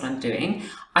blog, this is what I'm doing.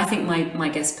 I think my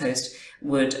guest post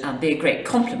would be a great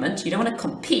compliment. You don't want to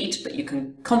compete, but you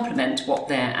can compliment what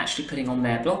they're actually putting on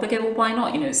their blog. They go, well, why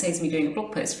not? It saves me doing a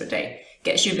blog post for a day.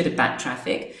 Gets you a bit of back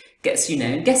traffic, gets you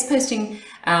known. Guest posting,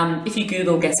 if you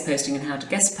Google guest posting and how to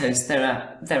guest post, there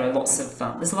are lots of,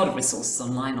 there's a lot of resources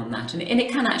online on that, and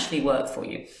it can actually work for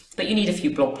you. But you need a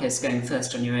few blog posts going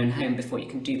first on your own home before you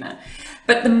can do that.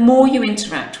 But the more you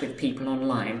interact with people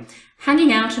online,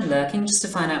 hanging out and lurking just to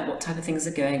find out what type of things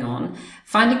are going on,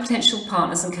 finding potential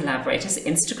partners and collaborators.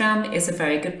 Instagram is a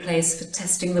very good place for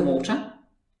testing the water.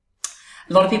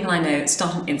 A lot of people I know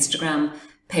start an Instagram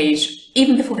page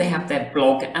even before they have their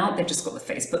blog out. They've just got the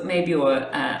Facebook maybe, or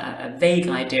a vague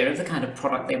idea of the kind of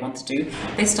product they want to do.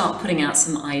 They start putting out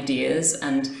some ideas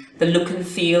and the look and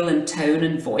feel and tone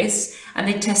and voice, and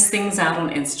they test things out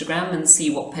on Instagram and see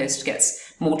what post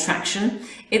gets more traction.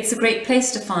 It's a great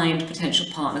place to find potential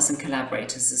partners and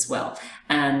collaborators as well,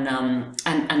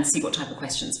 and see what type of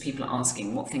questions people are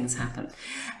asking, what things happen.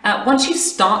 Once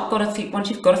you've got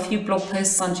a few blog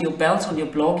posts under your belt on your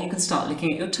blog, you can start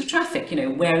looking at your traffic.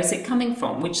 Where is it coming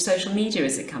from? Which social media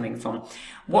is it coming from?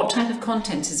 What type of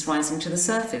content is rising to the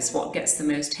surface? What gets the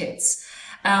most hits?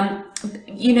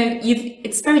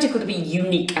 It's very difficult to be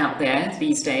unique out there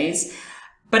these days.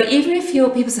 But even if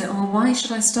people say, oh, why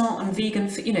should I start on vegan?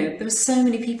 There are so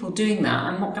many people doing that.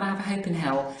 I'm not going to have a hope in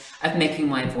hell of making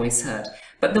my voice heard.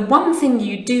 But the one thing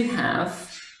you do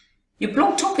have, your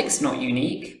blog topic's not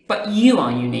unique, but you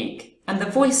are unique. And the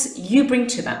voice you bring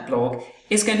to that blog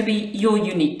is going to be your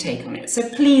unique take on it. So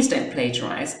please don't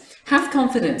plagiarize. Have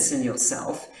confidence in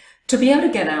yourself to be able to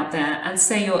get out there and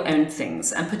say your own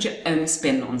things and put your own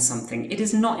spin on something. It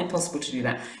is not impossible to do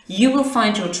that. You will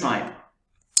find your tribe.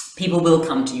 People will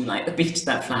come to you like the bee to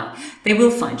that flower. They will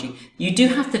find you. You do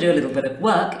have to do a little bit of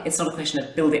work. It's not a question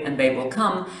of build it and they will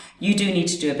come. You do need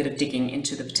to do a bit of digging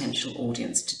into the potential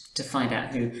audience to find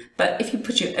out who. But if you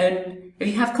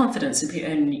have confidence and put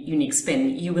your own unique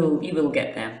spin, you will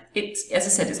get there. It's, as I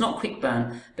said, it's not a quick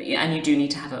burn, but you do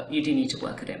need to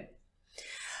work at it.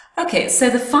 Okay, so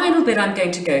the final bit I'm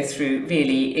going to go through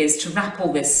really is to wrap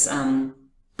all this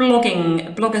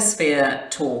blogosphere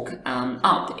talk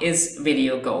up is really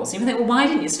your goals. You think, well, why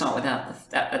didn't you start with that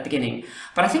at the beginning?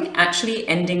 But I think actually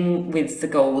ending with the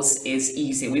goals is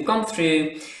easier. We've gone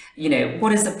through,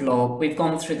 what is a blog? We've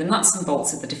gone through the nuts and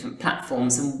bolts of the different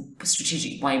platforms and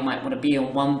strategic why you might want to be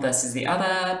on one versus the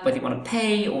other, whether you want to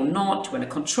pay or not, do you want to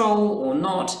control or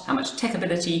not, how much tech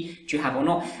ability do you have or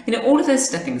not, all of those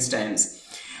stepping stones.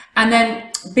 And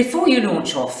then before you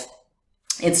launch off,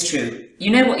 it's true. You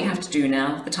know what you have to do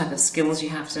now, the type of skills you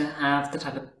have to have, the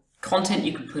type of content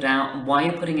you can put out, and why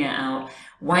you're putting it out,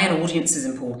 why an audience is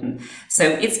important. So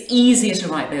it's easier to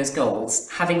write those goals,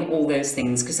 having all those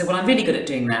things, because I'm really good at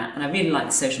doing that, and I really like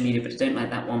the social media, but I don't like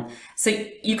that one. So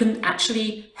you can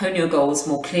actually hone your goals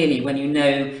more clearly when you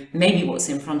know maybe what's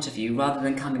in front of you, rather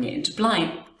than coming into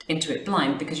it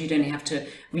blind, because you'd only have to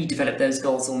redevelop those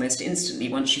goals almost instantly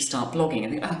once you start blogging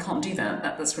and think, oh, I can't do that.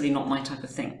 That's really not my type of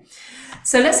thing.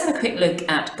 So let's have a quick look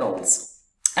at goals.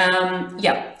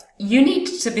 You need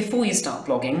to, before you start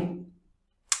blogging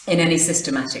in any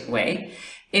systematic way,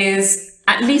 is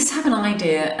at least have an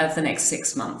idea of the next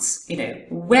 6 months.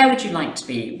 Where would you like to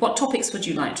be? What topics would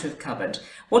you like to have covered?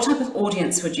 What type of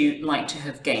audience would you like to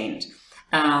have gained?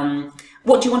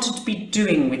 What do you want to be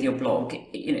doing with your blog?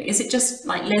 Is it just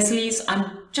like Leslie's?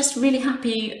 I'm just really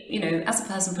happy, as a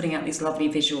person putting out these lovely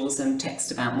visuals and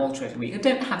text about Malta every week. I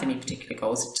don't have any particular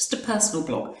goals, it's just a personal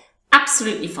blog.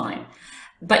 Absolutely fine.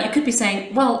 But you could be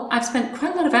saying, well, I've spent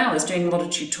quite a lot of hours doing a lot of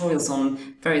tutorials on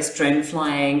various drone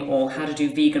flying or how to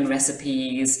do vegan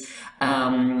recipes,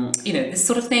 this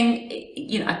sort of thing.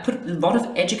 I put a lot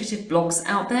of educative blog posts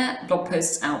out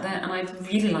there, and I'd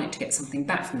really like to get something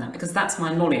back from that, because that's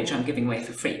my knowledge I'm giving away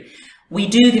for free. We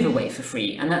do give away for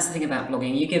free, and that's the thing about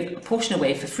blogging. You give a portion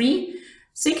away for free,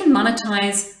 so you can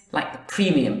monetize like the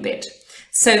premium bit.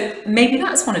 So maybe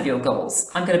that's one of your goals.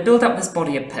 I'm going to build up this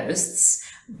body of posts,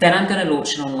 then I'm going to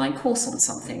launch an online course on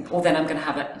something, or then I'm going to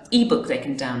have an ebook they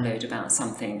can download about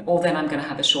something, or then I'm going to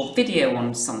have a short video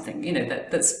on something,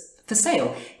 that's for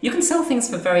sale. You can sell things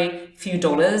for very few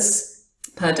dollars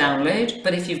per download,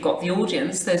 but if you've got the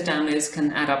audience, those downloads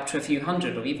can add up to a few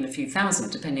hundred or even a few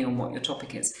thousand, depending on what your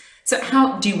topic is. So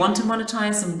how do you want to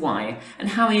monetize, and why? And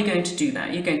how are you going to do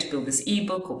that? You're going to build this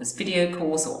ebook or this video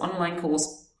course or online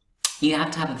course. You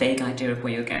have to have a vague idea of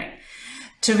where you're going.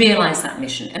 to realize that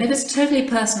mission. And if it's a totally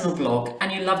personal blog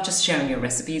and you love just sharing your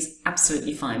recipes,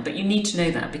 absolutely fine. But you need to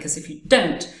know that, because if you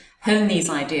don't hone these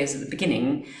ideas at the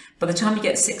beginning, by the time you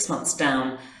get 6 months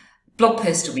down, blog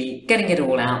post a week, getting it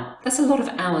all out, that's a lot of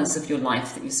hours of your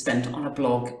life that you've spent on a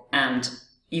blog, and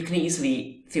you can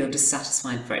easily feel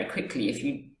dissatisfied very quickly if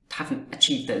you haven't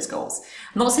achieved those goals.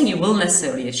 I'm not saying you will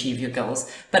necessarily achieve your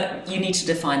goals, but you need to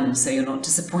define them so you're not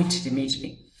disappointed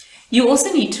immediately. You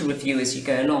also need to review as you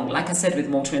go along. Like I said with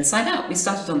Malta Inside Out, we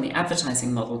started on the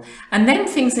advertising model, and then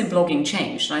things in blogging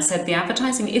changed. And I said the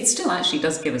advertising, it still actually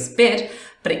does give us a bid,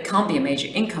 but it can't be a major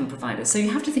income provider. So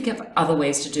you have to think of other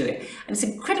ways to do it. And it's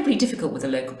incredibly difficult with a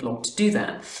local blog to do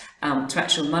that, to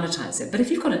actually monetize it. But if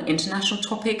you've got an international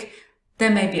topic, there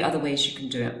may be other ways you can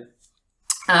do it.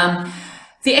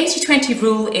 The 80-20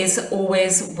 rule is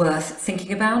always worth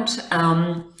thinking about.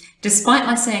 Despite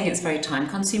my saying it's very time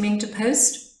consuming to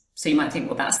post, so you might think,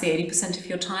 well, that's the 80% of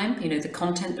your time, you know, the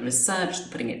content, the research, the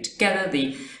putting it together,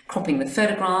 the cropping the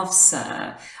photographs,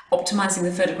 optimizing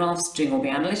the photographs, doing all the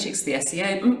analytics, the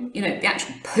SEO, you know, the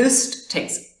actual post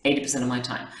takes 80% of my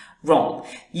time. Wrong.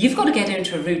 You've got to get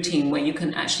into a routine where you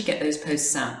can actually get those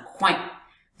posts out quite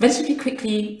relatively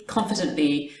quickly,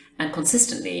 confidently, and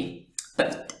consistently,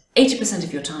 but 80%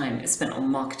 of your time is spent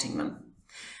on marketing them.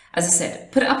 As I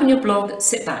said, put it up on your blog,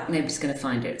 sit back, nobody's going to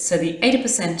find it. So the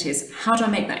 80% is, how do I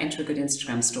make that into a good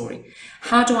Instagram story?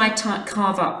 How do I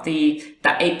carve up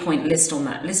that 8-point list on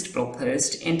that list blog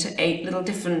post into 8 little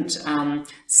different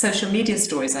social media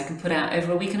stories I can put out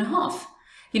over a week and a half?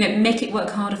 You know, make it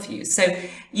work harder for you. So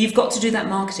you've got to do that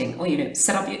marketing, or, you know,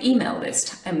 set up your email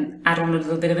list and add on a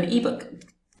little bit of an ebook.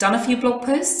 Done a few blog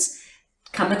posts?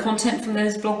 Can the content from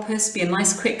those blog posts be a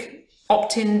nice quick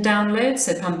opt-in download,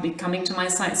 so somebody coming to my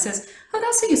site says, oh,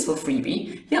 that's a useful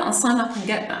freebie, yeah, I'll sign up and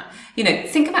get that. You know,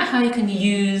 think about how you can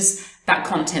use that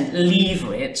content,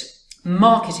 lever it,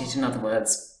 market it, in other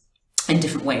words, in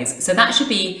different ways. So that should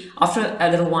be, after a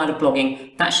little while of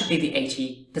blogging, that should be the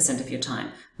 80% of your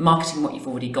time, marketing what you've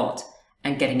already got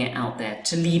and getting it out there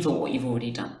to lever what you've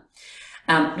already done.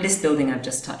 List building I've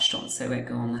just touched on, so I won't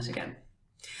go on that again.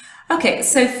 Okay,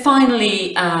 so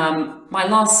finally, my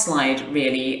last slide,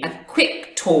 really, a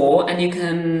quick tour, and you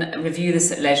can review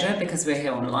this at leisure because we're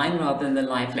here online rather than the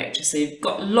live lecture, so you've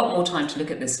got a lot more time to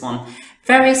look at this one.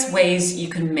 Various ways you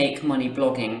can make money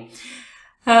blogging.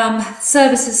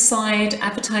 Services side,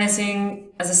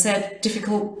 advertising, as I said,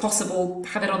 difficult, possible,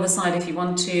 have it on the side if you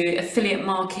want to, affiliate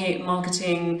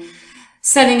marketing,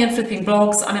 selling and flipping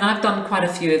blogs. I mean, I've done quite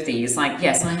a few of these. Like,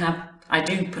 yes, I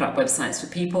do put up websites for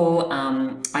people.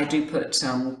 I do put,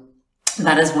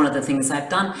 that is one of the things I've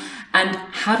done. And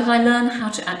how did I learn how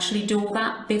to actually do all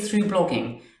that? Through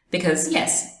blogging. Because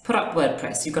yes, put up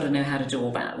WordPress, you've got to know how to do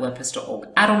all that, WordPress.org.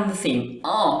 Add on the theme.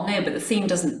 Oh no, but the theme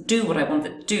doesn't do what I want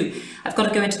it to do. I've got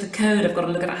to go into the code, I've got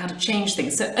to look at how to change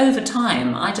things. So over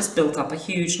time, I just built up a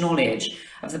huge knowledge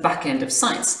of the back end of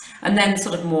sites, and then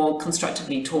sort of more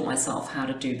constructively taught myself how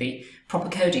to do the proper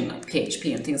coding like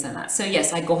PHP and things like that. So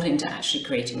yes, I got into actually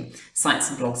creating sites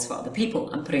and blogs for other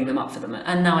people and putting them up for them.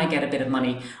 And now I get a bit of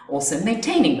money also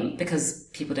maintaining them because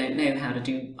people don't know how to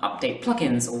do update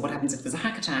plugins, or what happens if there's a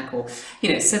hack attack, or,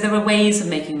 you know, so there are ways of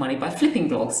making money by flipping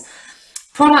blogs.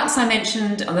 Products I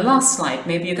mentioned on the last slide,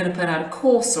 maybe you're going to put out a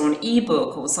course or an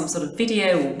ebook or some sort of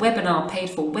video or webinar, paid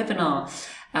for webinar,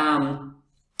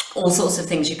 all sorts of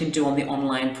things you can do on the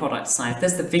online product side.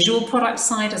 There's the visual product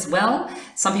side as well.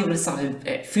 Some people have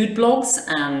started food blogs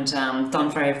and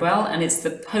done very well, and it's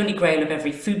the holy grail of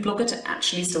every food blogger to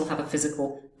actually still have a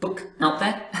physical book out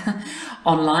there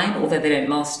online, although they don't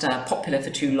last popular for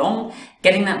too long.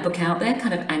 Getting that book out there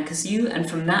kind of anchors you, and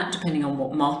from that, depending on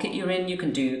what market you're in, you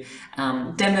can do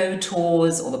demo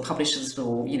tours, or the publishers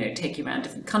will, you know, take you around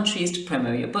different countries to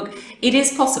promote your book. It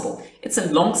is possible. It's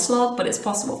a long slog, but it's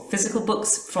possible. Physical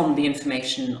books from the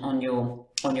information on your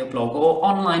blog, or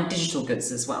online digital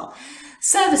goods as well.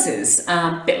 Services,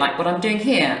 a bit like what I'm doing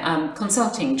here,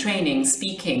 consulting, training,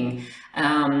 speaking,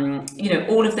 you know,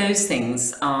 all of those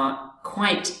things are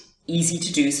quite easy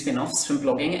to do spin-offs from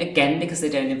blogging, again, because they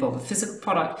don't involve a physical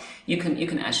product. You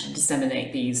can actually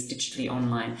disseminate these digitally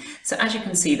online. So as you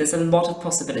can see, there's a lot of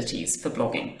possibilities for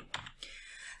blogging.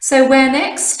 So where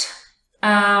next?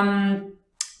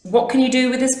 What can you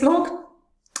do with this blog?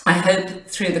 I hope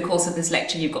through the course of this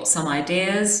lecture you've got some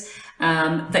ideas,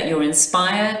 that you're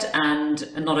inspired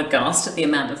and not aghast at the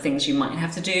amount of things you might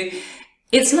have to do.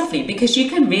 It's lovely because you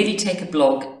can really take a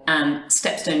blog and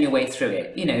stepstone your way through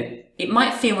it. You know, it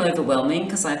might feel overwhelming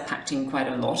because I've packed in quite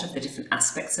a lot of the different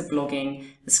aspects of blogging,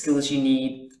 the skills you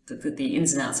need, the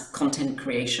ins and outs of content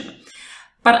creation.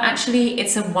 But actually,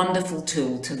 it's a wonderful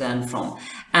tool to learn from.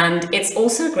 And it's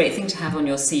also a great thing to have on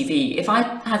your CV. If I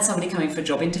had somebody coming for a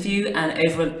job interview and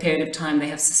over a period of time they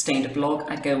have sustained a blog,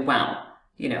 I'd go, wow.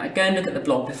 You know, I'd go and look at the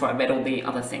blog before I read all the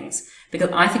other things, because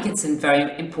I think it's a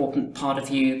very important part of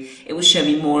you. It will show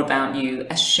me more about you,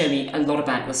 show me a lot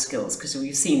about your skills, because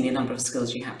you've seen the number of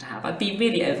skills you have to have. I'd be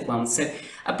really overwhelmed. So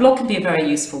a blog can be a very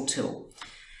useful tool.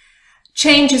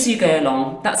 Change as you go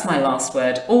along. That's my last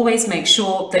word. Always make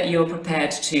sure that you're prepared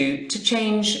to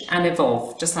change and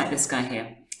evolve, just like this guy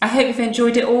here. I hope you've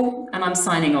enjoyed it all, and I'm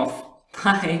signing off.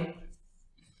 Bye.